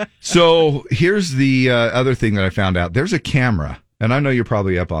 But so here's the other thing that I found out. There's a camera, and I know you're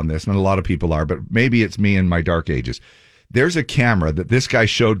probably up on this, and a lot of people are, but maybe it's me in my dark ages. There's a camera that this guy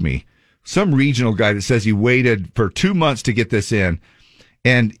showed me, some regional guy that says he waited for 2 months to get this in,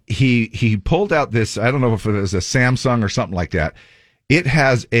 and he pulled out this, I don't know if it was a Samsung or something like that. It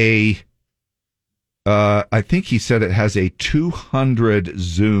has a I think he said it has a 200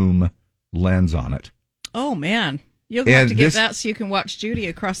 zoom lens on it. Oh, man. You'll have to get that so you can watch Judy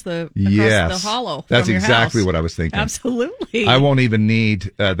across the hollow. That's from your exactly house. what I was thinking. Absolutely. I won't even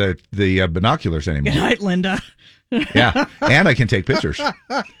need the binoculars anymore. Good night, Linda. Yeah, and I can take pictures.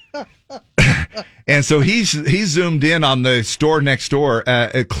 And so he's zoomed in on the store next door,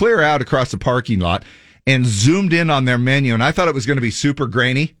 clear out across the parking lot, and zoomed in on their menu. And I thought it was going to be super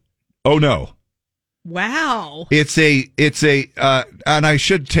grainy. Oh no! Wow. It's a, and I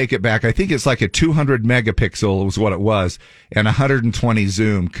should take it back. I think it's like a 200 megapixel was what it was, and 120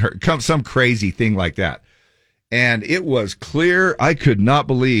 zoom, some crazy thing like that. And it was clear. I could not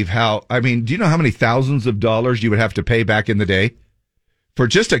believe how. I mean, do you know how many thousands of dollars you would have to pay back in the day for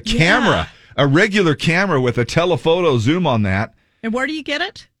just a camera, a regular camera with a telephoto zoom on that? And where do you get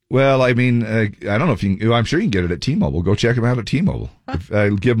it? Well, I mean, I don't know if you can, I'm sure you can get it at T-Mobile. Go check them out at T-Mobile.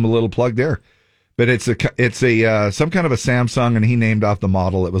 I'll give them a little plug there. But it's a some kind of a Samsung, and he named off the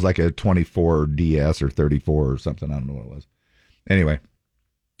model. It was like a 24DS or 34 or something. I don't know what it was. Anyway,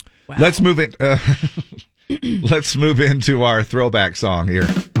 let's move it. Let's move into our throwback song here.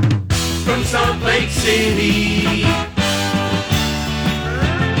 From Salt Lake City,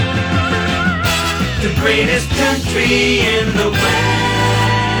 the greatest country in the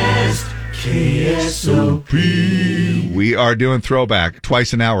West, KSOP. We are doing throwback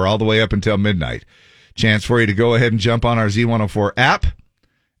twice an hour, all the way up until midnight. Chance for you to go ahead and jump on our Z104 app,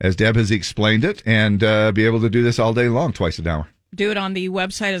 as Deb has explained it, and be able to do this all day long, twice an hour. Do it on the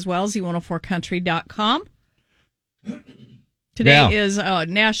website as well, Z104country.com. Today is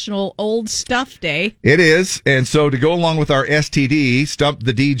National Old Stuff Day. It is. And so to go along with our STD, Stump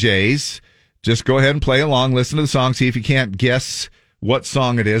the DJs, just go ahead and play along, listen to the song, see if you can't guess what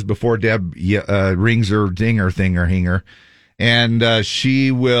song it is before Deb rings her dinger thinger hinger. And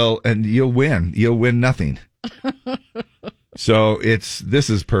she will, and you'll win. You'll win nothing. So this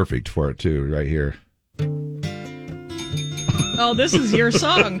is perfect for it too, right here. Oh, this is your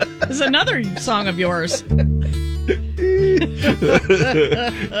song. This is another song of yours.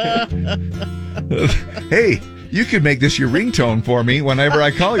 Hey, you could make this your ringtone for me whenever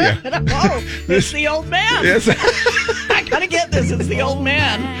I call you. Oh, it's the old man. Yes. I gotta get this. It's the old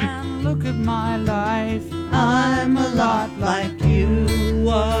man. Look at my life. I'm a lot like you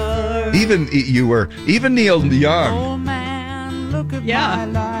were. Even Neil Young. Oh man, look at my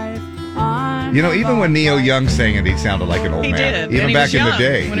life. You know, even when Neil Young sang it, he sounded like an old He man. did. Even and he back was in young the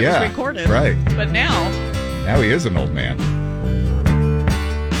day. when it was recorded. Right. But now he is an old man.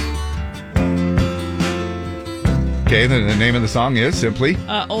 Okay, the name of the song is simply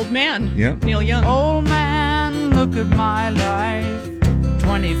Old Man. Yeah. Neil Young. Old man, look at my life.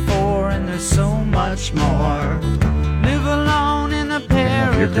 24 and there's so much more. Live alone in a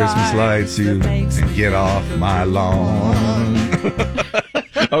paradise. Your Christmas lights, and get off my lawn.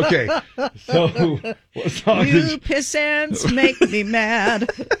 Okay, so what song You pissants make me mad.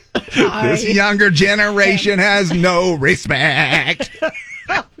 This younger generation has no respect.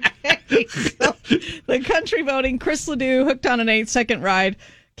 Okay, so the country voting, Chris Ledoux, Hooked on an 8-Second Ride,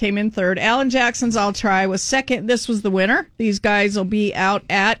 came in third. Alan Jackson's I'll Try was second. This was the winner. These guys will be out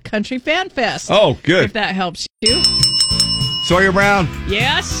at Country Fan Fest. Oh, good. If that helps you. Sawyer Brown.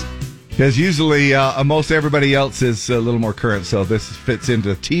 Yes. Because usually most everybody else is a little more current, so this fits into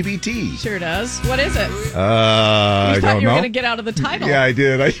TBT. Sure does. What is it? I You thought don't you were know. going to get out of the title. Yeah, I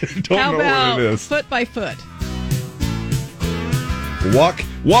did. I don't How know about what it is. Foot by Foot? Walk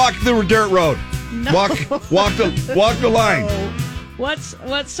the dirt road. No. Walk the line. What's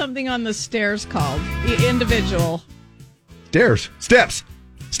something on the stairs called? The individual. Steps.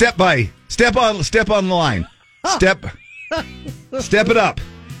 Step on the line. Step it up.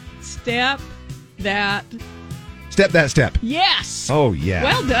 Step that. Step that step. Yes. Oh yeah.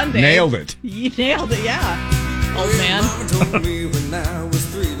 Well done, Dave. Nailed it. You nailed it. Yeah. Old man. Mama told me when I was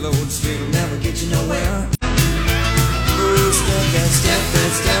 3 loads straight, it'll never get you nowhere.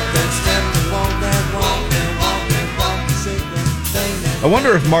 I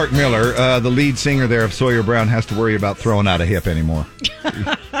wonder if Mark Miller, the lead singer there of Sawyer Brown, has to worry about throwing out a hip anymore.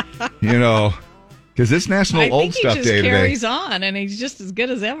 You know, because it's National Old Stuff Day today. He just carries on, and he's just as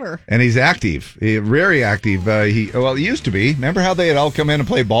good as ever. And he's active. Very active. He used to be. Remember how they had all come in and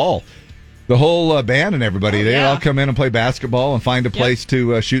play ball? The whole band and everybody. They'd all come in and play basketball and find a place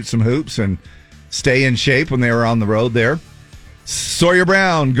to shoot some hoops and stay in shape when they were on the road there. Sawyer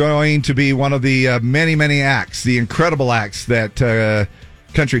Brown going to be one of the many, many acts, the incredible acts that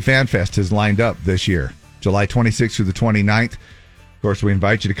Country Fan Fest has lined up this year, July 26th through the 29th. Of course, we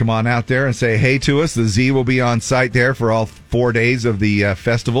invite you to come on out there and say hey to us. The Z will be on site there for all 4 days of the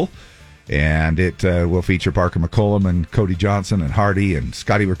festival. And it will feature Parker McCollum and Cody Johnson and Hardy and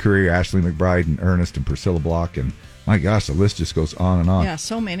Scotty McCreery, Ashley McBride and Ernest and Priscilla Block. And my gosh, the list just goes on and on. Yeah,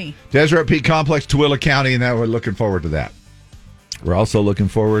 so many. Deseret Peak Complex, Tooele County, and that we're looking forward to that. We're also looking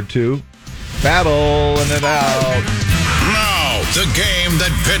forward to Battling It Out. Now, the game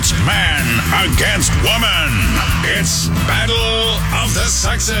that pits man against woman. It's Battle of the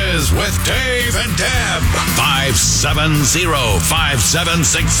Sexes with Dave and Deb.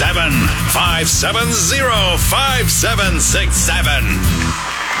 570-5767. 570-5767.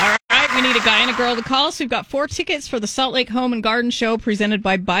 All right, we need a guy and a girl to call. So we've got 4 tickets for the Salt Lake Home and Garden Show presented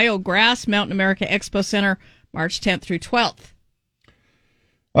by BioGrass, Mountain America Expo Center, March 10th through 12th.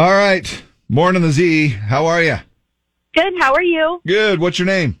 All right. Morning, the Z. How are you? Good. How are you? Good. What's your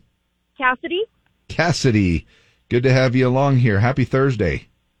name? Cassidy. Cassidy. Good to have you along here. Happy Thursday.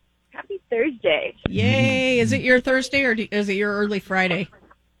 Happy Thursday. Yay. Is it your Thursday or is it your early Friday?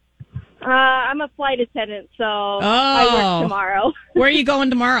 I'm a flight attendant, so I work tomorrow. Where are you going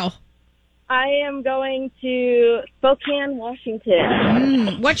tomorrow? I am going to Spokane,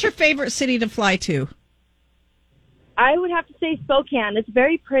 Washington. What's your favorite city to fly to? I would have to say Spokane. It's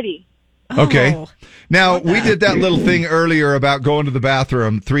very pretty. Okay. Now, we did that little thing earlier about going to the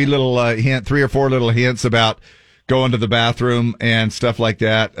bathroom. 3 or 4 little hints about going to the bathroom and stuff like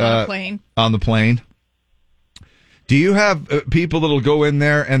that. On the plane. On the plane. Do you have people that'll go in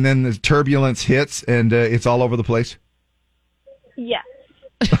there and then the turbulence hits and it's all over the place? Yes.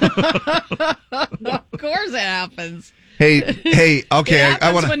 Of course it happens. Hey, okay. It happens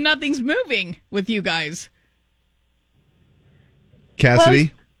I want to. when nothing's moving with you guys.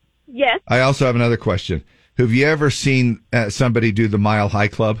 Cassidy? Yes. I also have another question. Have you ever seen somebody do the Mile High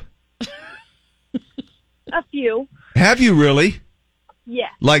Club? A few. Have you really?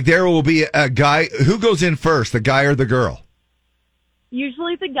 Yes. Like there will be a guy who goes in first, the guy or the girl?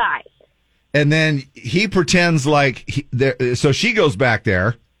 Usually the guy. And then he pretends like so she goes back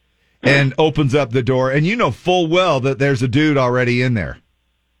there and opens up the door, and you know full well that there's a dude already in there.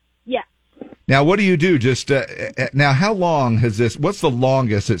 Yes. Now, what do you do? Just now, how long has this? What's the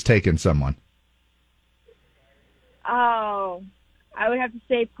longest it's taken someone? Oh, I would have to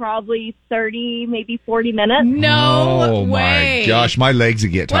say probably 30, maybe 40 minutes. No way. My gosh, my legs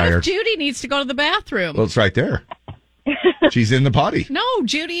would get What tired. if Judy needs to go to the bathroom? Well, it's right there. She's in the potty. No,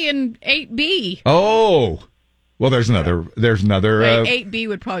 Judy in 8B. Oh, well, there's another. Wait, 8B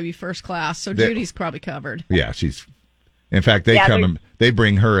would probably be first class, so Judy's probably covered. Yeah, she's. In fact, they come and they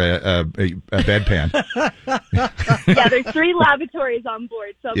bring her a bedpan. Yeah, there's 3 lavatories on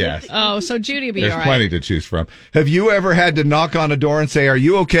board. So yes. Oh, so Judy will be There's all right. plenty to choose from. Have you ever had to knock on a door and say, "Are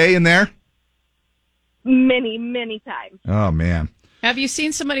you okay in there?" Many, many times. Oh man. Have you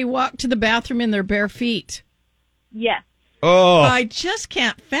seen somebody walk to the bathroom in their bare feet? Yes. Oh. I just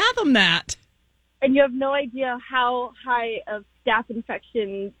can't fathom that. And you have no idea how high of staph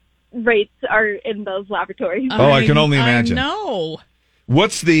infection rates are in those lavatories. Oh, I can only imagine. I know.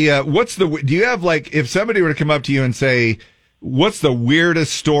 What's the do you have, like, if somebody were to come up to you and say, what's the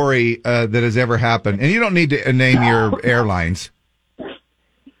weirdest story that has ever happened? And you don't need to name your airlines,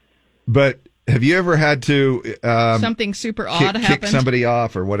 but have you ever had to something super odd kick somebody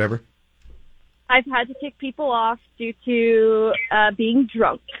off or whatever? I've had to kick people off due to being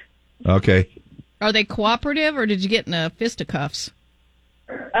drunk. Okay. Are they cooperative, or did you get in a fisticuffs?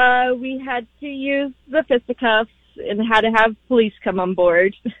 We had to use the fisticuffs and had to have police come on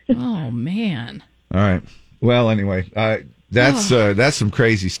board. Oh, man. All right. Well, anyway, that's some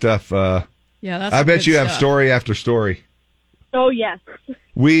crazy stuff. Yeah, that's I bet you have stuff. story after story. Oh, yes.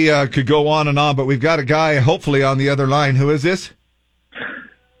 We could go on and on, but we've got a guy hopefully on the other line. Who is this?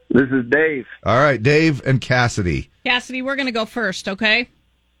 This is Dave. All right, Dave and Cassidy. Cassidy, we're going to go first, okay?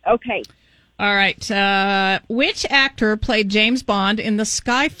 Okay. All right. Which actor played James Bond in the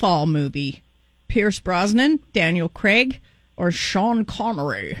Skyfall movie? Pierce Brosnan, Daniel Craig, or Sean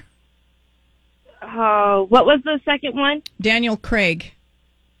Connery? What was the second one? Daniel Craig.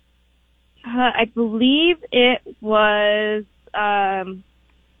 I believe it was... I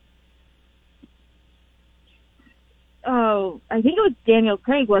think it was Daniel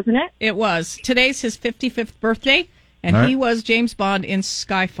Craig, wasn't it? It was. Today's his 55th birthday, and All right. he was James Bond in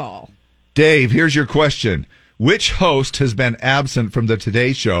Skyfall. Dave, here's your question. Which host has been absent from the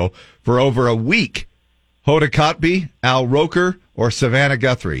Today Show for over a week? Hoda Kotb, Al Roker, or Savannah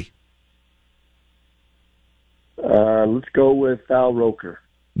Guthrie? Let's go with Al Roker.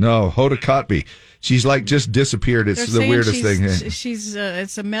 No, Hoda Kotb. She's like just disappeared. It's They're the saying weirdest thing. She's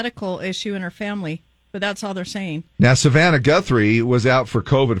it's a medical issue in her family. but that's all they're saying. Now, Savannah Guthrie was out for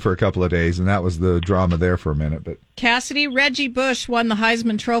COVID for a couple of days, and that was the drama there for a minute. But Cassidy, Reggie Bush won the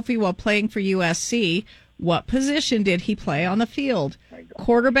Heisman Trophy while playing for USC. What position did he play on the field?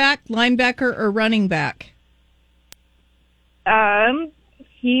 Quarterback, linebacker, or running back?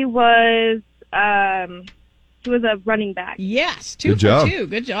 He was a running back. Yes, Good job. 2 for 2.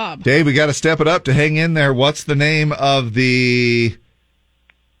 Good job. Dave, we got to step it up to hang in there. What's the name of the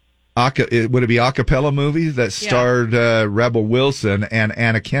would it be a cappella movie that starred Rebel Wilson and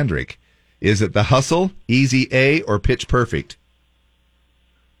Anna Kendrick? Is it The Hustle, Easy A, or Pitch Perfect?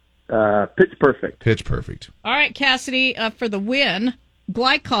 Pitch Perfect. Pitch Perfect. All right, Cassidy, for the win,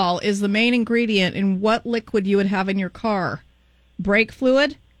 glycol is the main ingredient in what liquid you would have in your car? Brake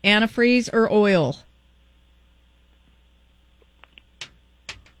fluid, antifreeze, or oil?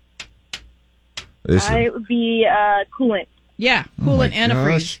 It would be coolant. Yeah, coolant,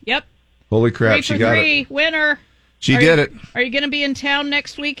 antifreeze. gosh. Yep. Holy crap, 3 she for got 3. it. Winner. She did it. Are you going to be in town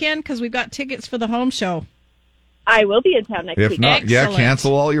next weekend? Because we've got tickets for the home show. I will be in town next week. If not,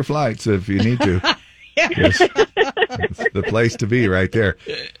 cancel all your flights if you need to. Yes. It's the place to be right there.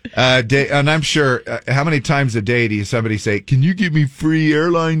 And I'm sure, how many times a day do somebody say, can you give me free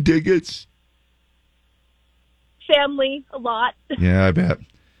airline tickets? Family, a lot. Yeah, I bet.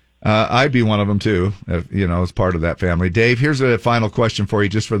 I'd be one of them too, as part of that family. Dave, here's a final question for you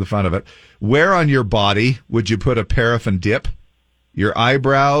just for the fun of it. Where on your body would you put a paraffin dip? Your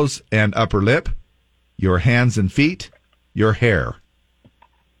eyebrows and upper lip? Your hands and feet? Your hair?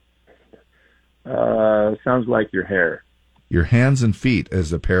 Sounds like your hair. Your hands and feet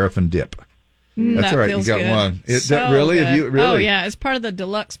as a paraffin dip. That's that all right. You feels got good. one. So really? good. Have you really? Oh, yeah. It's part of the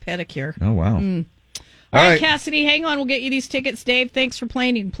deluxe pedicure. Oh, wow. All right, Cassidy, hang on. We'll get you these tickets. Dave, thanks for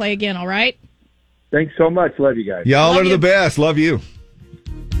playing. You can play again, all right? Thanks so much. Love you guys. Y'all Love are you. the best. Love you.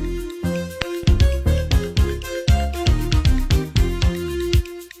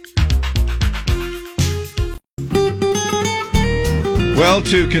 Well,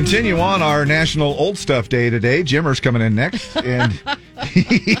 to continue on our National Old Stuff Day today, Jimmer's coming in next, and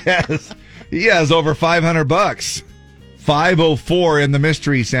he has over $500. 504 in the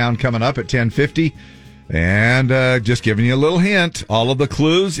mystery sound coming up at 10:50, and just giving you a little hint. All of the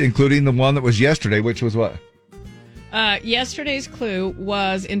clues, including the one that was yesterday, which was what? Yesterday's clue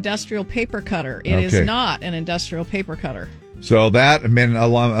was industrial paper cutter. It is Okay. not an industrial paper cutter. So that,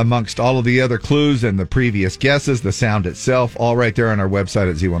 amongst all of the other clues and the previous guesses, the sound itself, all right there on our website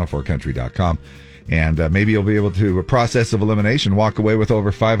at z104country.com. And maybe you'll be able to, a process of elimination, walk away with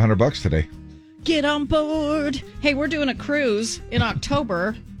over $500 today. Get on board. Hey, we're doing a cruise in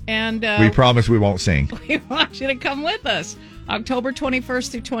October, and We promise we won't sing. we want you to come with us. October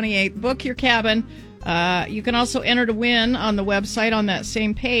 21st through 28th. Book your cabin. You can also enter to win on the website on that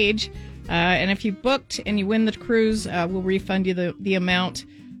same page. And if you booked and you win the cruise, we'll refund you the amount.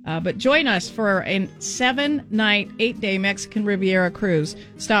 But join us for a 7-night, 8-day Mexican Riviera cruise.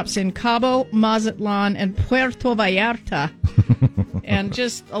 Stops in Cabo, Mazatlan, and Puerto Vallarta. And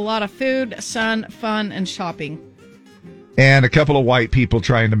just a lot of food, sun, fun, and shopping. And a couple of white people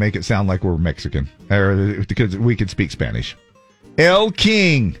trying to make it sound like we're Mexican, or because we could speak Spanish. El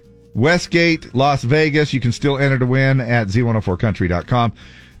King, Westgate, Las Vegas. You can still enter to win at z104country.com.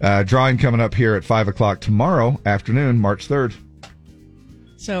 Drawing coming up here at 5 o'clock tomorrow afternoon, March 3rd.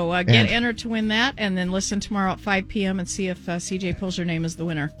 So get entered to win that, and then listen tomorrow at 5 p.m. and see if CJ pulls your name as the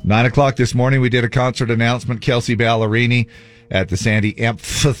winner. 9 o'clock this morning, we did a concert announcement. Kelsey Ballerini at the Sandy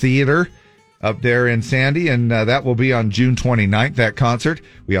Amphitheater up there in Sandy, and that will be on June 29th, that concert.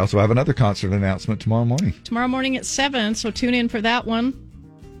 We also have another concert announcement tomorrow morning. Tomorrow morning at 7, so tune in for that one.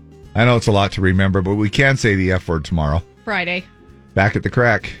 I know it's a lot to remember, but we can say the F word tomorrow. Friday. Back at the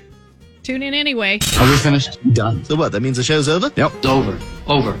Crack. Tune in anyway. Are we finished? Done. So what, that means the show's over? Yep.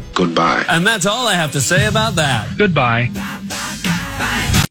 Over. Goodbye. And that's all I have to say about that. Goodbye.